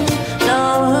in.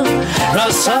 No.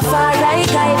 Rastafari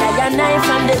guide your knife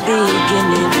from the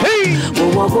beginning. Hey.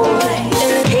 Whoa, whoa, whoa.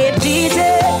 Hey DJ,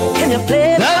 can you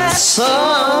play that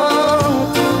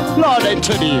song? Lord, I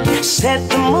tell you. Set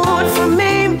the mood for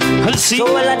me. So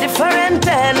well a different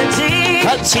energy.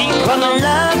 From a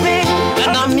loving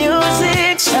and a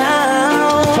music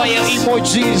sound. Fire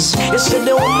emojis. You see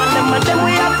the woman them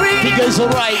we are free. You guys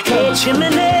alright? Hey, chimney.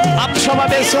 I'm trying my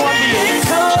best to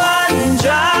one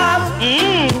drop.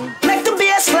 Make the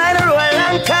bassline roll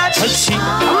and catch. I'm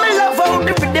in love out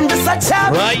the rhythm just a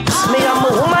tap. Right. Me I'm a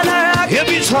woman a rock. Here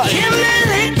we try. Give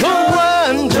me the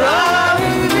one drop.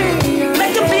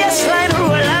 Make the bassline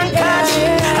roll and catch.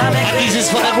 And this is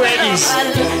for the ladies.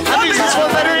 And this is for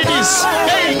the ladies.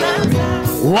 Hey.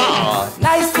 Wow.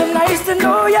 Nice to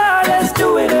know ya. Let's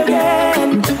do it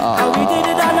again. And we did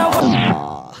it on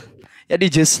our... Ya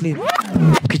DJ Slim.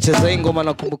 Ukicheza hii ngoma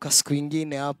nakumbuka siku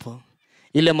ingine hapo.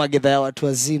 Ile magedha ya watu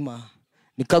wazima.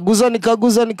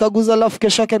 Nikaguza alafu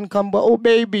kesho yake nikamba, oh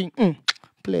baby,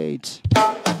 play it.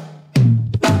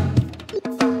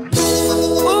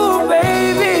 Oh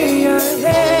baby,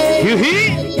 yeah. You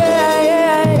hear? Yeah.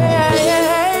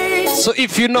 So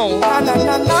if you know,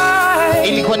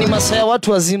 ilikuwa ni masaa ya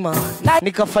watu wazima,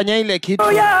 nikafanya ile kitu.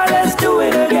 Oh yeah, let's do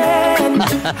it again.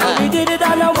 We did it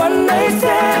on a one night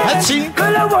stand.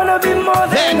 Girl, I wanna be more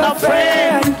than a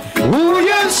friend. Ooh,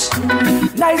 yes.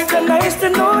 Nice to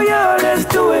know you. Let's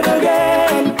do it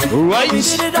again. Right. We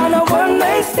did it on a one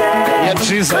night stand. Yeah,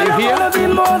 Trees, are you here? I wanna be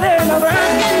more than a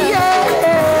friend.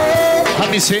 Yeah.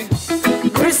 Let me see.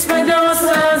 Respect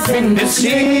ourselves in the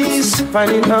streets.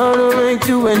 Finding how to make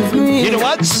two and three. You know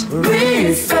what?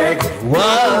 Respect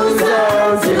what's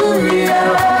out to you.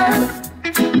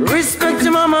 Respect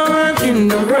your mama working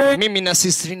the break. Mimi na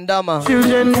sister Ndama.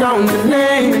 Children down the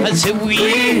lane. I say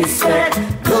we. Respect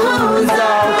goes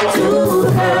out to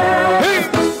her. Hey.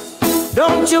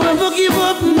 Don't you ever give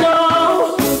up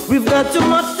now. We've got too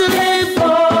much to live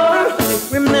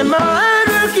for. Remember, hard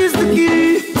work is the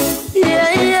key. Yeah.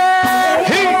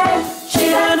 Hey.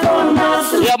 She had one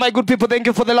master. Yeah, my good people, thank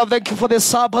you for the love, thank you for the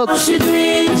support.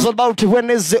 It's about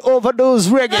Wednesday overdose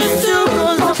reggae.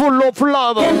 Full of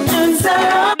love.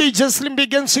 DJ Slim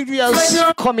Big and Serious.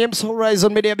 Come here,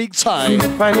 Horizon Media Big Time.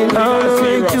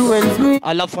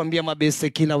 Alafu ambia mabeste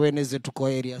kila Wednesday tuko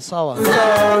area, sawa?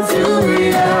 Yeah,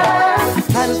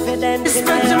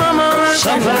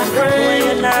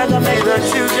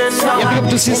 big up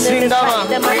to Sister Ndama.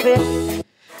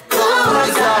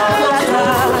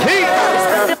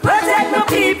 Protect my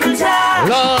people, child.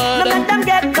 Don't let them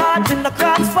get caught in the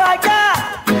crossfire.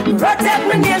 Protect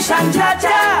my nation,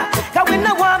 Jaja. Cause we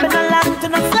no want me no land to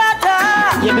no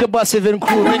slaughter. Yeah, the boss even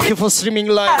crew. Thank you for streaming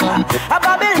live.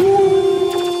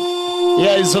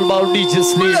 Yeah, it's all about DJ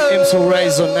Slim,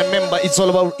 HORAIZON. And remember, it's all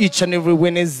about each and every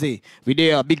Wednesday. We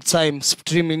there big time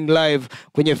streaming live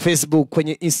kwenye Facebook,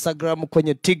 kwenye Instagram,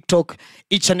 kwenye TikTok,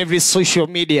 each and every social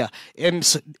media.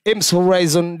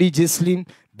 HORAIZON, DJ Slim,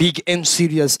 Big and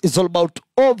Serious. It's all about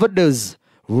overdose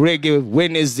reggae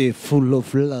Wednesday, full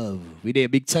of love. We there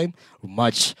big time.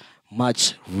 Much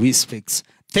respects.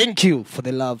 Thank you for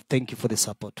the love. Thank you for the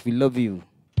support. We love you.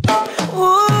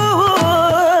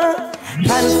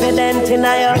 Confident in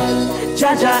your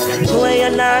Jaja, where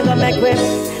you're not gonna make me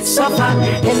suffer.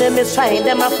 Enemies trying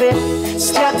them up here,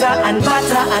 scatter and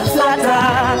batter and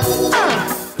flatter.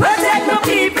 Protect my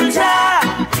people, Jah.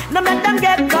 No let them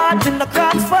get caught in the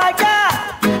crossfire.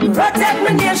 Protect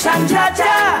my nation,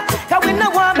 Jaja. Cause we no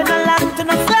want me no land to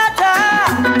no slaughter.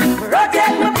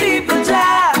 Protect my people,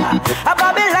 Jah. A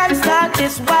Babylon start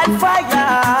this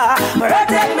wildfire.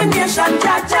 Protect my nation,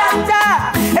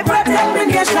 Jaja. Protect my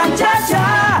nation, Jaja.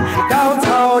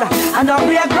 Downtown and on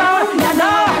the ground, you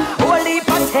know. Holy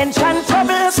potential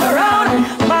trouble surround.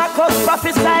 Marcus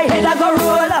prophesy, head I go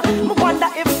roll. Wonder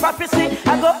if prophecy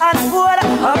I go unfold.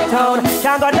 Uptown,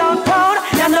 can't go downtown,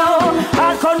 you know.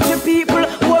 All country people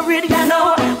worried, you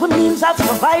know. What means of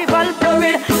survival,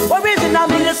 blurred. Worries in a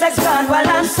middle sex gone, well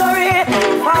I'm sorry.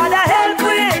 Father help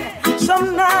me,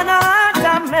 some nana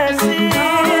have mercy.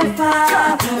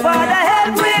 Father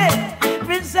help me,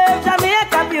 preserve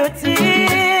Jamaica beauty.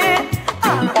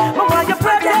 But why you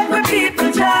protect my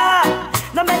people, Jah?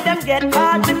 No make them get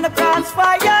caught in the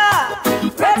crossfire.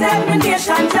 Protect my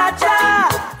nation, Jah.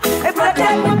 Hey,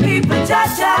 protect my people,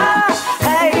 Jah.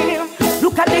 Hey,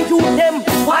 look at the youth, them,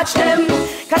 watch them.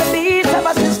 Can the beats of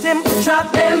a system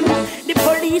trap them? The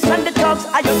police and the drugs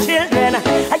are your children.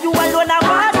 Are you alone and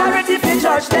authority to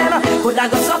judge them? Could I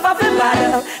go suffer from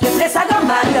bad? The place I go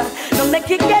mad. Don't make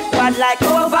it get bad like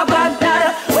over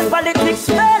Baghdad. When politics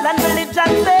fail and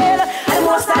religion fail, and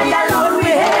most I alone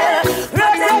we hail.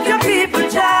 Protect your people,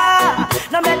 Jah.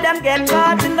 Now make them get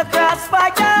caught in the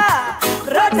crossfire.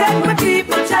 Protect my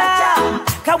people, Jah.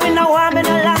 Cause we no want me no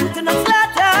land to no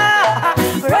slaughter.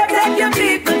 Protect your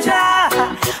people, Jah.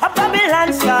 A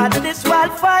Babylon started this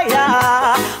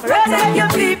wildfire. Protect your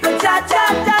people, Jah.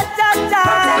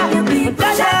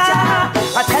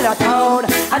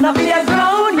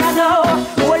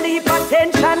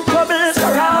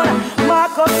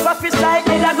 prophesy,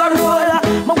 did I go roll?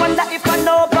 I wonder if I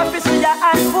know prophecy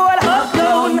and fall. Up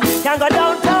down, can't go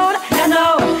downtown, you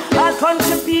know. All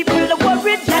country people are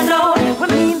worried, you know.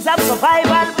 What means of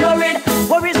survival, worried.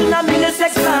 Worries in a minute,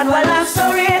 sex man, well I'm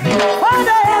sorry.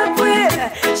 Father help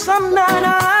me, some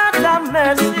nana have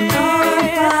mercy.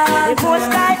 If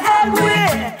most I help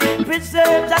me,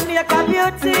 preserve Jamaica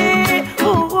beauty.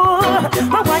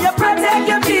 I want you protect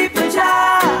your people,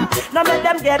 Jah. Now let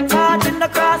them get caught in the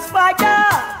crossfire.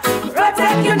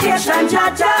 Protect your nation,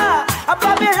 Jah Jah. A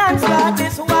Babylon start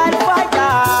this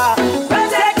wildfire.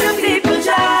 Protect your people,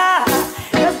 Jah.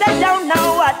 Cause they don't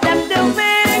know what them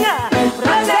doing.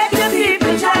 Protect your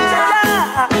people, Jah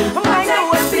Jah. My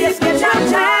new face get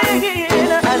changing.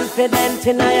 Confident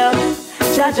in you,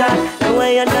 Jah Jah. The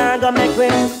way you're not gonna make me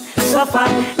suffer.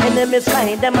 Enemies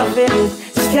find them a bit.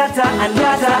 Scatter and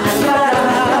gather and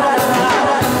gather.